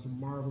thought it was a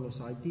marvelous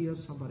idea.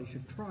 Somebody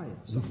should try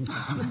it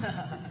sometime.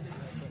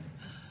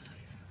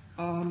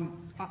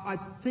 I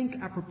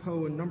think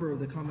apropos a number of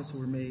the comments that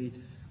were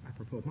made,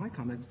 apropos of my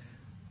comments,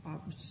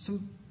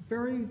 some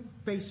very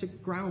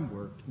basic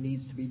groundwork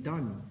needs to be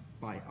done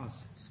by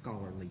us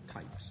scholarly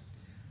types.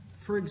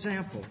 For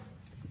example,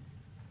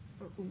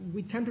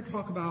 we tend to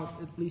talk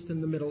about, at least in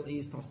the Middle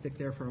East, I'll stick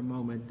there for a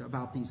moment,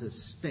 about these as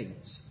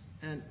states.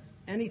 And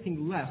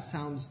anything less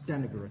sounds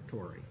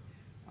denigratory.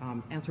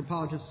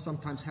 Anthropologists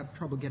sometimes have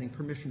trouble getting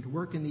permission to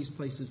work in these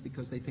places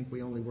because they think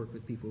we only work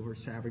with people who are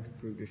savage,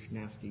 brutish,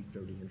 nasty,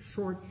 dirty, and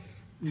short.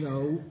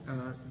 No,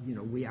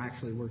 we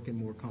actually work in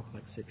more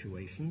complex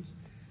situations.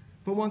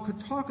 But one could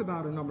talk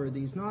about a number of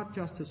these, not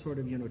just as sort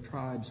of,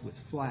 tribes with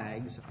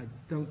flags. I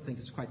don't think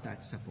it's quite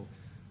that simple.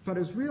 But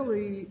as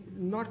really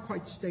not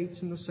quite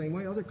states in the same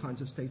way other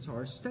kinds of states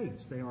are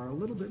states. They are a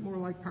little bit more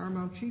like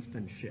paramount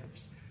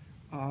chieftainships,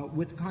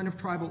 with kind of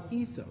tribal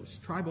ethos.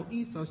 Tribal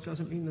ethos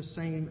doesn't mean the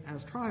same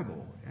as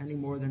tribal, any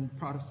more than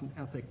Protestant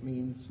ethic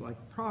means like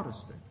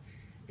Protestant.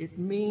 It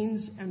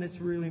means, and it's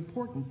really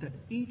important, that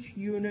each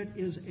unit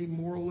is a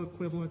moral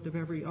equivalent of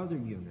every other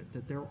unit,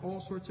 that there are all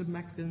sorts of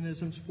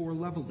mechanisms for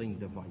leveling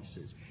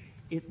devices.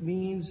 It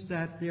means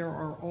that there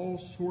are all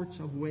sorts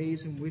of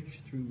ways in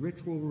which, through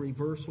ritual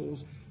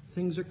reversals,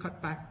 things are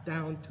cut back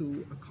down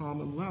to a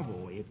common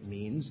level. It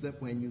means that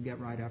when you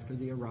get right after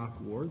the Iraq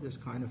War, this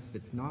kind of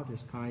fitna,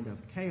 this kind of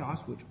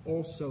chaos, which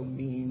also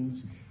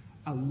means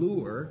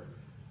allure,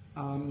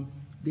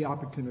 the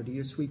opportunity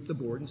to sweep the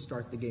board and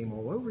start the game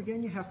all over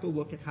again, you have to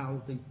look at how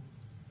the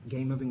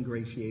game of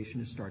ingratiation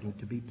is starting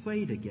to be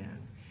played again.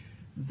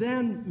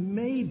 Then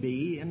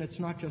maybe, and it's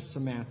not just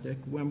semantic,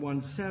 when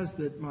one says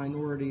that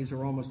minorities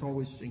are almost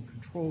always in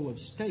control of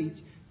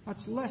states,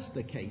 that's less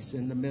the case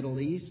in the Middle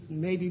East,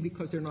 maybe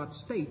because they're not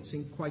states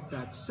in quite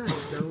that sense.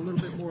 They're a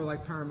little bit more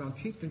like paramount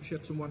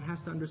chieftainships, and one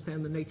has to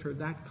understand the nature of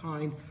that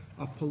kind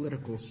of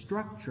political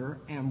structure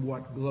and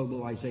what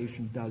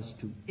globalization does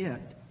to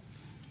it.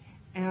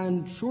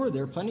 And sure,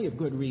 there are plenty of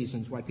good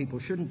reasons why people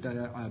shouldn't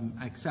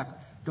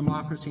accept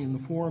democracy in the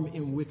form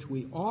in which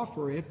we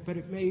offer it, but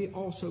it may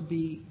also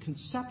be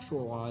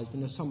conceptualized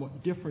in a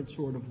somewhat different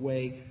sort of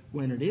way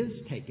when it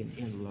is taken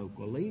in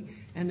locally.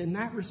 And in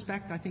that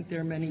respect, I think there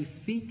are many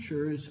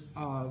features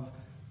of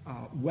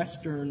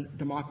Western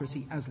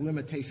democracy as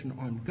limitation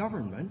on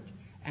government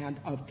and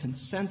of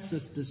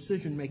consensus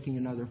decision-making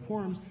in other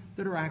forms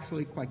that are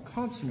actually quite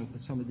consonant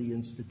with some of the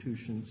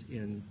institutions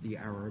in the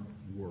Arab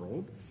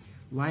world.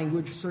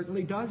 Language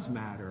certainly does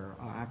matter,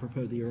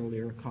 apropos the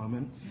earlier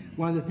comment.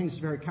 One of the things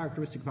that's very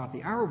characteristic about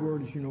the Arab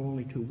world, as you know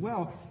only too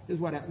well, is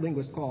what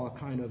linguists call a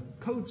kind of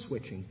code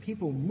switching.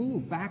 People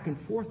move back and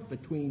forth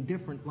between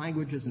different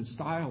languages and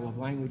style of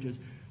languages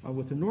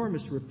with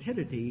enormous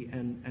rapidity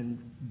and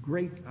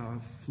great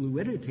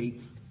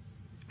fluidity.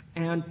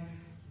 And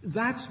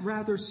that's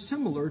rather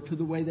similar to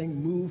the way they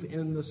move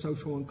in the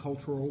social and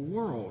cultural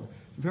world.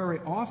 Very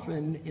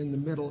often in the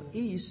Middle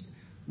East,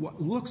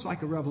 what looks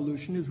like a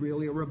revolution is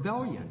really a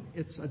rebellion.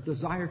 It's a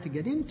desire to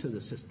get into the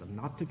system,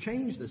 not to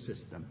change the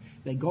system.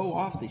 They go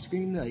off, they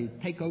scream, they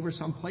take over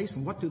some place,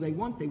 and what do they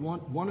want? They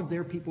want one of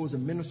their people as a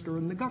minister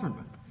in the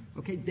government.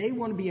 Okay, they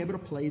want to be able to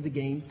play the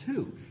game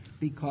too,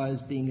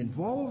 because being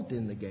involved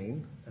in the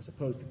game, as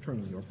opposed to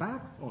turning your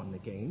back on the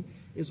game,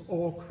 is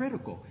all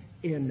critical.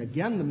 In,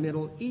 again, the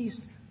Middle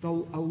East, a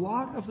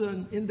lot of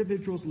the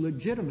individual's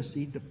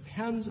legitimacy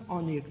depends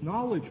on the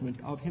acknowledgement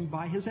of him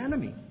by his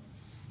enemy.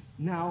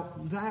 Now,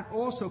 that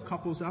also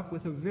couples up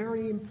with a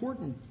very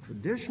important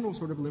traditional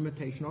sort of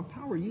limitation on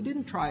power. You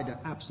didn't try to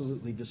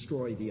absolutely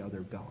destroy the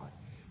other guy,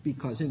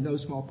 because in no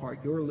small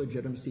part your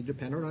legitimacy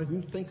depended on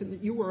him thinking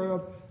that you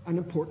were an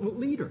important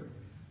leader.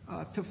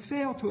 To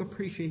fail to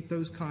appreciate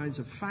those kinds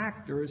of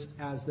factors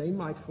as they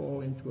might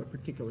fall into a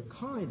particular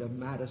kind of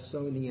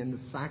Madisonian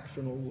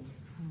factional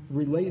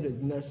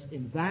relatedness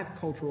in that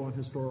cultural and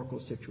historical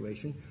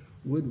situation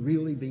would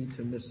really be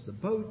to miss the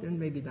boat, and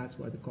maybe that's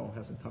why the call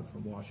hasn't come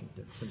from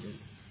Washington to me.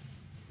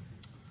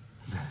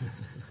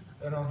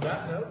 And on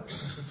that note,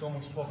 since it's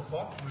almost 12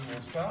 o'clock, we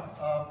will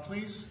stop.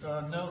 Please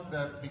note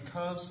that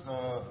because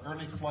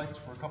early flights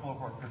for a couple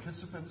of our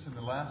participants in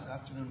the last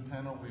afternoon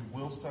panel, we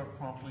will start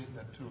promptly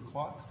at 2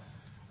 o'clock.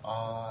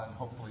 And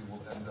hopefully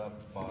we'll end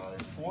up by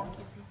 4.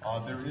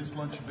 There is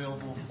lunch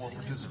available for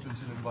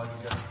participants and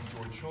invited guests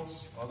from George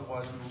Schultz.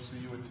 Otherwise, we will see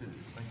you at 2.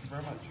 Thank you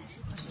very much.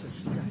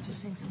 You were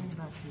just saying something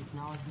about the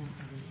acknowledgement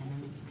of the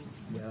enemy.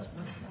 Yes.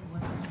 What does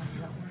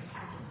that work?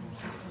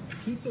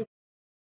 People